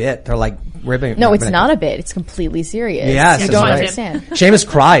 it's a bit. They're like ribbing. No, it's not a bit. It's completely serious. Yes, you don't understand. Seamus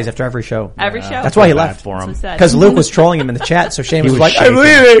cries after every show. Every show. That's why he left for him. because Luke was trolling him in the chat. So Seamus was like, "I'm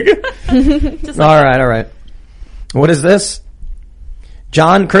leaving." All right. What is this?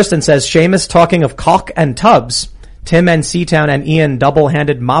 John Kirsten says, Seamus talking of cock and tubs. Tim and Seatown and Ian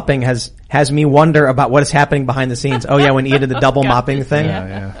double-handed mopping has me wonder about what is happening behind the scenes. Oh yeah, when Ian did the double mopping thing.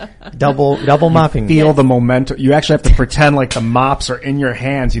 Yeah. Double mopping. Feel the momentum. You actually have to pretend like the mops are in your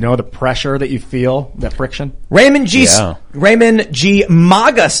hands. You know, the pressure that you feel, that friction. Raymond G.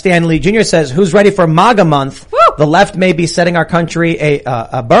 MAGA Stanley Jr. says, who's ready for MAGA month? Woo! The left may be setting our country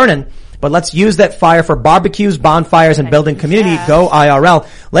a burning, but let's use that fire for barbecues, bonfires, and building community. Go IRL.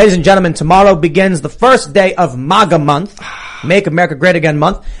 Ladies and gentlemen, tomorrow begins the first day of MAGA month. Make America Great Again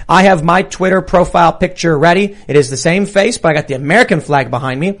month. I have my Twitter profile picture ready. It is the same face, but I got the American flag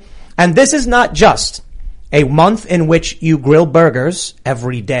behind me. And this is not just a month in which you grill burgers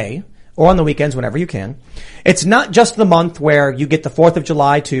every day or on the weekends whenever you can. It's not just the month where you get the 4th of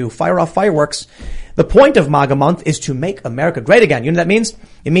July to fire off fireworks. The point of MAGA month is to make America great again. You know what that means?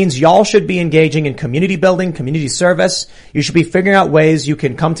 It means y'all should be engaging in community building, community service. You should be figuring out ways you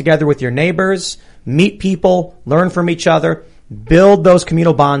can come together with your neighbors, meet people, learn from each other, build those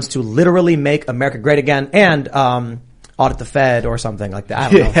communal bonds to literally make America great again. And audit the Fed or something like that.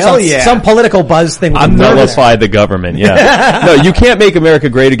 I don't know. Hell yeah. Some political buzz thing. Nullify the government, yeah. No, you can't make America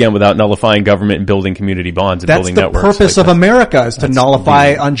great again without nullifying government and building community bonds and building networks. That's the purpose of America, is to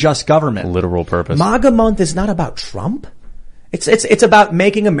nullify unjust government. Literal purpose. MAGA month is not about Trump. It's about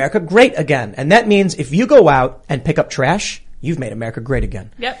making America great again. And that means if you go out and pick up trash, you've made America great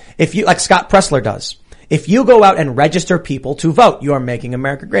again. Yep. If you, like Scott Pressler does. If you go out and register people to vote, you are making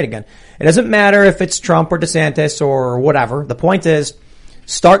America great again. It doesn't matter if it's Trump or DeSantis or whatever. The point is,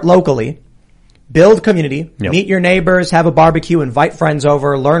 start locally, build community, meet your neighbors, have a barbecue, invite friends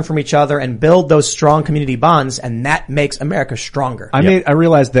over, learn from each other, and build those strong community bonds, and that makes America stronger. I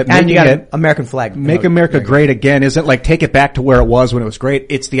realized that and you got an American flag. Make America great again isn't like take it back to where it was when it was great.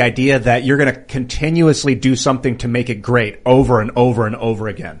 It's the idea that you're going to continuously do something to make it great over and over and over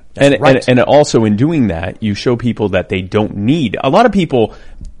again. And also in doing that, you show people that they don't need. A lot of people,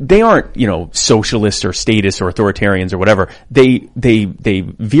 they aren't, socialists or statists or authoritarians or whatever. They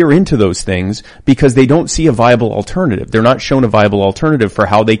veer into those things because they don't see a viable alternative. They're not shown a viable alternative for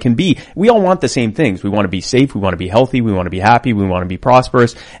how they can be. We all want the same things. We want to be safe. We want to be healthy. We want to be happy. We want to be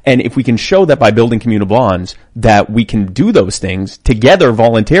prosperous. And if we can show that by building communal bonds that we can do those things together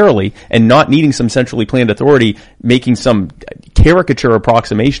voluntarily and not needing some centrally planned authority, making some caricature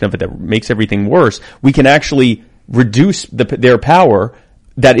approximation of it that makes everything worse, we can actually reduce their power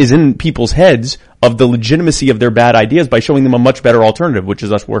that is in people's heads of the legitimacy of their bad ideas by showing them a much better alternative, which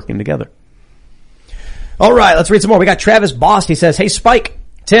is us working together. All right, let's read some more. We got Travis Bost. He says, "Hey, Spike,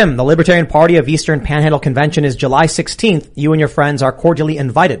 Tim, the Libertarian Party of Eastern Panhandle Convention is July 16th. You and your friends are cordially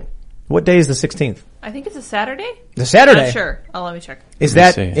invited." What day is the 16th? I think it's a Saturday. The Saturday? Not sure. Let me check. Is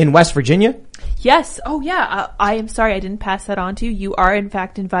that in West Virginia? Yes. Oh, yeah. I am sorry I didn't pass that on to you. You are, in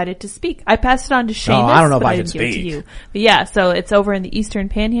fact, invited to speak. I passed it on to Seamus. I don't know if I should speak. Give it to you. But yeah, so it's over in the Eastern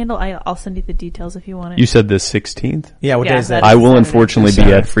Panhandle. I'll send you the details if you want it. You said the 16th? Yeah, what day is that? I will unfortunately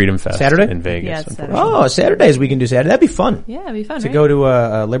be at Freedom Fest Saturday? in Vegas. Yeah, Saturday. Oh, Saturdays we can do Saturday. That'd be fun. Yeah, it'd be fun, to right? go to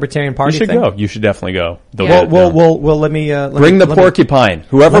a Libertarian Party You should thing. go. You should definitely go. Well, let me bring the porcupine.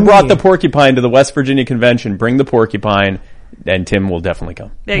 Whoever brought the porcupine to the West Virginia convention, bring the porcupine, and Tim will definitely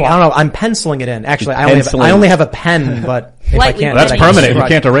come. I don't know. I'm penciling it in. Actually, I only have a pen, but if I can't, that's permanent. You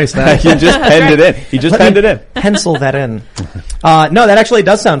can't erase that. You just penned it in. He just penned it in. Pencil that in. No, that actually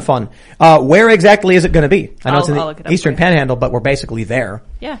does sound fun. Where exactly is it going to be? I know it's in the Eastern Panhandle, but we're basically there.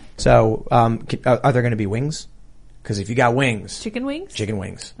 Yeah. So, are there going to be wings? Because if you got wings. Chicken wings? Chicken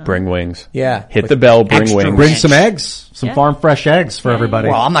wings. Bring wings. Yeah. Hit the bell, bring wings. Bring some eggs. Some farm fresh eggs for everybody.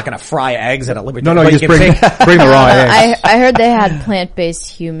 Well, I'm not going to fry eggs at a Libertarian. No, you just bring the raw eggs. I heard they had plant-based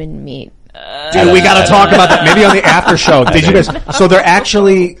human meat. Dude, we got to talk about that maybe on the after show. Did you guys? So they're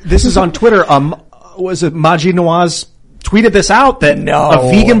actually, this is on Twitter. Was it Maji Nawaz tweeted this out that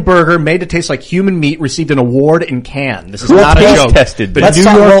a vegan burger made to taste like human meat received an award in Cannes. This is not a joke. Tested. The New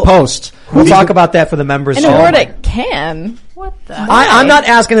York Post. We'll talk about that for the members. An award at Cannes? What the? I'm not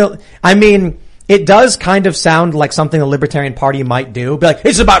asking. I mean, it does kind of sound like something the Libertarian Party might do. Be like,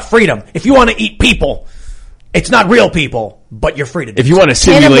 it's about freedom. If you want to eat people, it's not real people, but you're free to do. If you want to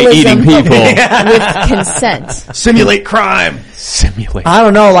simulate eating people with consent, simulate crime. Simulate. I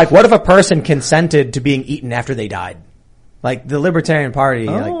don't know. Like, what if a person consented to being eaten after they died? Like the Libertarian Party.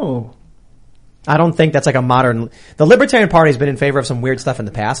 Oh. I don't think that's like a modern. The Libertarian Party has been in favor of some weird stuff in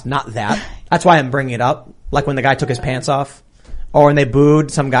the past. Not that. That's why I'm bringing it up. Like when the guy took his pants off, or when they booed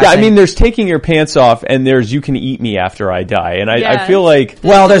some guy. Yeah, I mean, there's taking your pants off, and there's you can eat me after I die, and I feel like.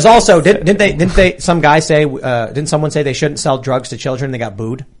 Well, there's also didn't they? Some guy say didn't someone say they shouldn't sell drugs to children? They got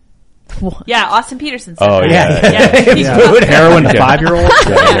booed. Yeah, Austin Peterson said that. Yeah. He's booed. Heroin 5-year-olds?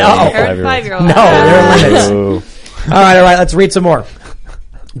 Heroin 5-year-olds. No, there are limits. All right. Let's read some more.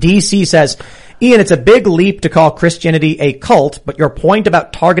 DC says, Ian, it's a big leap to call Christianity a cult, but your point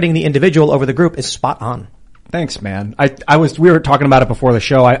about targeting the individual over the group is spot on. Thanks, man. We were talking about it before the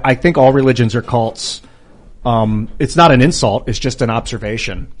show. I think all religions are cults. It's not an insult. It's just an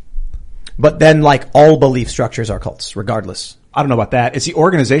observation. But then, like, all belief structures are cults, regardless. I don't know about that. It's the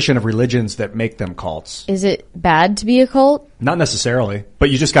organization of religions that make them cults. Is it bad to be a cult? Not necessarily,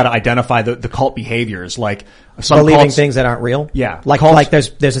 but you just got to identify the cult behaviors, like some believing cults, things that aren't real. Yeah, like there's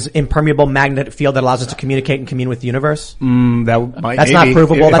this impermeable magnetic field that allows us to communicate and commune with the universe. That's not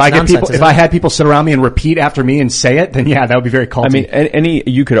provable. That's nonsense. If I had people sit around me and repeat after me and say it, then yeah, that would be very culty. I mean,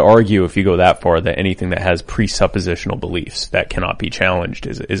 you could argue if you go that far that anything that has presuppositional beliefs that cannot be challenged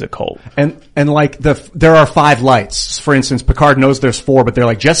is a cult. And like there are 5 lights. For instance, Picard knows there's 4, but they're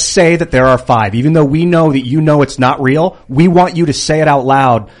like, just say that there are 5, even though we know that you know it's not real. We want you to say it out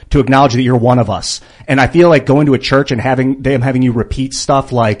loud to acknowledge that you're one of us. And I feel like going to a church and having you repeat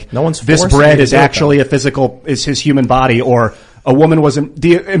stuff like, no one's this bread is actually is his human body, or a woman was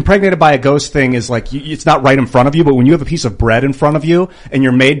impregnated by a ghost thing is like, it's not right in front of you, but when you have a piece of bread in front of you and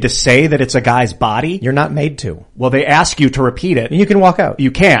you're made to say that it's a guy's body. You're not made to. Well, they ask you to repeat it. And you can walk out.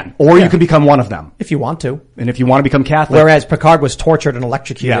 You can. Or you can become one of them. If you want to. And if you want to become Catholic. Whereas Picard was tortured and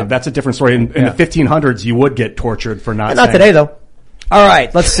electrocuted. Yeah, that's a different story. In the 1500s, you would get tortured for not saying. Today, though. All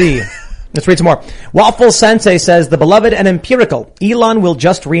right, let's see. Let's read some more. Waffle Sensei says, the beloved and empirical. Elon will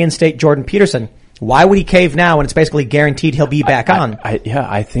just reinstate Jordan Peterson. Why would he cave now when it's basically guaranteed he'll be back on?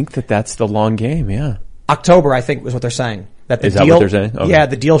 I think that's the long game, yeah. October, I think, was what they're saying. Is that what they're saying? Okay. Yeah,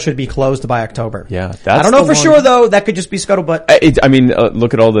 the deal should be closed by October. Yeah. I don't know for sure, though. That could just be scuttlebutt.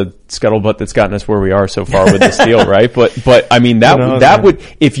 Look at all the scuttlebutt that's gotten us where we are so far with this deal, right? But I mean, that would,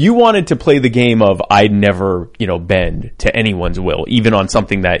 if you wanted to play the game of I'd never, bend to anyone's will, even on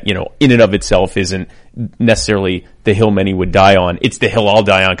something that, in and of itself isn't necessarily the hill many would die on. It's the hill I'll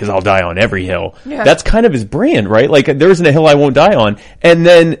die on because I'll die on every hill. Yeah. That's kind of his brand, right? Like, there isn't a hill I won't die on. And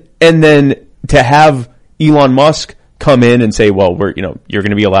then to have Elon Musk come in and say, well, you're going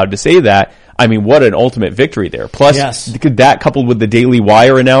to be allowed to say that. I mean, what an ultimate victory there. Plus, that coupled with the Daily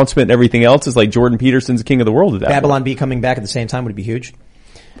Wire announcement and everything else is like Jordan Peterson's king of the world at that Babylon point. B coming back at the same time would be huge.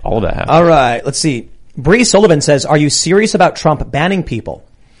 All of that happens. All right, let's see. Bree Sullivan says, are you serious about Trump banning people?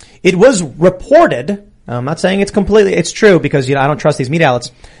 It was reported, I'm not saying it's true because, I don't trust these media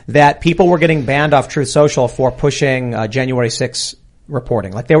outlets, that people were getting banned off Truth Social for pushing January 6th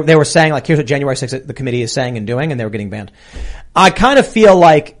reporting. Like they were saying, like, here's what January 6th the committee is saying and doing, and they were getting banned. I kind of feel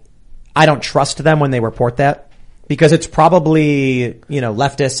like I don't trust them when they report that because it's probably,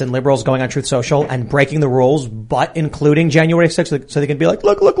 leftists and liberals going on Truth Social and breaking the rules, but including January 6th so they can be like,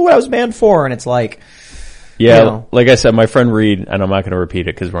 look what I was banned for. And it's like, yeah, like I said, my friend Reed, and I'm not going to repeat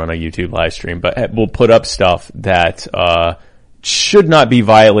it because we're on a YouTube live stream, but we'll put up stuff that, should not be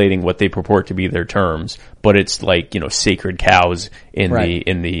violating what they purport to be their terms, but it's like, sacred cows on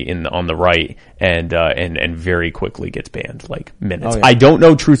the right and very quickly gets banned, like minutes. Oh, yeah. I don't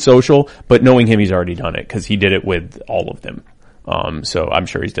know Truth Social, but knowing him, he's already done it because he did it with all of them. So I'm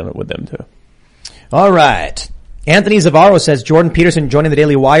sure he's done it with them too. All right. Anthony Zavarro says Jordan Peterson joining the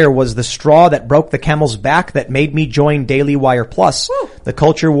Daily Wire was the straw that broke the camel's back that made me join Daily Wire Plus. Woo. The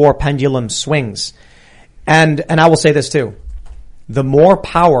culture war pendulum swings. And I will say this too. The more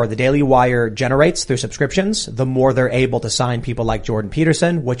power the Daily Wire generates through subscriptions, the more they're able to sign people like Jordan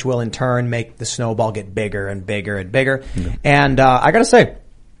Peterson, which will in turn make the snowball get bigger and bigger and bigger. Mm-hmm. And I gotta say,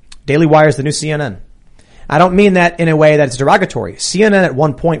 Daily Wire is the new CNN. I don't mean that in a way that's derogatory. CNN at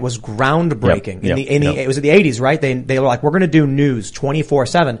one point was groundbreaking. It was in the 80s, right? They were like, we're gonna do news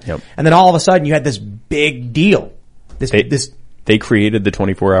 24/7. Yep. And then all of a sudden you had this big deal. They created the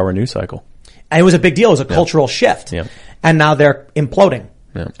 24-hour news cycle. And it was a big deal. It was a cultural shift. Yep. And now they're imploding.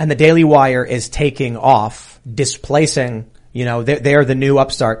 Yeah. And the Daily Wire is taking off, displacing, they're the new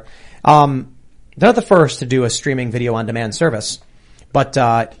upstart. They're not the first to do a streaming video on demand service. But,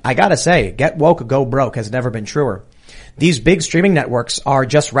 I gotta say, get woke, go broke has never been truer. These big streaming networks are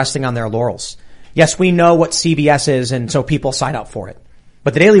just resting on their laurels. Yes, we know what CBS is, and so people sign up for it.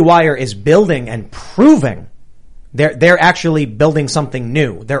 But the Daily Wire is building and proving they're actually building something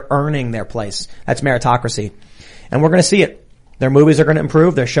new. They're earning their place. That's meritocracy. And we're going to see it. Their movies are going to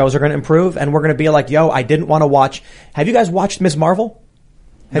improve. Their shows are going to improve. And we're going to be like, yo, I didn't want to watch. Have you guys watched Ms. Marvel?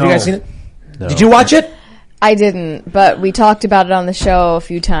 Have you guys seen it? No. Did you watch it? I didn't, but we talked about it on the show a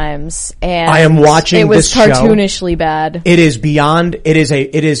few times. And I am watching this show. It was cartoonishly bad. It is beyond. It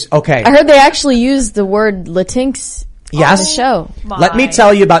is okay. I heard they actually used the word Latinx on the show. Let me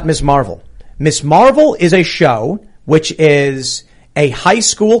tell you about Ms. Marvel. Ms. Marvel is a show which is a high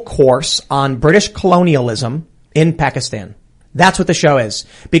school course on British colonialism in Pakistan. That's what the show is.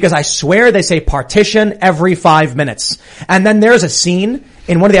 Because I swear they say partition every 5 minutes. And then there's a scene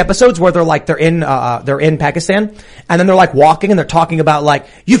in one of the episodes where they're in Pakistan, and then they're like walking and they're talking about like,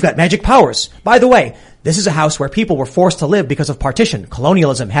 you've got magic powers. By the way, this is a house where people were forced to live because of partition.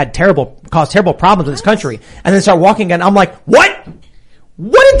 Colonialism caused terrible problems in this country. And then start walking again. I'm like, what?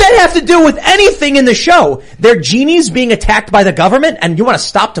 What did that have to do with anything in the show? They're genies being attacked by the government, and you want to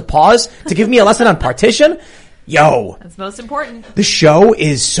stop to pause to give me a lesson on partition? Yo. That's most important. The show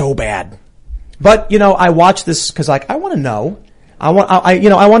is so bad. But, I watch this because I want to know. I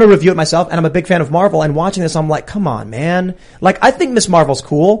want to review it myself, and I'm a big fan of Marvel, and watching this, I'm like, come on, man. Like, I think Ms. Marvel's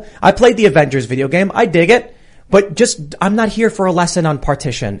cool. I played the Avengers video game. I dig it. But I'm not here for a lesson on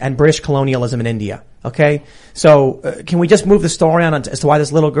partition and British colonialism in India. Okay? So, can we just move the story on as to why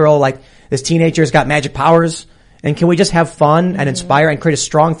this little girl, this teenager's got magic powers? And can we just have fun and inspire and create a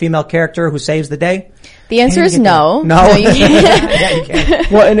strong female character who saves the day? The answer is no. No, you can't. Yeah, you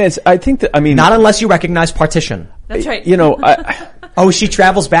can't. Well, and I think that, not unless you recognize Partition. That's right. She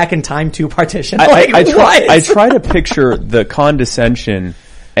travels back in time to Partition. I try to picture the condescension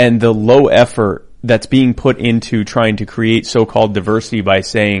and the low effort that's being put into trying to create so-called diversity by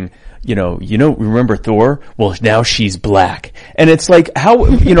saying, remember Thor? Well, now she's black. And it's like, how,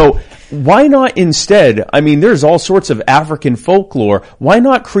 why not instead, there's all sorts of African folklore. Why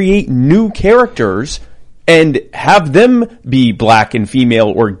not create new characters and have them be black and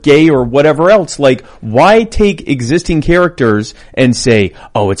female or gay or whatever else? Like, why take existing characters and say,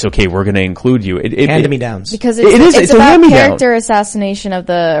 oh, it's okay, we're going to include you? Hand-me-downs. Because it's about character assassination of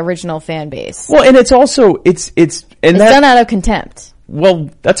the original fan base. Well, and it's also, it's done out of contempt. Well,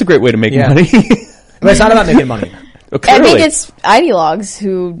 that's a great way to make money. But it's not about making money. I think it's ideologues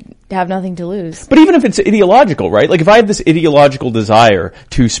who have nothing to lose. But even if it's ideological, right? Like if I have this ideological desire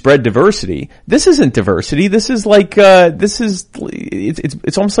to spread diversity, this isn't diversity. This is like,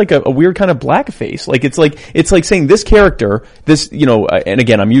 it's almost like a weird kind of blackface. Like it's like saying this character, and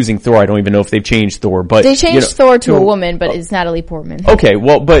again, I'm using Thor. I don't even know if they've changed Thor, but they changed Thor to a woman, but it's Natalie Portman. Okay,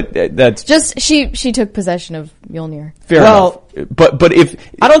 well, but that's just, she took possession of Mjolnir. Fair enough. But if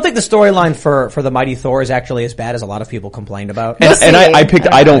I don't think the storyline for the Mighty Thor is actually as bad as a lot of people complained about. And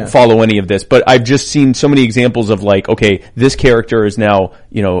I don't follow any of this, but I've just seen so many examples of like, okay, this character is now,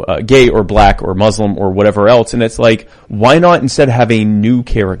 gay or black or Muslim or whatever else. And it's like, why not instead have a new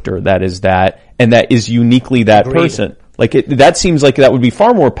character that is that and that is uniquely that person? Like that seems like that would be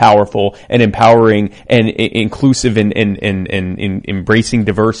far more powerful and empowering and inclusive and embracing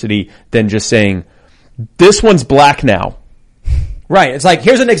diversity than just saying, this one's black now. Right. It's like,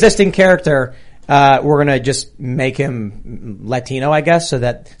 here's an existing character. We're gonna just make him Latino, I guess, so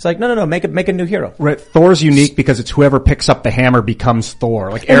that it's like, no, make a new hero. Right. Thor's unique because it's whoever picks up the hammer becomes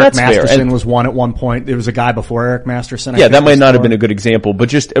Thor. Like Eric Masterson was one at one point. There was a guy before Eric Masterson. Yeah, that might not have been a good example, but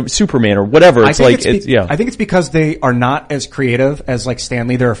just Superman or whatever. I think it's because they are not as creative as like Stan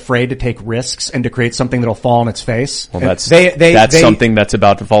Lee. They're afraid to take risks and to create something that'll fall on its face. Well, that's something that's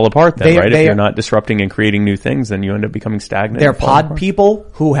about to fall apart then, right? If you're not disrupting and creating new things, then you end up becoming stagnant. They're pod people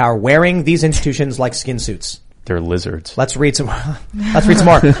who are wearing these institutions like skin suits. They're lizards. Let's read some more.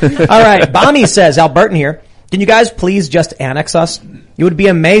 All right. Bonnie says, Albertan here. Can you guys please just annex us? It would be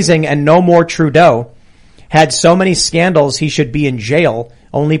amazing and no more Trudeau. Had so many scandals he should be in jail.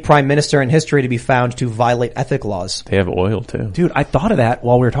 Only prime minister in history to be found to violate ethic laws. They have oil too. Dude, I thought of that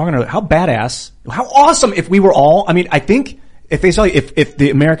while we were talking about how badass, how awesome if we were all, I think if they saw, if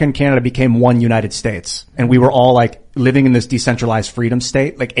the America and Canada became one United States and we were all like living in this decentralized freedom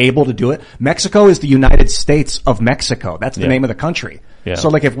state, like able to do it. Mexico is the United States of Mexico. That's the name of the country. Yeah. So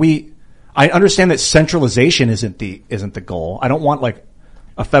like I understand that centralization isn't the goal. I don't want like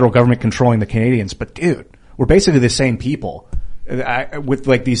a federal government controlling the Canadians, but dude, we're basically the same people with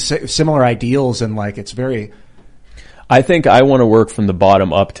like these similar ideals and like it's very. I think I want to work from the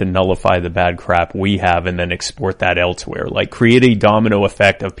bottom up to nullify the bad crap we have and then export that elsewhere. Like create a domino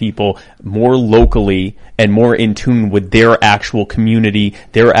effect of people more locally and more in tune with their actual community,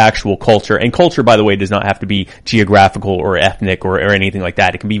 their actual culture. And culture, by the way, does not have to be geographical or ethnic or anything like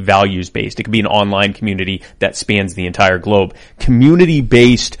that. It can be values based. It can be an online community that spans the entire globe. Community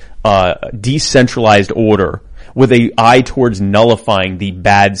based, decentralized order with an eye towards nullifying the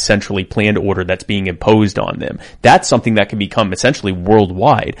bad centrally planned order that's being imposed on them. That's something that can become essentially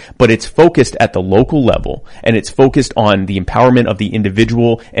worldwide, but it's focused at the local level and it's focused on the empowerment of the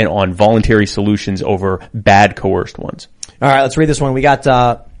individual and on voluntary solutions over bad coerced ones. All right, let's read this one. We got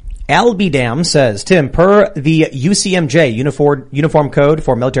Albidam says, Tim, per the UCMJ, Uniform Code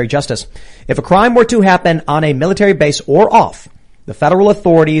for Military Justice, if a crime were to happen on a military base or off, the federal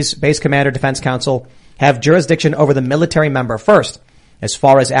authorities, base commander, defense counsel, have jurisdiction over the military member first, as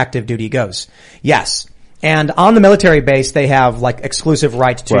far as active duty goes. Yes. And on the military base, they have like exclusive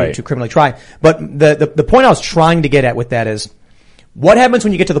right to criminally try. But the point I was trying to get at with that is, what happens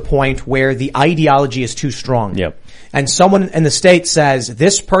when you get to the point where the ideology is too strong? Yep. And someone in the state says,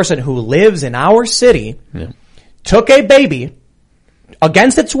 this person who lives in our city took a baby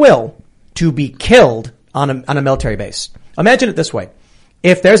against its will to be killed on a military base. Imagine it this way.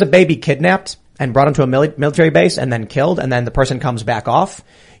 If there's a baby kidnapped and brought into a military base and then killed and then the person comes back off,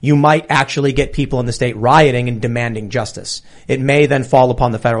 you might actually get people in the state rioting and demanding justice. It may then fall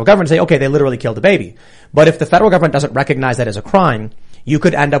upon the federal government to say, okay, they literally killed a baby. But if the federal government doesn't recognize that as a crime, you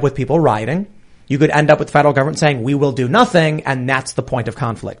could end up with people rioting. you could end up with the federal government saying, we will do nothing, and that's the point of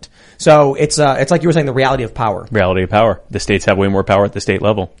conflict. So it's like you were saying, the reality of power. Reality of power. The states have way more power at the state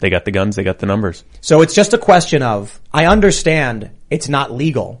level. They got the guns, they got the numbers. So it's just a question of, I understand it's not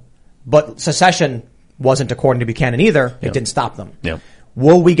legal, but secession wasn't according to Buchanan either. It didn't stop them. Yeah.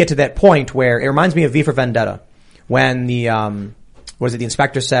 Will we get to that point where, it reminds me of V for Vendetta, when the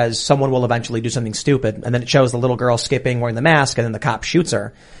inspector says someone will eventually do something stupid, and then it shows the little girl skipping wearing the mask, and then the cop shoots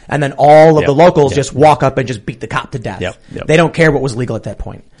her, and then all of the locals just walk up and just beat the cop to death. They don't care what was legal at that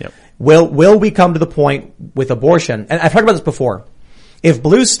point. Will we come to the point with abortion? And I've talked about this before. If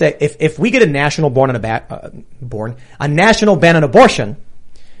blue state, if we get a national a national ban on abortion,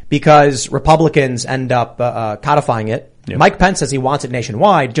 because Republicans end up codifying it. Mike Pence says he wants it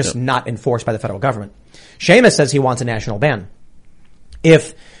nationwide, just not enforced by the federal government. Seamus says he wants a national ban.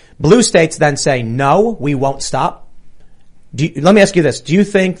 If blue states then say, no, we won't stop, let me ask you this. Do you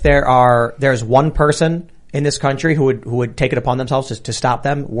think there's one person in this country who would take it upon themselves to stop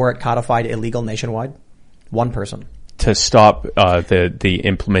them were it codified illegal nationwide? One person. To stop the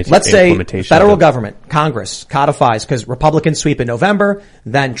implementation. Let's say federal government, Congress codifies, because Republicans sweep in November,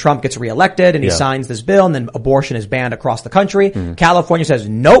 then Trump gets reelected and he signs this bill, and then abortion is banned across the country. California says,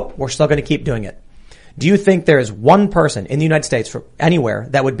 nope, we're still going to keep doing it. Do you think there is one person in the United States, for anywhere,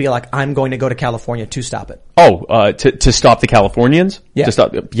 that would be like, I'm going to go to California to stop it? To stop the Californians? Yeah. To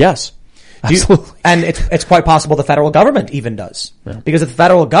stop? Yes. Absolutely. And it's quite possible the federal government even does. Because if the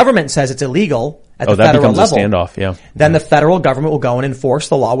federal government says it's illegal at the federal level, that becomes a standoff, then the federal government will go and enforce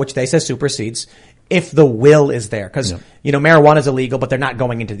the law, which they say supersedes, if the will is there. Because, marijuana is illegal, but they're not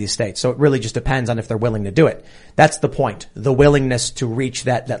going into these states. So it really just depends on if they're willing to do it. That's the point. The willingness to reach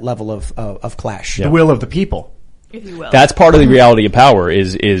that level of clash. The will of the people. If you will. That's part of the reality of power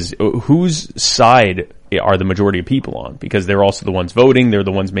is whose side are the majority of people on, because they're also the ones voting. They're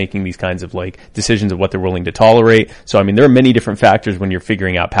the ones making these kinds of decisions of what they're willing to tolerate. So, I mean, there are many different factors when you're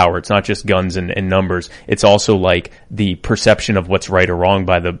figuring out power. It's not just guns and numbers. It's also the perception of what's right or wrong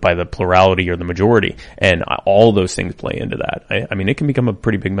by the plurality or the majority. And all those things play into that. I mean, it can become a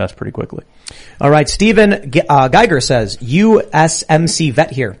pretty big mess pretty quickly. All right. Stephen Geiger says, USMC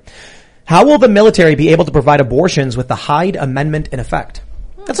vet here. How will the military be able to provide abortions with the Hyde Amendment in effect?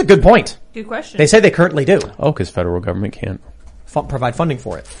 That's a good point. Good question. They say they currently do. Oh, because federal government can't provide funding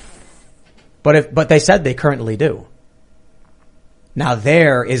for it. But they said they currently do. Now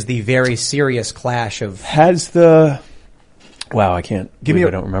there is the very serious clash of... Wow, I don't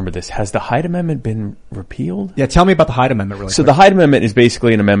remember this. Has the Hyde Amendment been repealed? Yeah, tell me about the Hyde Amendment really quick. The Hyde Amendment is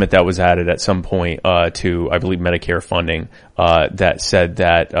basically an amendment that was added at some point to, I believe, Medicare funding that said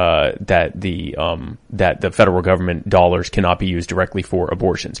that the federal government dollars cannot be used directly for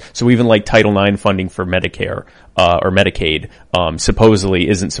abortions. So even Title IX funding for Medicare or Medicaid supposedly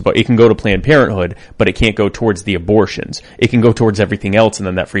isn't it can go to Planned Parenthood, but it can't go towards the abortions. It can go towards everything else, and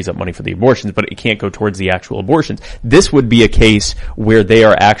then that frees up money for the abortions, but it can't go towards the actual abortions. This would be a case where they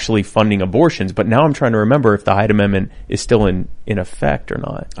are actually funding abortions, but now I'm trying to remember if the Hyde Amendment is still in effect or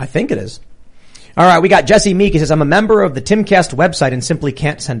not. I think it is. All right, we got Jesse Meek. He says, I'm a member of the Timcast website and simply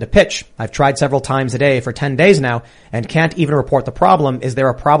can't send a pitch. I've tried several times a day for 10 days now and can't even report the problem. Is there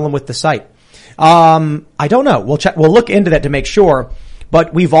a problem with the site? I don't know. We'll check. We'll look into that to make sure.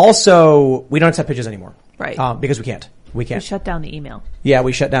 But we don't accept pitches anymore. Right. Because we can't. We shut down the email. Yeah,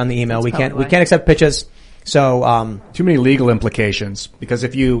 we shut down the email. We can't accept pitches. So, too many legal implications, because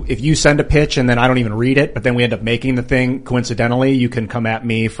if you send a pitch and then I don't even read it, but then we end up making the thing coincidentally, you can come at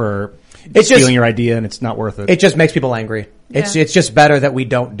me for stealing your idea, and it's not worth it. It just makes people angry. Yeah. It's just better that we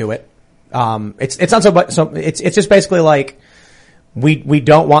don't do it. It's not it's just basically we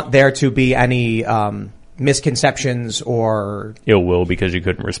don't want there to be any, misconceptions or ill will because you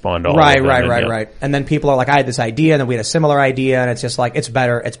couldn't respond to all right, of them. Right. And then people are like, I had this idea, and then we had a similar idea, and it's just it's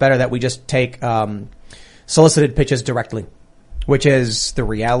better that we just take, solicited pitches directly, which is the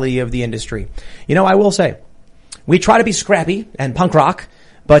reality of the industry. I will say, we try to be scrappy and punk rock,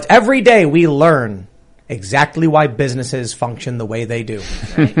 but every day we learn exactly why businesses function the way they do.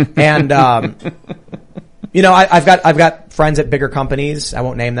 Right. And, I've got friends at bigger companies. I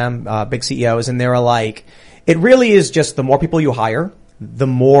won't name them, big CEOs, and they're like, it really is just the more people you hire, the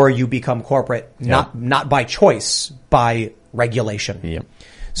more you become corporate, not by choice, by regulation. Yep.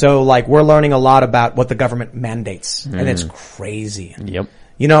 So we're learning a lot about what the government mandates, and it's crazy. Yep.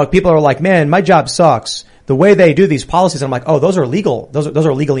 People are like, man, my job sucks. The way they do these policies, I'm like, oh, those are legal. Those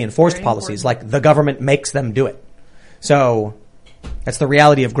are legally enforced very policies. Important. The government makes them do it. So that's the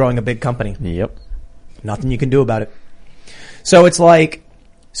reality of growing a big company. Yep. Nothing you can do about it. So it's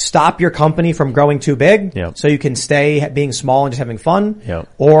stop your company from growing too big, so you can stay being small and just having fun,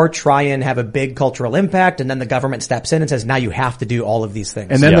 or try and have a big cultural impact, and then the government steps in and says, now you have to do all of these things.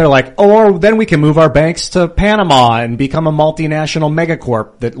 And then they're like, or then we can move our banks to Panama and become a multinational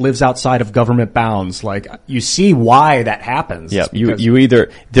megacorp that lives outside of government bounds. Like, you see why that happens. Yeah, you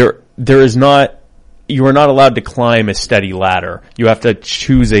either, you are not allowed to climb a steady ladder. You have to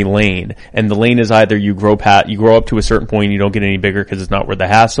choose a lane, and the lane is either you grow up to a certain point and you don't get any bigger because it's not worth the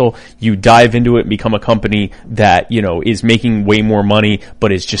hassle. You dive into it and become a company that, is making way more money,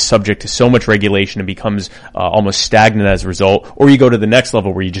 but is just subject to so much regulation and becomes almost stagnant as a result. Or you go to the next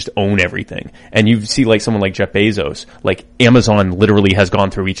level where you just own everything. And you see like someone like Jeff Bezos, like Amazon literally has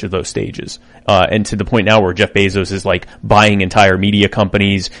gone through each of those stages. And to the point now where Jeff Bezos is like buying entire media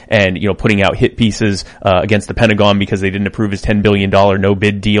companies and, putting out hit pieces against the Pentagon because they didn't approve his $10 billion no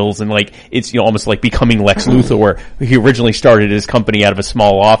bid deals, and like it's almost like becoming Lex Luthor, where he originally started his company out of a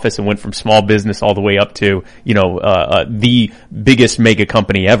small office and went from small business all the way up to the biggest mega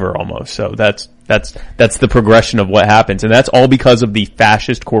company ever almost. So that's the progression of what happens, and that's all because of the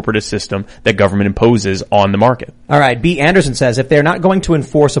fascist corporatist system that government imposes on the market. All right, B. Anderson says, if they're not going to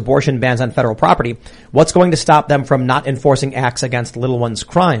enforce abortion bans on federal property, what's going to stop them from not enforcing acts against little ones'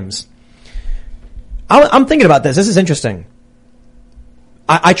 crimes? I'm thinking about this. This is interesting.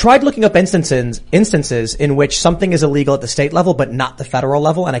 I tried looking up instances in which something is illegal at the state level, but not the federal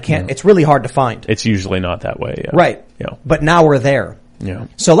level, and I can't. It's really hard to find. It's usually not that way. Yeah. Right. Yeah. But now we're there. Yeah.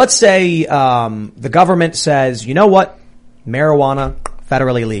 So let's say the government says, you know what, marijuana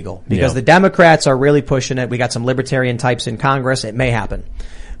federally legal because the Democrats are really pushing it. We got some libertarian types in Congress. It may happen,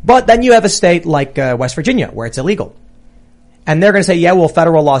 but then you have a state like West Virginia where it's illegal. And they're going to say, yeah, well,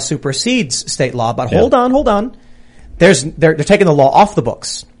 federal law supersedes state law, but hold on. They're taking the law off the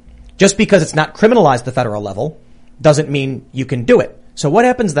books. Just because it's not criminalized at the federal level doesn't mean you can do it. So what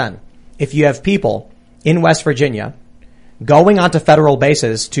happens then if you have people in West Virginia going onto federal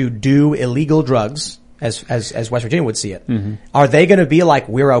bases to do illegal drugs, as West Virginia would see it? Mm-hmm. Are they going to be like,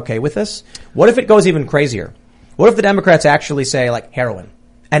 we're okay with this? What if it goes even crazier? What if the Democrats actually say like heroin?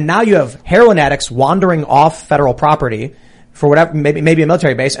 And now you have heroin addicts wandering off federal property for whatever, maybe a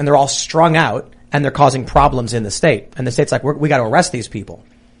military base, and they're all strung out and they're causing problems in the state. And the state's like, we got to arrest these people.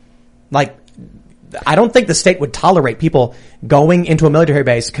 Like, I don't think the state would tolerate people going into a military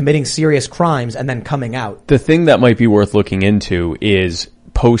base, committing serious crimes, and then coming out. The thing that might be worth looking into is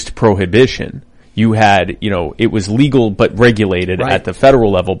post-prohibition. You had, it was legal but regulated at the federal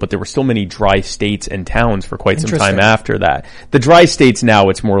level, but there were still many dry states and towns for quite some time after that. The dry states now,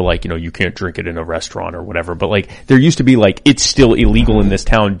 it's more like, you can't drink it in a restaurant or whatever, but like, there used to be like, it's still illegal in this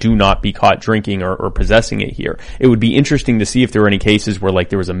town, do not be caught drinking or possessing it here. It would be interesting to see if there were any cases where like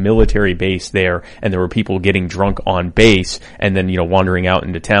there was a military base there and there were people getting drunk on base and then, wandering out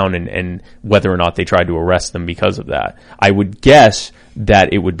into town and whether or not they tried to arrest them because of that. I would guess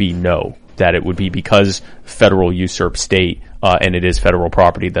that it would be no. That it would be because federal usurp state, and it is federal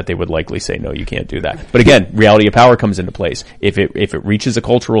property that they would likely say, no, you can't do that. But again, reality of power comes into place. If it reaches a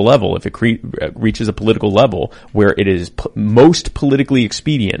cultural level, if it reaches a political level where it is most politically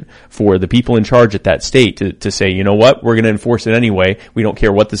expedient for the people in charge at that state to say, you know what, we're going to enforce it anyway. We don't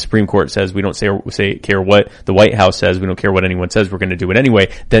care what the Supreme Court says. We don't care what the White House says. We don't care what anyone says. We're going to do it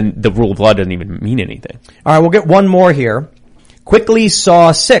anyway. Then the rule of law doesn't even mean anything. All right, we'll get one more here. Quickly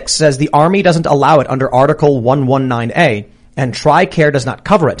Saw 6 says the Army doesn't allow it under Article 119A, and TRICARE does not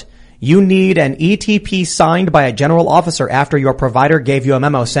cover it. You need an ETP signed by a general officer after your provider gave you a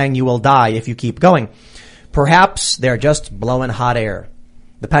memo saying you will die if you keep going. Perhaps they're just blowing hot air.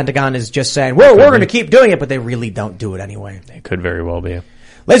 The Pentagon is just saying, we're going to keep doing it, but they really don't do it anyway. It could very well be.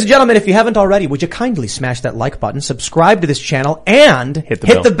 Ladies and gentlemen, if you haven't already, would you kindly smash that like button, subscribe to this channel, and hit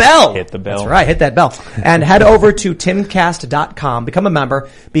the bell. Hit the bell. That's right, hit that bell. And head over to timcast.com, become a member,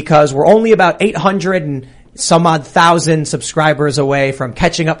 because we're only about 800 and some odd thousand subscribers away from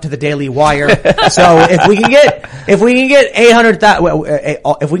catching up to the Daily Wire. So if we can get 800,000,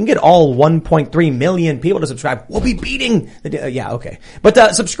 if we can get all 1.3 million people to subscribe, we'll be beating the, okay.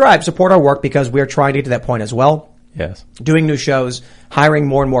 But, subscribe, support our work, because we're trying to get to that point as well. Yes. Doing new shows, hiring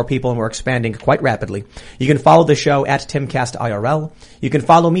more and more people, and we're expanding quite rapidly. You can follow the show at Timcast IRL. You can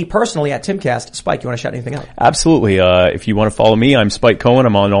follow me personally at Timcast. Spike, you want to shout anything out? Absolutely. If you want to follow me, I'm Spike Cohen.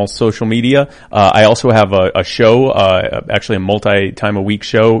 I'm on all social media. I also have a show, actually a multi-time-a-week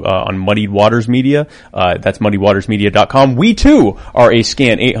show on Muddied Waters Media. That's muddywatersmedia.com. We too are a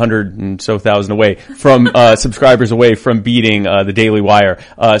scant 800 and so thousand away from subscribers away from beating the Daily Wire.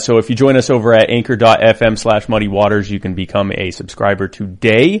 So if you join us over at anchor.fm/muddywaters, you can become a subscriber subscriber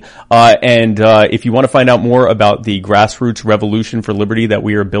today. If you want to find out more about the grassroots revolution for liberty that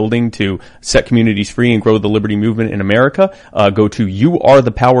we are building to set communities free and grow the liberty movement in America, go to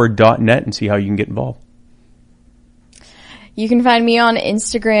youarethepower.net and see how you can get involved. You can find me on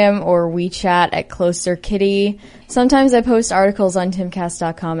Instagram or WeChat at CloserKitty. Sometimes I post articles on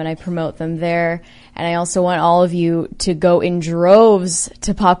timcast.com and I promote them there. And I also want all of you to go in droves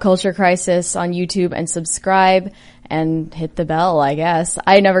to Pop Culture Crisis on YouTube and subscribe and hit the bell, I guess.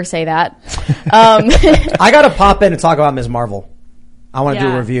 I never say that. I gotta pop in and talk about Ms. Marvel. I want to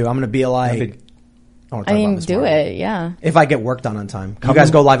do a review. I'm going to be like... I mean, do it, yeah. If I get work done on time. You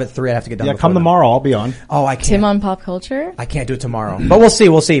guys go live at 3, I have to get done. Yeah, come tomorrow, I'll be on. Oh, I can't. Tim on Pop Culture? I can't do it tomorrow. But we'll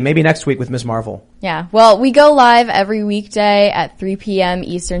see. Maybe next week with Ms. Marvel. Yeah. Well, we go live every weekday at 3 p.m.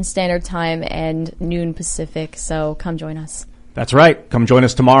 Eastern Standard Time and noon Pacific, so come join us. That's right. Come join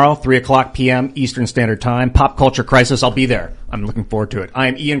us tomorrow, 3 o'clock p.m. Eastern Standard Time. Pop Culture Crisis, I'll be there. I'm looking forward to it. I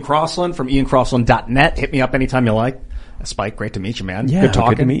am Ian Crossland from iancrossland.net. Hit me up anytime you like. Spike, great to meet you, man. Yeah, good talking.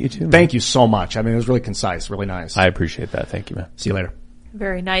 Good to meet you too. Man. Thank you so much. I mean, it was really concise, really nice. I appreciate that. Thank you, man. See you later.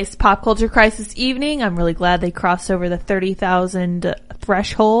 Very nice Pop Culture Crisis evening. I'm really glad they crossed over the 30,000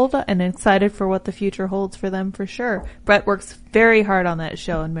 threshold and excited for what the future holds for them for sure. Brett works very hard on that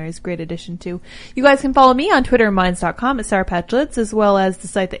show and Mary's a great addition too. You guys can follow me on Twitter and Minds.com at SourPatchLids as well as the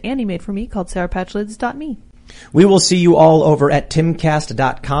site that Andy made for me called SourPatchLids.me. We will see you all over at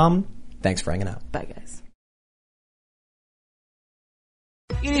timcast.com. Thanks for hanging out. Bye guys.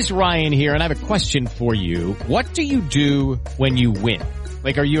 It is Ryan here, and I have a question for you. What do you do when you win?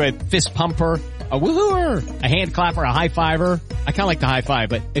 Like, are you a fist pumper, a woohooer, a hand clapper, a high fiver? I kind of like the high five,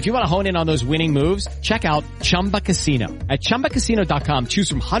 but if you want to hone in on those winning moves, check out Chumba Casino. At ChumbaCasino.com, choose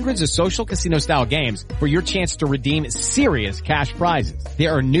from hundreds of social casino-style games for your chance to redeem serious cash prizes.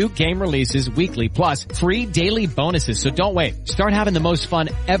 There are new game releases weekly, plus free daily bonuses, so don't wait. Start having the most fun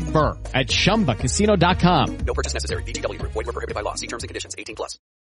ever at ChumbaCasino.com. No purchase necessary. VGW Group. Void where prohibited by law. See terms and conditions. 18+.